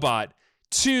giant robot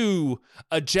to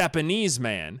a Japanese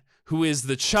man who is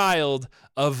the child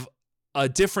of a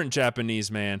different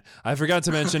Japanese man. I forgot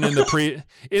to mention in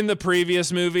the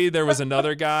previous movie there was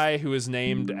another guy who was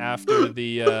named after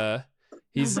the oh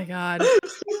my god.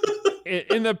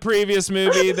 In the previous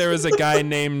movie there was a guy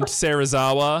named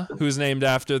Serizawa who's named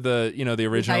after the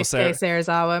original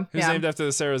Serizawa. Who's named after the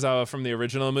Serizawa from the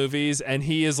original movies, and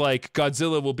he is like,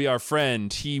 Godzilla will be our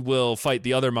friend. He will fight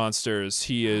the other monsters.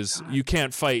 You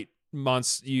can't fight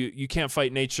you can't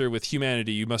fight nature with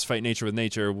humanity. You must fight nature with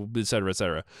nature, etc.,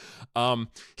 etc.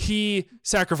 He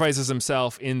sacrifices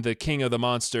himself in the King of the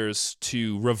Monsters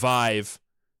to revive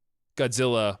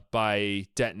Godzilla by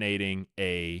detonating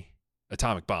a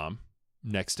atomic bomb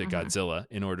next to Godzilla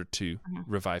in order to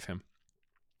revive him.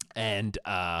 And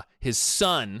his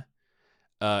son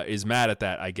is mad at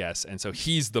that, I guess, and so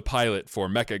he's the pilot for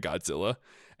Mechagodzilla.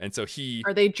 And so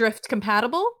Are they drift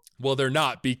compatible? Well, they're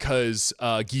not, because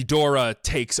Ghidorah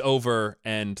takes over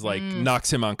and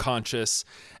knocks him unconscious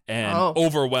and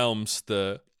overwhelms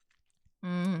the.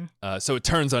 So it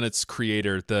turns on its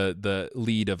creator, the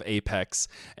lead of Apex,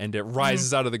 and it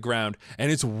rises out of the ground,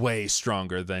 and it's way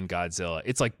stronger than Godzilla.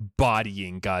 It's like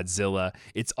bodying Godzilla.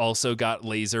 It's also got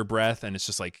laser breath, and it's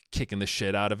just like kicking the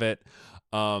shit out of it.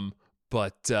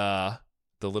 But the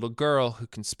little girl who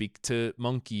can speak to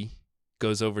Monkey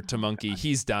goes over to Monkey.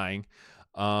 He's dying.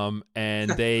 And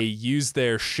they use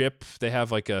their ship. They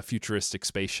have like a futuristic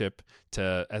spaceship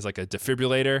as like a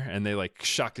defibrillator, and they like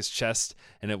shock his chest,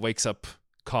 and it wakes up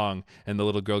Kong. And the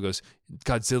little girl goes,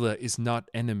 Godzilla is not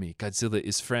enemy. Godzilla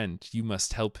is friend. You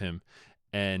must help him.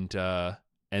 And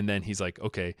then he's like,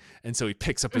 okay. And so he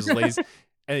picks up his laser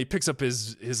and he picks up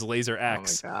his laser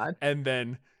axe. Oh my god. And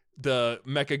then the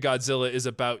Mechagodzilla is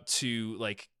about to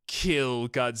like kill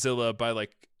Godzilla by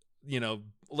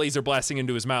laser blasting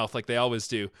into his mouth like they always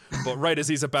do. But right as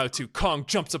he's about to, Kong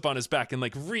jumps up on his back and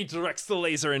like redirects the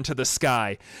laser into the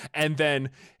sky. And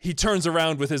then he turns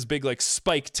around with his big like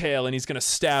spike tail, and he's gonna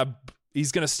stab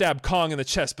Kong in the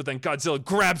chest, but then Godzilla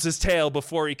grabs his tail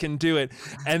before he can do it.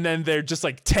 And then they're just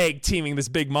like tag teaming this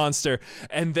big monster.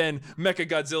 And then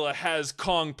Mechagodzilla has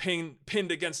Kong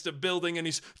pinned against a building, and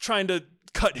he's trying to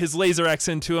cut his laser axe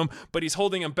into him, but he's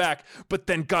holding him back. But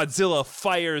then Godzilla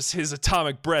fires his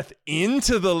atomic breath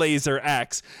into the laser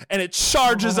axe, and it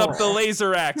charges up the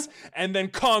laser axe, and then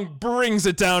Kong brings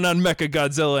it down on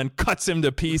Mechagodzilla and cuts him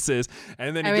to pieces.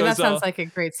 And then that sounds like a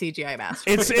great CGI master.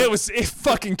 It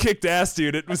fucking kicked ass,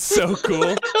 dude. It was so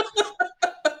cool.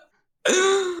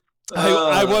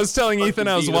 I was telling Ethan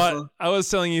I was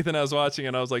watching,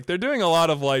 and I was like, they're doing a lot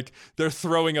of like, they're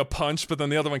throwing a punch, but then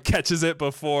the other one catches it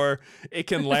before it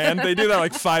can land. They do that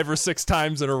like 5 or 6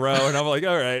 times in a row, and I'm like,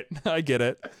 all right, I get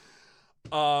it.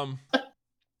 But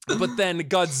then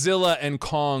Godzilla and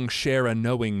Kong share a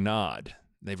knowing nod.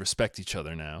 They respect each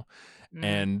other now,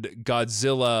 and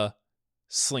Godzilla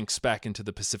slinks back into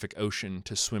the Pacific Ocean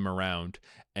to swim around,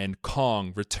 and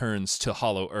Kong returns to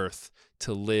Hollow Earth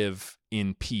to live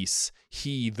in peace.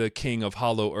 He, the king of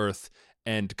Hollow Earth,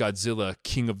 and Godzilla,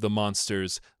 king of the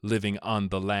monsters, living on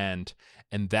the land.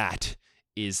 And that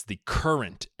is the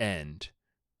current end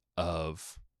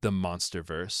of the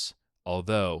Monsterverse,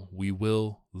 although we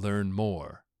will learn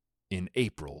more in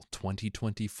April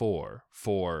 2024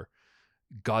 for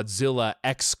Godzilla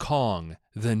X Kong,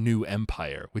 The New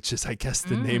Empire, which is, I guess,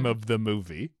 the name of the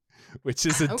movie, which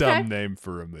is a dumb name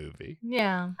for a movie.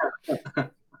 Yeah.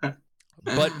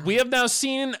 But we have now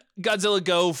seen Godzilla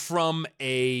go from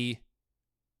a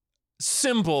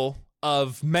symbol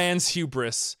of man's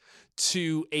hubris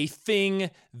to a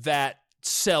thing that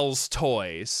sells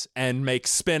toys and makes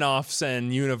spin-offs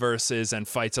and universes and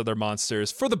fights other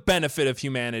monsters for the benefit of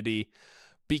humanity,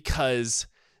 because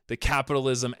the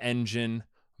capitalism engine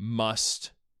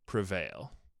must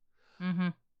prevail.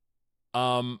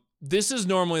 this is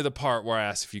normally the part where I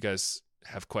ask if you guys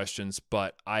have questions,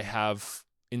 but I have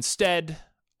instead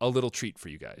a little treat for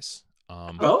you guys.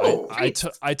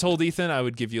 I told Ethan I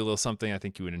would give you a little something I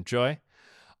think you would enjoy.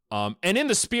 And in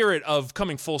the spirit of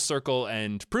coming full circle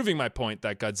and proving my point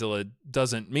that Godzilla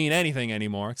doesn't mean anything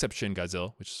anymore, except Shin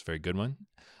Godzilla, which is a very good one.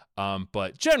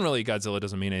 But generally, Godzilla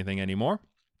doesn't mean anything anymore.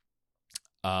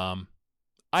 I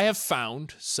have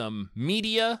found some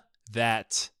media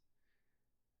that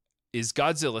is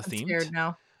Godzilla themed. I'm scared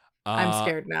now. I'm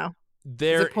scared now.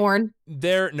 Is it porn?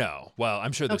 No. Well,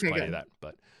 I'm sure there's plenty of that,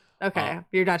 but okay,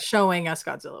 you're not showing us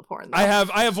Godzilla porn, though. I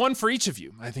have one for each of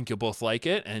you. I think you'll both like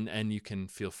it, and you can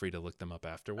feel free to look them up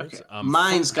afterwards. Okay.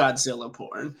 Mine's Godzilla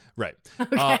porn. Right.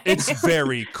 Okay. It's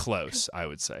very close, I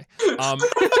would say.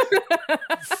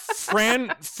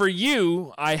 Fran, for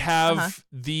you, I have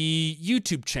the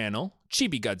YouTube channel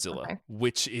Chibi Godzilla,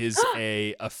 which is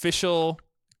a official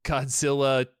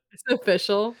Godzilla. It's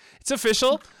official. It's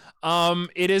official.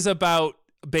 It is about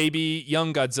baby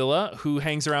young Godzilla who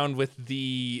hangs around with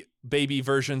the baby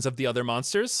versions of the other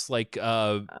monsters, like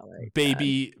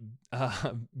baby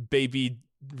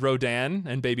Rodan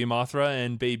and baby Mothra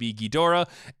and baby Ghidorah,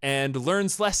 and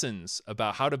learns lessons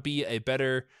about how to be a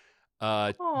better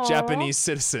Japanese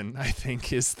citizen, I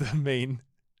think is the main.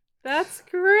 That's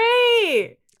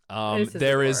great.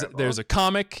 There's a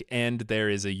comic and there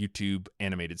is a YouTube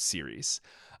animated series.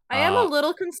 I am a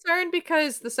little concerned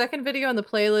because the second video on the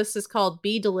playlist is called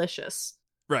Be Delicious.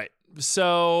 Right.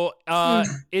 So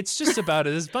it's just about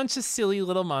a bunch of silly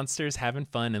little monsters having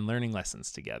fun and learning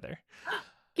lessons together.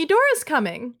 Ghidorah's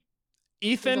coming.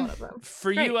 Ethan,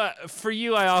 for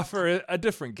you, I offer a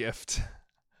different gift.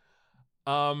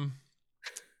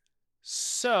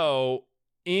 So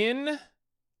in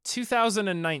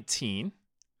 2019,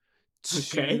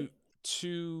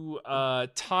 to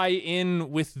tie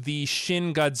in with the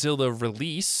Shin Godzilla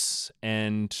release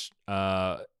and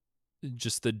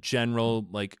just the general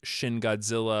like Shin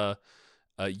Godzilla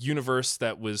universe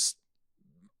that was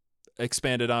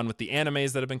expanded on with the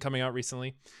animes that have been coming out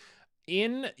recently,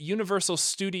 in Universal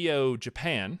Studio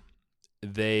Japan,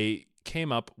 they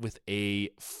came up with a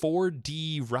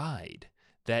 4D ride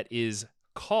that is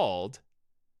called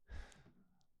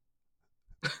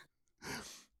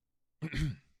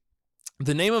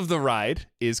the name of the ride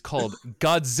is called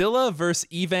Godzilla vs.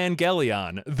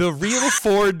 Evangelion, the real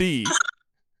 4D.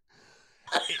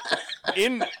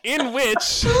 In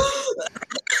which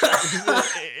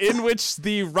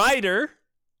the rider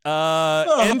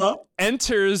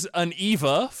enters an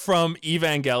Eva from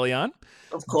Evangelion.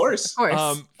 Of course.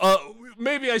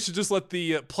 Maybe I should just let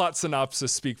the plot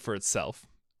synopsis speak for itself.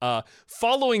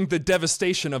 Following the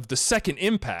devastation of the second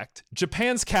impact,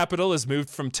 Japan's capital is moved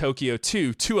from Tokyo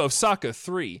 2 to Osaka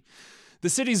 3. The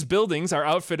city's buildings are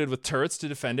outfitted with turrets to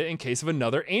defend it in case of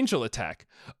another angel attack.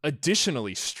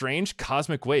 Additionally, strange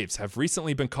cosmic waves have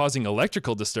recently been causing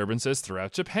electrical disturbances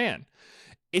throughout Japan.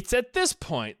 It's at this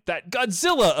point that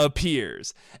Godzilla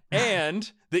appears, and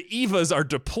the Evas are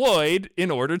deployed in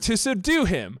order to subdue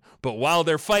him. But while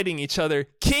they're fighting each other,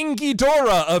 King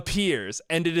Ghidorah appears,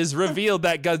 and it is revealed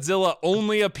that Godzilla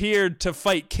only appeared to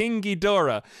fight King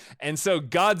Ghidorah. And so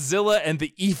Godzilla and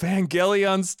the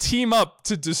Evangelions team up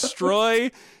to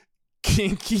destroy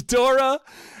King Ghidorah.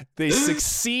 They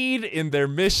succeed in their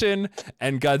mission,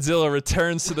 and Godzilla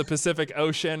returns to the Pacific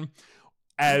Ocean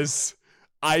as...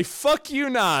 I fuck you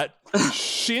not.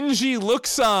 Shinji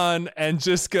looks on and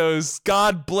just goes,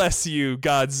 God bless you,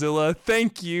 Godzilla.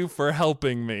 Thank you for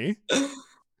helping me.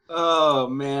 Oh,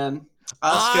 man.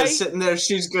 Asuka's sitting there.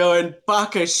 She's going,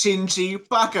 Baka Shinji,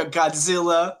 Baka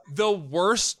Godzilla. The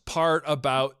worst part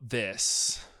about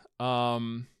this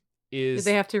is... Did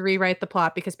they have to rewrite the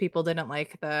plot because people didn't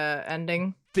like the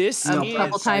ending? This a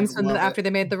couple times after they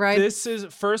made the ride. This is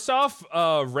first off,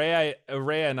 Rei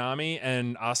Ayanami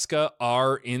and Asuka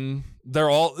are in. They're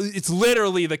all. It's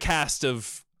literally the cast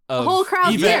of the whole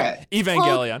crowd.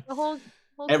 Evangelion. The whole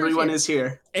everyone is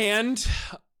here. And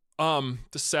the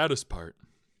saddest part,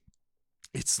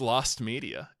 it's lost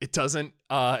media. It doesn't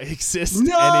exist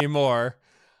anymore.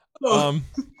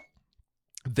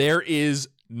 There is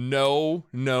no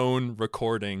known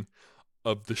recording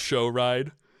of the show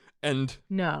ride. And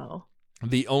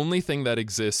the only thing that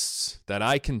exists that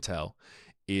I can tell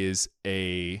is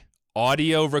a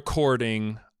audio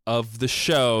recording of the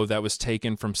show that was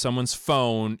taken from someone's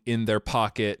phone in their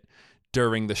pocket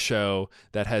during the show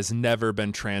that has never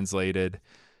been translated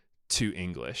to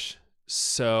English.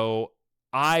 So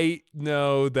I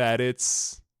know that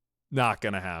it's not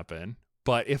going to happen.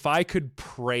 But if I could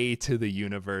pray to the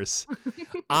universe,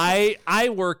 I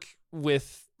work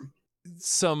with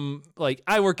some, like,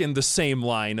 I work in the same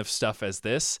line of stuff as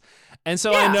this. And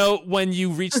so Yeah. I know when you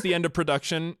reach the end of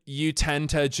production, you tend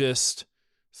to just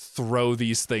throw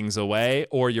these things away,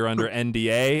 or you're under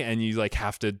NDA and you like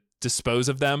have to dispose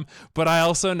of them. But I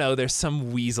also know there's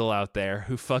some weasel out there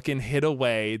who fucking hid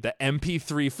away the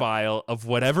MP3 file of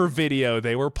whatever video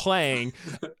they were playing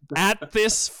at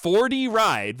this 4D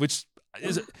ride, which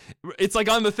it's like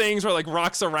on the things where like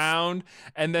rocks around,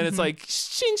 and then it's like,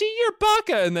 Shinji, you're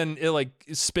baka, and then it like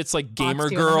spits like gamer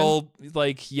girl,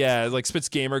 like spits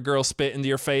gamer girl spit into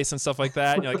your face and stuff like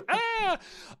that, and you're like, ah.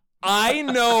 I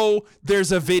know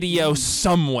there's a video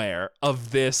somewhere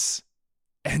of this,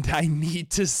 and I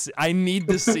need to see it. I need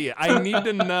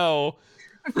to know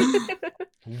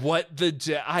what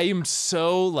I am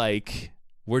so like,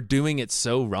 we're doing it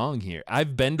so wrong here.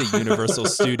 I've been to Universal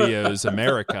Studios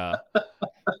America,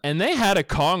 and they had a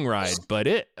Kong ride, but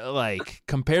it, like,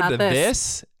 compared to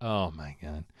this, oh my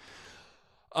God.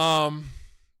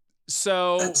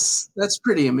 So that's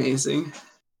pretty amazing.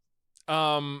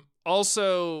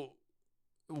 Also,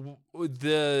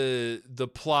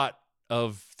 the plot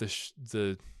of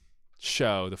the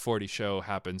show, the 4D show,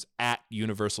 happens at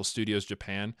Universal Studios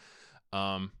Japan.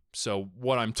 So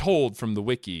what I'm told from the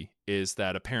wiki is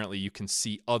that apparently you can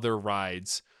see other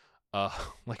rides,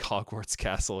 like Hogwarts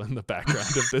Castle in the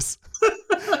background of this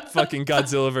fucking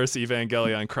Godzilla vs.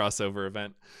 Evangelion crossover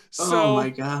event. So, oh my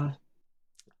God.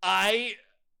 I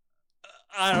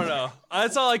don't know.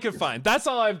 That's all I could find. That's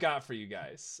all I've got for you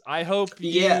guys. I hope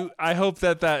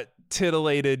that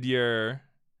titillated your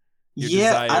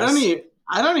desires.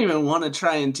 I don't even want to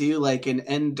try and do like an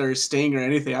Ender Sting or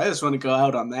anything. I just want to go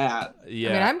out on that. Yeah.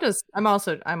 I mean, I'm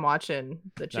watching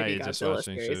the Chibi Godzilla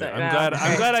series. I'm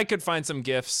glad I could find some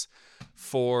GIFs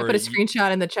for. I put a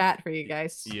screenshot in the chat for you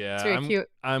guys. Yeah, it's very cute.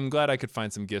 I'm glad I could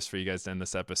find some GIFs for you guys to end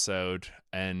this episode.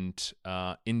 And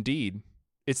indeed,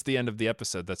 it's the end of the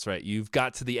episode. That's right. You've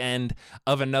got to the end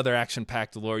of another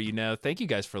action-packed Lore You Know. Thank you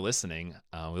guys for listening.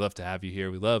 We love to have you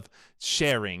here. We love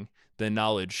sharing the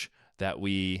knowledge that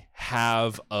we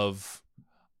have of,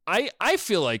 I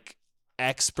feel like,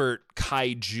 expert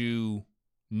kaiju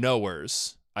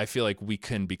knowers. I feel like we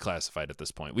can be classified at this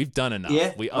point. We've done enough.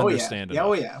 Yeah. We understand enough.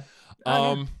 Oh yeah.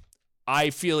 I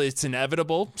feel it's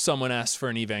inevitable someone asks for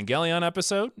an Evangelion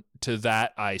episode. To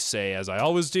that I say, as I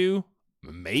always do,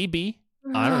 maybe.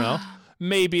 I don't know.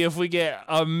 Maybe if we get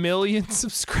 1 million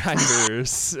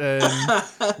subscribers and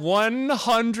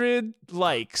 100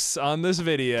 likes on this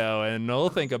video, and we'll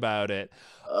think about it.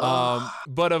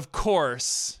 But of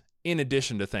course, in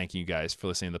addition to thanking you guys for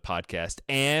listening to the podcast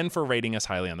and for rating us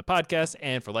highly on the podcast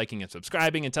and for liking and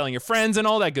subscribing and telling your friends and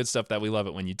all that good stuff that we love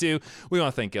it when you do, we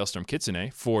want to thank Galestorm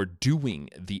Kitsune for doing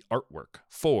the artwork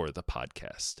for the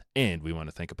podcast. And we want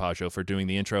to thank Apajo for doing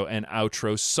the intro and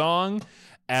outro song,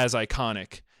 as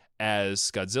iconic as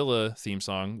Godzilla theme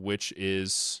song, which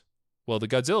is, well, the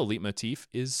Godzilla leitmotif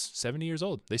is 70 years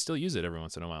old. They still use it every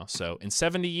once in a while. So in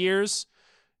 70 years,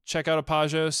 check out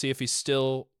Apajo, see if he's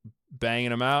still banging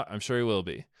them out. I'm sure he will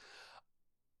be.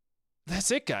 That's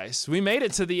it, guys. We made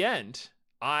it to the end.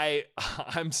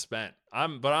 I'm spent.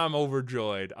 I'm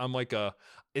overjoyed.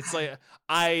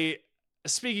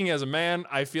 Speaking as a man,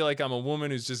 I feel like I'm a woman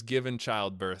who's just given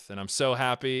childbirth, and I'm so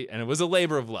happy, and it was a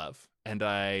labor of love, and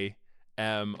I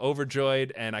am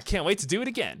overjoyed, and I can't wait to do it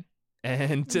again.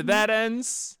 And to that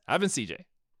ends, I've been CJ.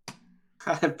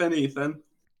 I've been Ethan.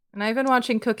 And I've been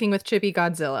watching Cooking with Chibi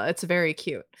Godzilla. It's very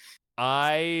cute.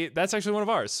 That's actually one of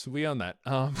ours. We own that.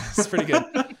 It's pretty good.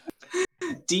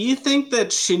 Do you think that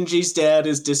Shinji's dad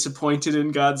is disappointed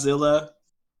in Godzilla?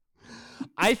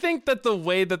 I think that the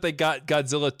way that they got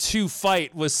Godzilla to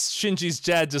fight was Shinji's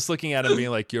dad just looking at him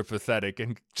being like, "You're pathetic,"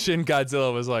 and Shin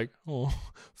Godzilla was like, "Oh,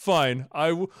 fine,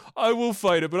 I will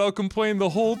fight it, but I'll complain the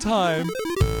whole time."